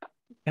 lot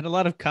and a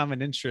lot of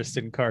common interest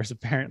in cars,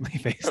 apparently,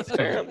 based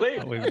Apparently.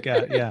 on what we've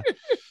got. Yeah.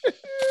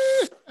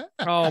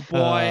 Oh boy.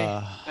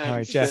 All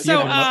right, Jeff.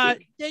 So, you have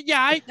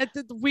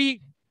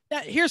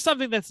here's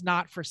something that's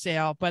not for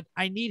sale, but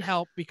I need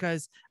help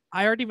because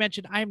I already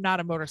mentioned I'm not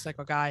a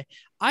motorcycle guy.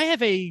 I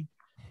have a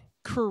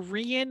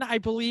Korean, I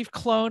believe,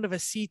 clone of a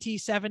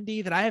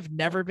CT70 that I have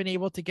never been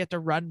able to get to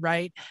run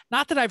right.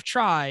 Not that I've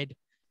tried.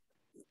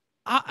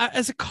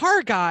 As a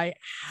car guy,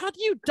 how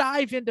do you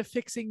dive into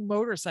fixing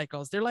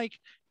motorcycles? They're like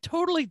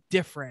totally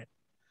different.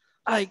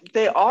 Like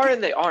they are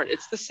and they aren't.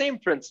 It's the same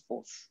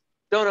principles.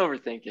 Don't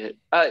overthink it.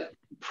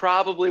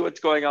 Probably what's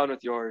going on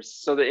with yours.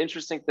 So the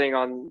interesting thing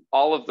on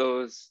all of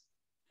those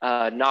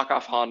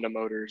knockoff Honda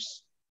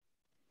motors,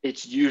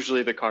 it's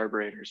usually the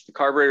carburetors. The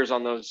carburetors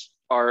on those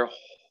are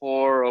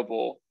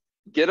horrible.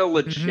 Get a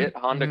legit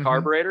Honda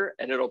carburetor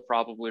and it'll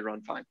probably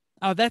run fine.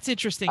 Oh, that's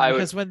interesting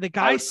because when the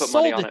guy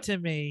sold it to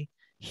me,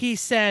 he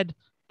said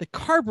the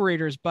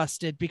carburetor's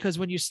busted because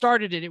when you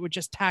started it, it would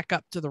just tack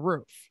up to the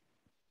roof.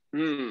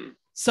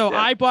 So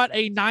I bought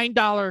a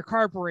 $9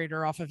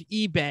 carburetor off of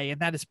eBay, and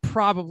that is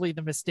probably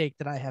the mistake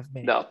that I have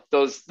made. No,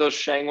 those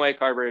Shangwei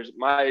carburetors.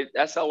 My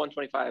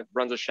SL125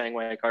 runs a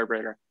Shangwei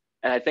carburetor,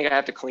 and I think I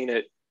have to clean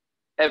it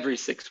every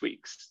 6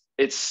 weeks.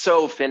 It's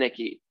so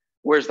finicky,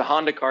 whereas the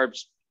Honda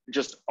carbs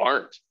just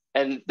aren't.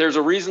 And there's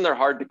a reason they're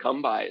hard to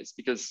come by is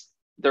because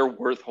they're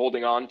worth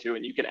holding on to,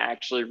 and you can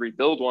actually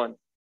rebuild one.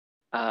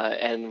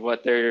 And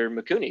what they're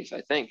Mikunis,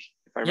 I think,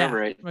 if I remember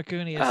right.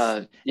 Mikuni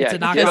is. Yeah, it's a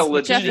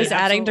knockoff. Jeff is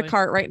adding to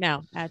cart right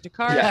now. Add to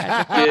cart.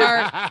 Add to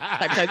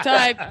cart.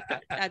 Type.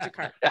 Add to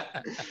cart.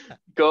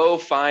 Go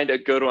find a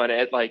good one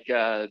at like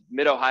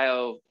Mid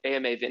Ohio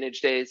AMA Vintage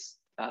Days,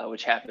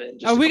 which happened.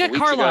 Just we got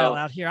Carlisle ago.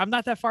 out here. I'm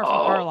not that far from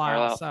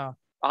Carlisle, so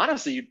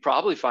honestly, you'd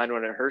probably find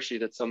one at Hershey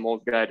that some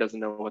old guy doesn't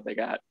know what they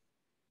got.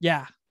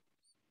 Yeah.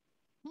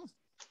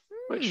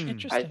 Which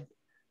interesting.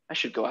 I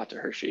should go out to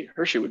Hershey.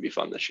 Hershey would be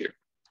fun this year.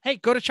 Hey,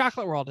 go to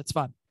Chocolate World. It's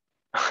fun.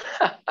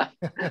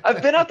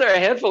 I've been out there a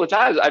handful of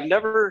times. I've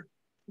never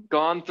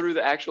gone through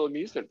the actual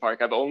amusement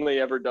park. I've only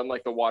ever done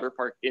like the water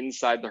park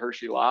inside the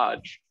Hershey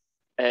Lodge.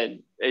 And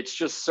it's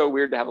just so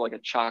weird to have like a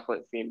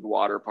chocolate themed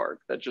water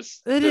park that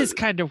just it is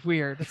kind of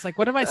weird. It's like,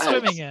 what am I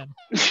swimming in?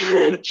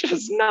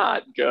 Just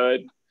not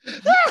good.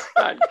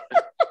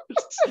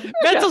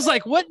 Mental's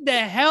like, what in the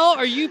hell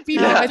are you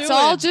people doing? It's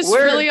all just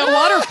really a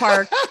water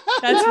park.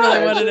 That's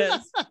really what it is.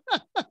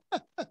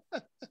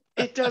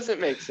 It doesn't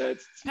make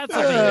sense.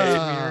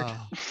 Pennsylvania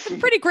is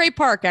weird. Pretty great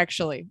park,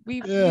 actually.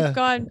 We've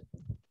gone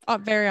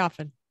very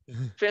often.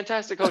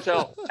 Fantastic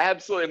hotel.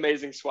 Absolutely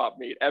amazing swap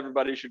meet.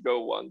 Everybody should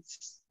go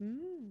once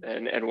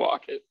and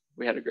walk it.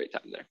 We had a great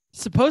time there.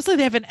 Supposedly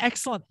they have an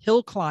excellent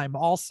hill climb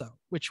also,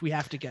 which we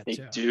have to get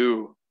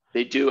to.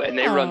 They do. And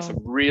they run some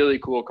really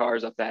cool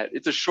cars up that.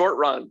 It's a short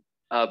run,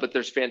 but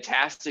there's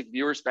fantastic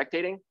viewer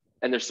spectating.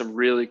 And there's some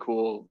really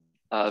cool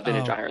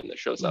vintage iron that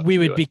shows up. We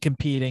would be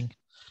competing.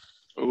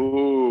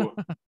 Ooh.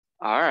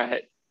 All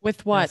right.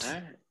 With what?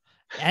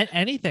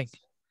 Anything.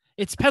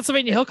 It's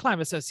Pennsylvania Hill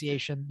Climb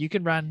Association. You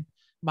can run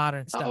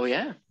modern stuff. Oh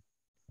yeah.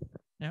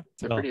 Yeah.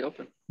 They're pretty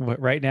open.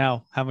 Right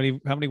now, how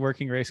many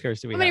working race cars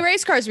do we have? How many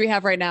race cars do we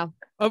have right now?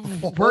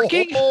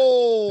 Working?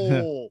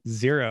 0.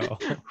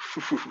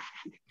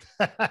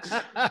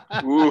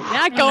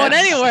 Not going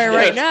anywhere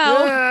right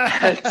now.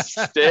 That's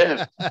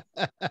stiff.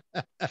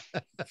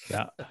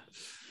 Yeah.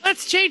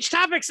 Let's change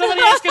topics.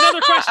 Somebody ask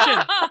another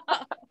question.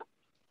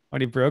 How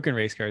many broken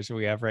race cars do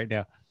we have right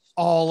now?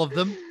 All of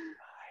them.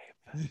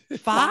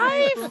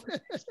 5?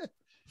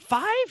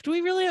 5? Do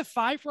we really have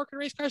 5 broken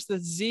race cars? The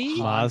Z,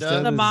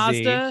 the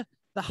Mazda,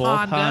 the both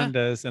Honda,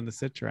 Hondas, and the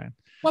Citroen.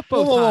 What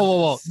both?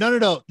 Whoa.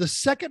 No. The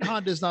second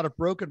Honda is not a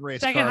broken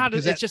race car. Honda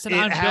is just an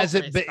unbuilt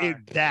race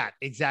car.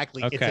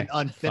 Exactly. Okay, it's an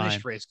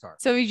unfinished race car.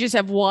 So you just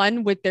have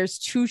one there's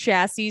 2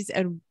 chassis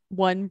and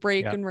 1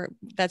 brake and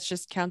that's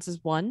just counts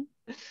as 1.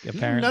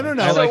 Apparently.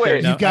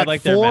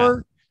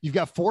 No. You've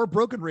got 4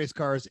 broken race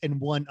cars and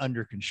 1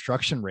 under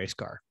construction race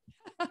car.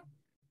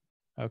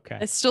 Okay.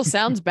 It still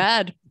sounds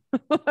bad.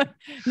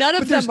 None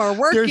of them are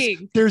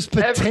working. There's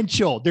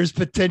potential. There's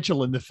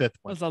potential in the 5th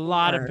one. There's a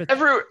lot of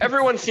potential.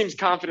 Everyone seems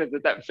confident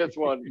that 5th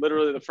one,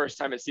 literally the first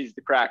time it sees the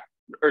crack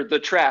or the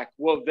track,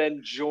 will then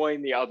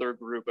join the other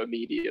group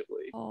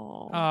immediately.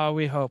 Oh,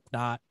 we hope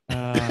not.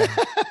 Yeah.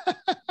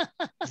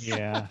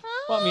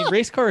 Well, I mean,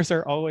 race cars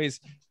are always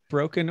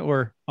broken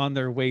or on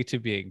their way to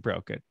being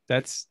broken.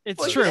 It's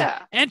true.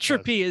 Yeah.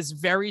 Entropy is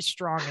very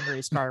strong in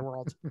race car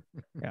world.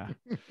 Yeah.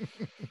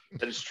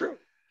 That is true.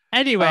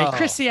 Anyway,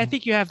 Chrissy, I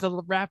think you have the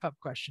wrap-up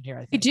question here.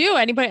 I think. You do.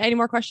 Any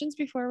more questions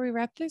before we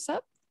wrap this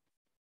up?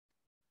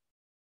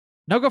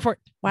 No, go for it.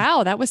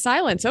 Wow, that was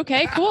silence.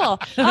 Okay, cool.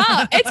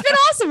 It's been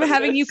awesome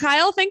having you,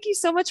 Kyle. Thank you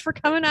so much for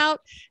coming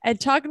out and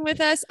talking with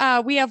us.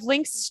 We have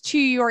links to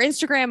your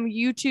Instagram,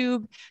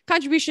 YouTube,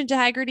 contribution to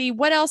Hagerty.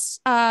 What else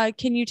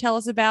can you tell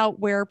us about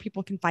where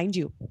people can find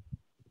you?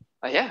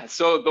 Yeah,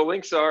 so the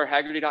links are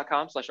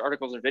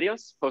Hagerty.com/articles and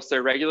videos. Post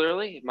there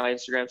regularly. My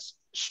Instagram's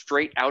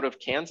straight out of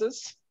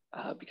Kansas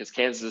because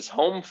Kansas is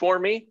home for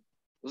me.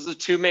 Those are the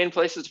two main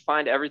places to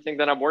find everything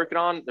that I'm working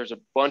on. There's a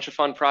bunch of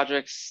fun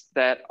projects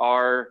that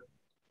are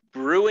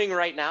brewing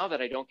right now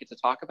that I don't get to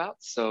talk about.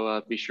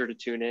 So be sure to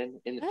tune in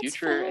the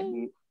future. Fun.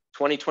 And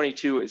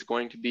 2022 is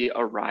going to be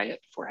a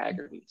riot for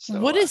Hagerty. So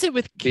what is it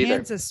with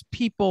Kansas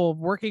people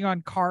working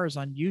on cars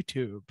on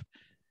YouTube?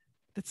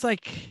 It's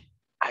like,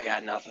 I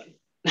got nothing.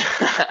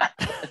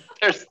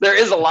 there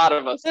is a lot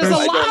of us. There's a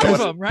lot of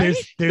them, right?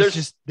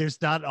 There's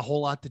not a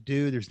whole lot to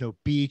do. There's no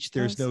beach.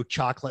 There's no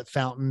chocolate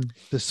fountain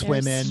to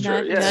swim in.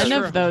 None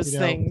of those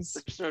things.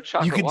 There's no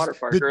chocolate water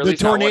park. The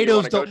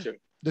tornadoes don't.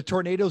 The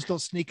tornadoes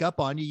don't sneak up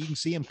on you. You can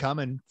see them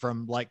coming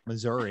from like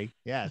Missouri.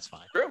 Yeah, it's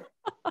fine. True.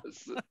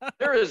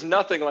 There is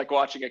nothing like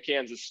watching a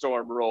Kansas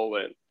storm roll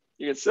in.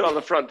 You can sit on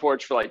the front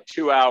porch for like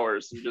 2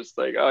 hours and just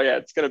like, oh yeah,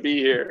 it's going to be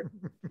here.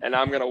 And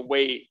I'm going to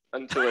wait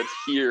until it's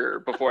here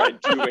before I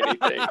do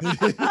anything.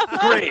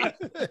 Great.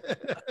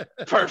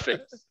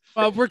 Perfect.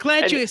 Well, we're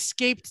glad you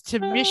escaped to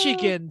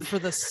Michigan for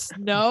the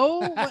snow.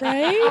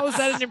 Right? How is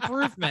that an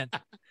improvement?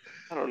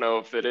 I don't know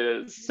if it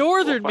is.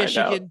 Northern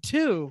Michigan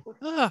too.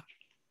 Ugh.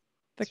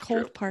 The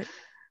cold part.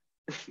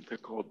 The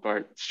cold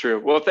part. It's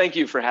true. Well, thank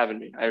you for having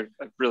me. I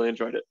really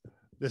enjoyed it.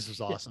 This was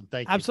awesome.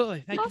 Thank you.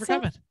 Absolutely. Thank you for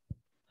coming.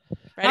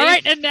 Ready? All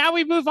right. And now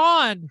we move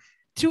on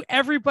to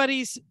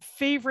everybody's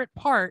favorite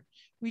part.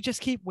 We just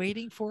keep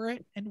waiting for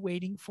it and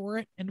waiting for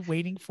it and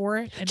waiting for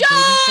it and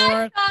waiting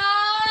for it.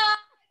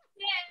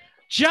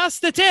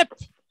 Just the tip.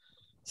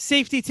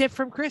 Safety tip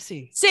from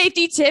Chrissy.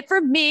 Safety tip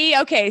from me.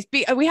 Okay.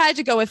 We had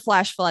to go with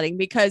flash flooding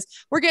because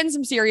we're getting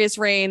some serious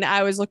rain.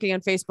 I was looking on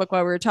Facebook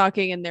while we were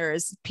talking and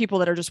there's people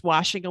that are just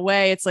washing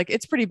away. It's like,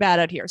 it's pretty bad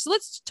out here. So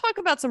let's talk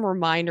about some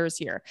reminders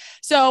here.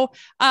 So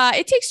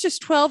it takes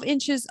just 12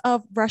 inches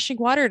of rushing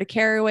water to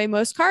carry away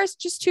most cars.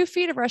 Just 2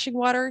 feet of rushing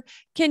water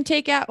can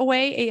take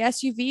away a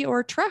SUV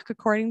or a truck,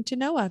 according to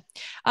NOAA.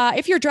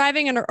 If you're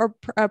driving or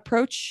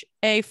approach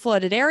a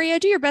flooded area,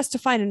 do your best to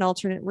find an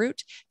alternate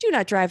route. Do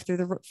not drive through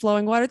the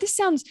flowing water. This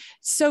sounds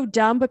so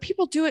dumb, but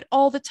people do it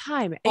all the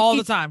time. All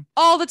the time.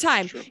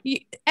 Sure.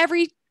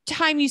 Every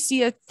time you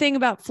see a thing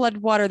about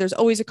flooded water, there's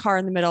always a car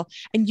in the middle,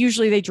 and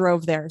usually they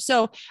drove there.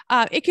 So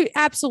it could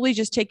absolutely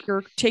just take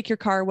your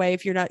car away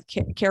if you're not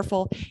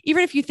careful.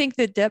 Even if you think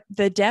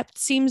the depth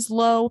seems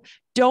low,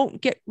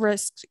 don't get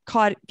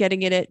caught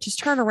getting in it. Just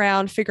turn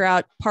around, figure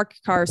out, park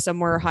your car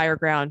somewhere higher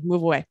ground,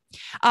 move away.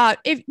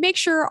 Make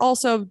sure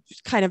also,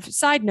 kind of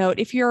side note,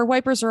 if your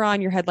wipers are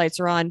on, your headlights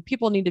are on,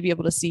 people need to be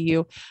able to see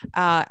you,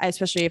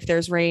 especially if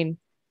there's rain.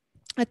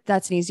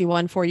 That's an easy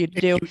one for you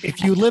to do.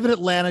 If you live in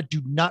Atlanta,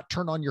 do not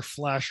turn on your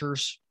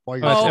flashers while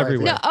you're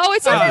everywhere. No,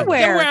 it's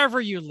everywhere. Wherever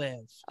you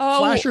live.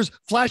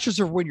 Flashers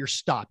are when you're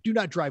stopped. Do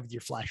not drive with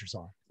your flashers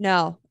on.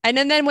 No. And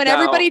then when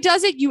everybody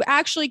does it, you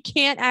actually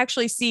can't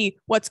actually see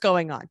what's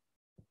going on.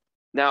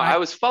 Now, I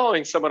was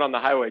following someone on the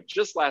highway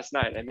just last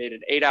night. I made an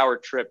 8-hour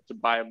trip to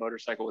buy a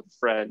motorcycle with a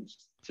friend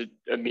to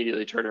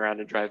immediately turn around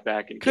and drive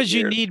back. Because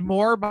you need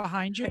more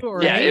behind you?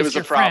 Or yeah, it was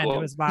a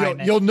problem.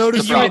 You'll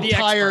notice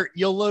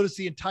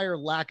the entire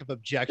lack of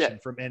objection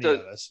from any of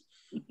us.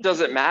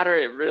 Doesn't matter.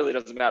 It really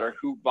doesn't matter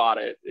who bought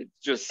it.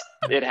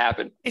 It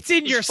happened. It's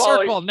in your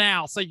circle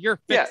now, so you're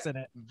fixing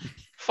it.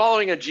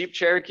 Following a Jeep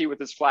Cherokee with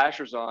his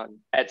flashers on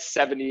at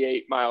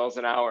 78 miles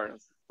an hour.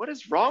 What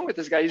is wrong with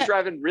this guy? He's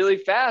driving really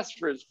fast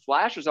for his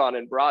flashers on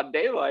in broad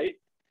daylight.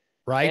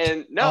 Right.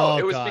 And no,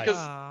 it was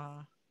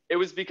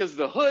because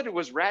the hood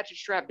was ratchet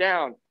strapped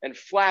down and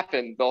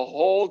flapping the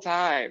whole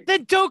time.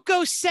 Then don't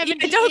go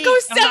 78. Don't go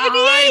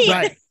 78.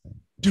 Right.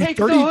 Take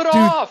the hood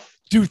off.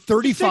 Do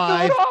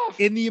 35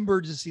 in the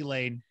emergency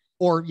lane.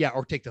 Or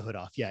take the hood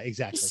off. Yeah,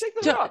 exactly. Just take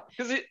the hood off,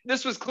 because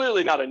this was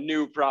clearly not a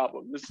new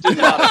problem. This did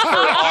not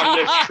occur on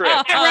this trip.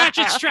 That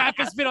ratchet strap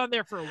has been on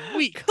there for a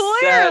week.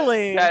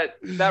 Clearly, that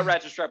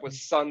ratchet strap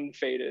was sun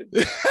faded.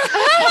 There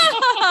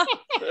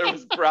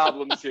was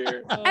problems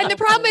here. And the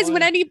problem is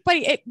when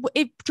anybody,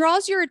 it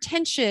draws your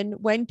attention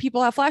when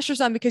people have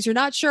flashers on, because you're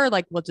not sure,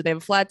 like, well, do they have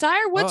a flat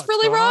tire? What's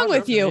really wrong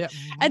with you? Yeah.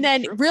 And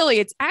then really,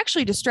 it's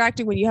actually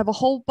distracting when you have a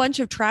whole bunch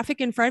of traffic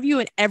in front of you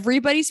and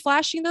everybody's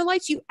flashing their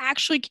lights. You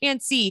actually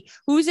can't see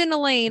who's in the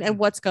lane and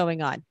what's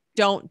going on.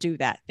 Don't do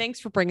that.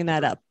 Thanks for bringing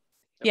that up.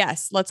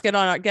 Yes, let's get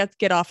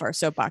off our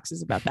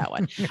soapboxes about that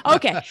one.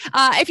 Okay.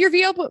 If your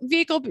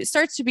vehicle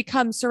starts to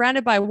become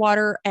surrounded by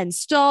water and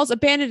stalls,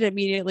 abandon it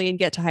immediately and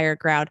get to higher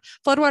ground.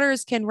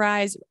 Floodwaters can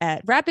rise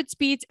at rapid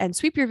speeds and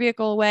sweep your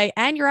vehicle away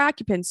and your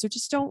occupants. So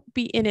just don't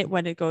be in it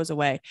when it goes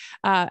away.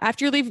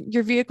 After you leave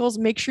your vehicles,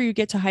 make sure you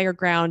get to higher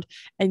ground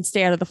and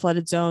stay out of the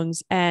flooded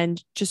zones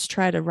and just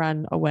try to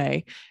run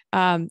away.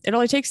 It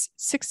only takes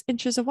 6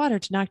 inches of water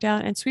to knock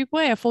down and sweep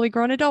away a fully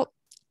grown adult,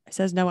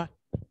 says Noah.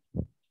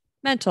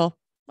 Mental.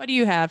 What do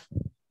you have?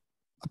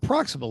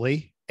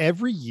 Approximately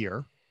every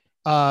year,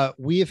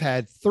 we have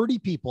had 30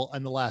 people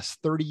in the last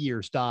 30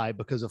 years die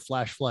because of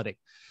flash flooding.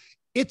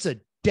 It's a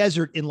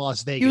desert in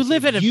Las Vegas. You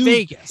live in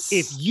Vegas.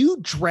 If you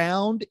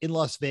drowned in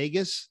Las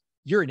Vegas,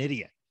 you're an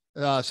idiot.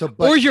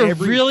 Or you're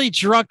really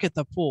drunk at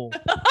the pool.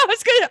 I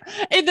was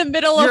gonna in the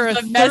middle of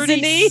the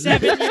mezzanine.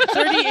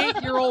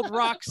 38-year-old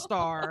rock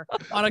star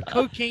on a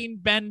cocaine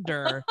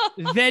bender.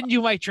 Then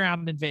you might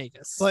drown in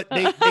Vegas. But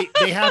they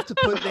have to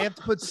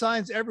put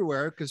signs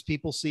everywhere because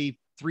people see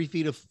 3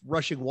 feet of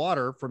rushing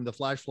water from the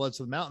flash floods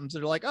of the mountains.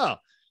 They're like, oh,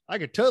 I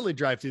could totally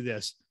drive through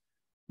this.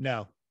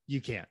 No, you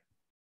can't.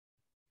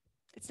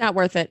 It's not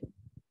worth it.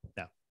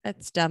 No,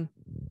 that's dumb.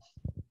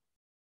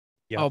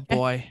 Yeah. Oh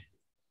boy.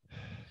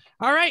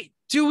 All right.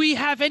 Do we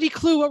have any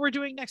clue what we're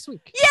doing next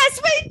week?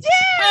 Yes, we do.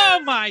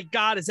 Oh my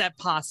God. Is that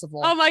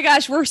possible? Oh my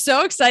gosh. We're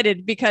so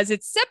excited because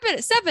it's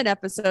seven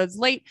episodes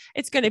late.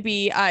 It's going to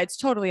be, it's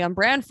totally on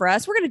brand for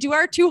us. We're going to do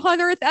our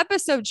 200th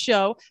episode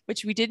show,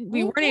 which we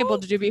weren't able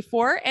to do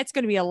before. It's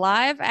going to be a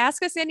live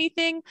Ask Us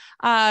Anything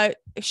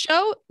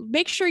show.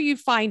 Make sure you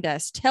find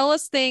us, tell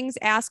us things,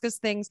 ask us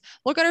things,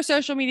 look at our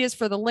social medias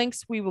for the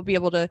links. We will be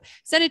able to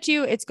send it to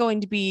you. It's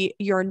going to be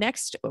your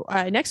next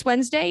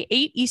Wednesday,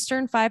 8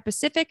 Eastern, 5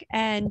 Pacific.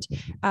 And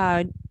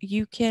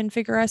you can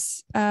figure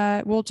us,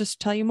 we'll just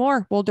tell you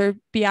more. We'll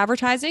be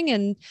advertising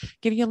and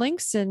give you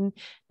links, and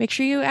make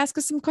sure you ask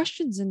us some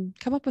questions and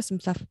come up with some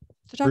stuff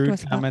to talk to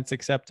us about. Comments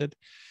accepted.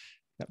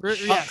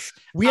 Yes.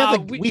 We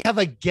have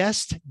a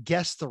guest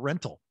the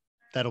rental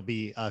that'll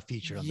be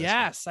featured on this.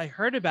 Yes, I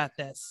heard about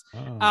this.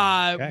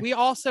 Okay. We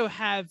also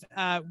have,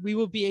 we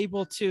will be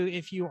able to,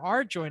 if you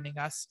are joining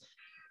us,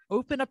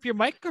 open up your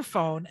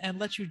microphone and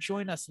let you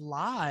join us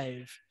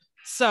live.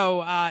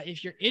 So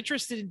if you're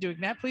interested in doing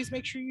that, please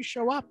make sure you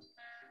show up.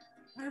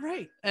 All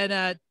right.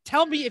 And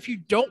tell me if you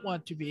don't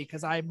want to be,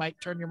 because I might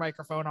turn your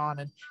microphone on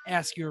and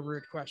ask you a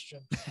rude question.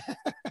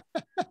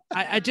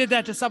 I did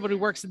that to someone who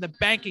works in the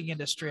banking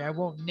industry. I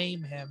won't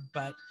name him,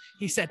 but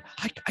he said,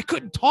 I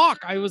couldn't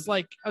talk. I was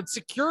like on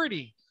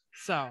security.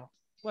 So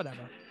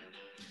whatever.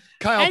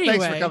 Kyle,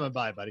 thanks for coming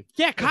by, buddy.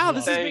 Yeah, Kyle,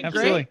 this has been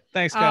Absolutely. great.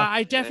 Thanks, Kyle.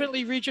 I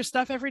definitely read your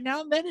stuff every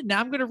now and then, and now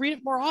I'm going to read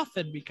it more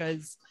often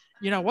because,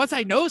 once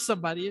I know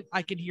somebody,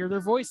 I can hear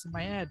their voice in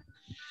my head.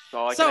 That's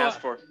all I can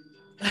ask for.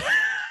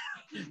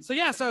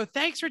 So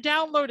thanks for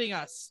downloading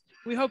us.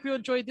 We hope you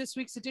enjoyed this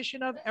week's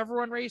edition of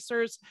Everyone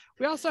Racers.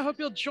 We also hope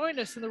you'll join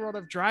us in the world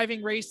of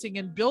driving, racing,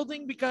 and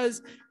building,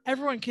 because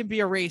everyone can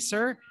be a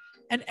racer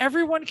and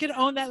everyone can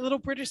own that little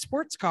British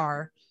sports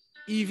car,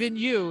 even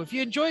you. If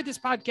you enjoyed this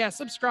podcast,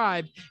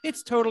 subscribe.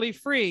 It's totally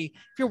free.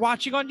 If you're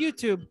watching on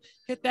YouTube,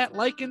 hit that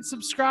like and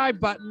subscribe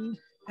button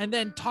and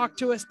then talk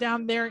to us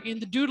down there in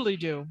the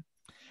doodly-doo.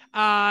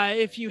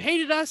 If you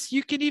hated us,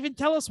 you can even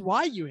tell us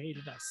why you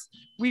hated us.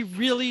 We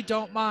really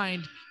don't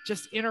mind.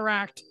 Just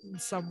interact in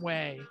some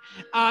way.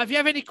 If you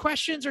have any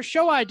questions or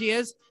show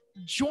ideas,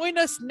 join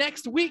us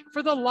next week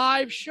for the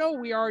live show.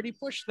 We already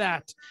pushed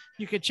that.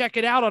 You can check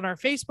it out on our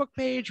Facebook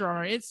page or on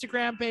our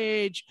Instagram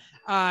page,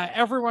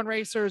 Everyone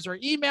Racers, or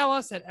email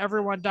us at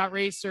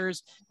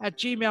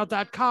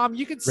everyone.racers@gmail.com.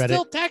 You can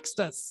still text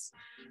us.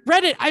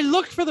 Reddit. I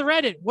looked for the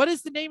Reddit. What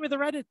is the name of the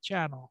Reddit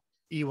channel?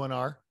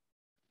 E1R.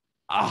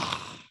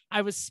 Oh,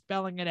 I was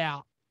spelling it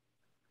out.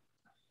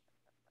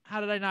 How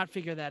did I not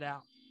figure that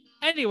out?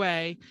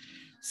 Anyway,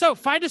 so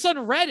find us on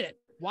Reddit.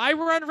 Why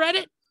we're on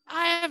Reddit,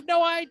 I have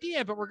no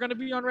idea, but we're going to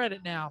be on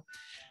Reddit now.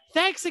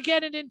 Thanks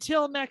again, and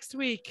until next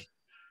week,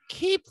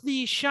 keep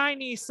the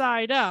shiny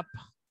side up.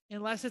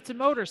 Unless it's a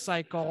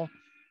motorcycle,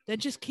 then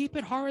just keep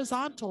it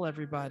horizontal,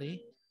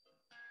 everybody.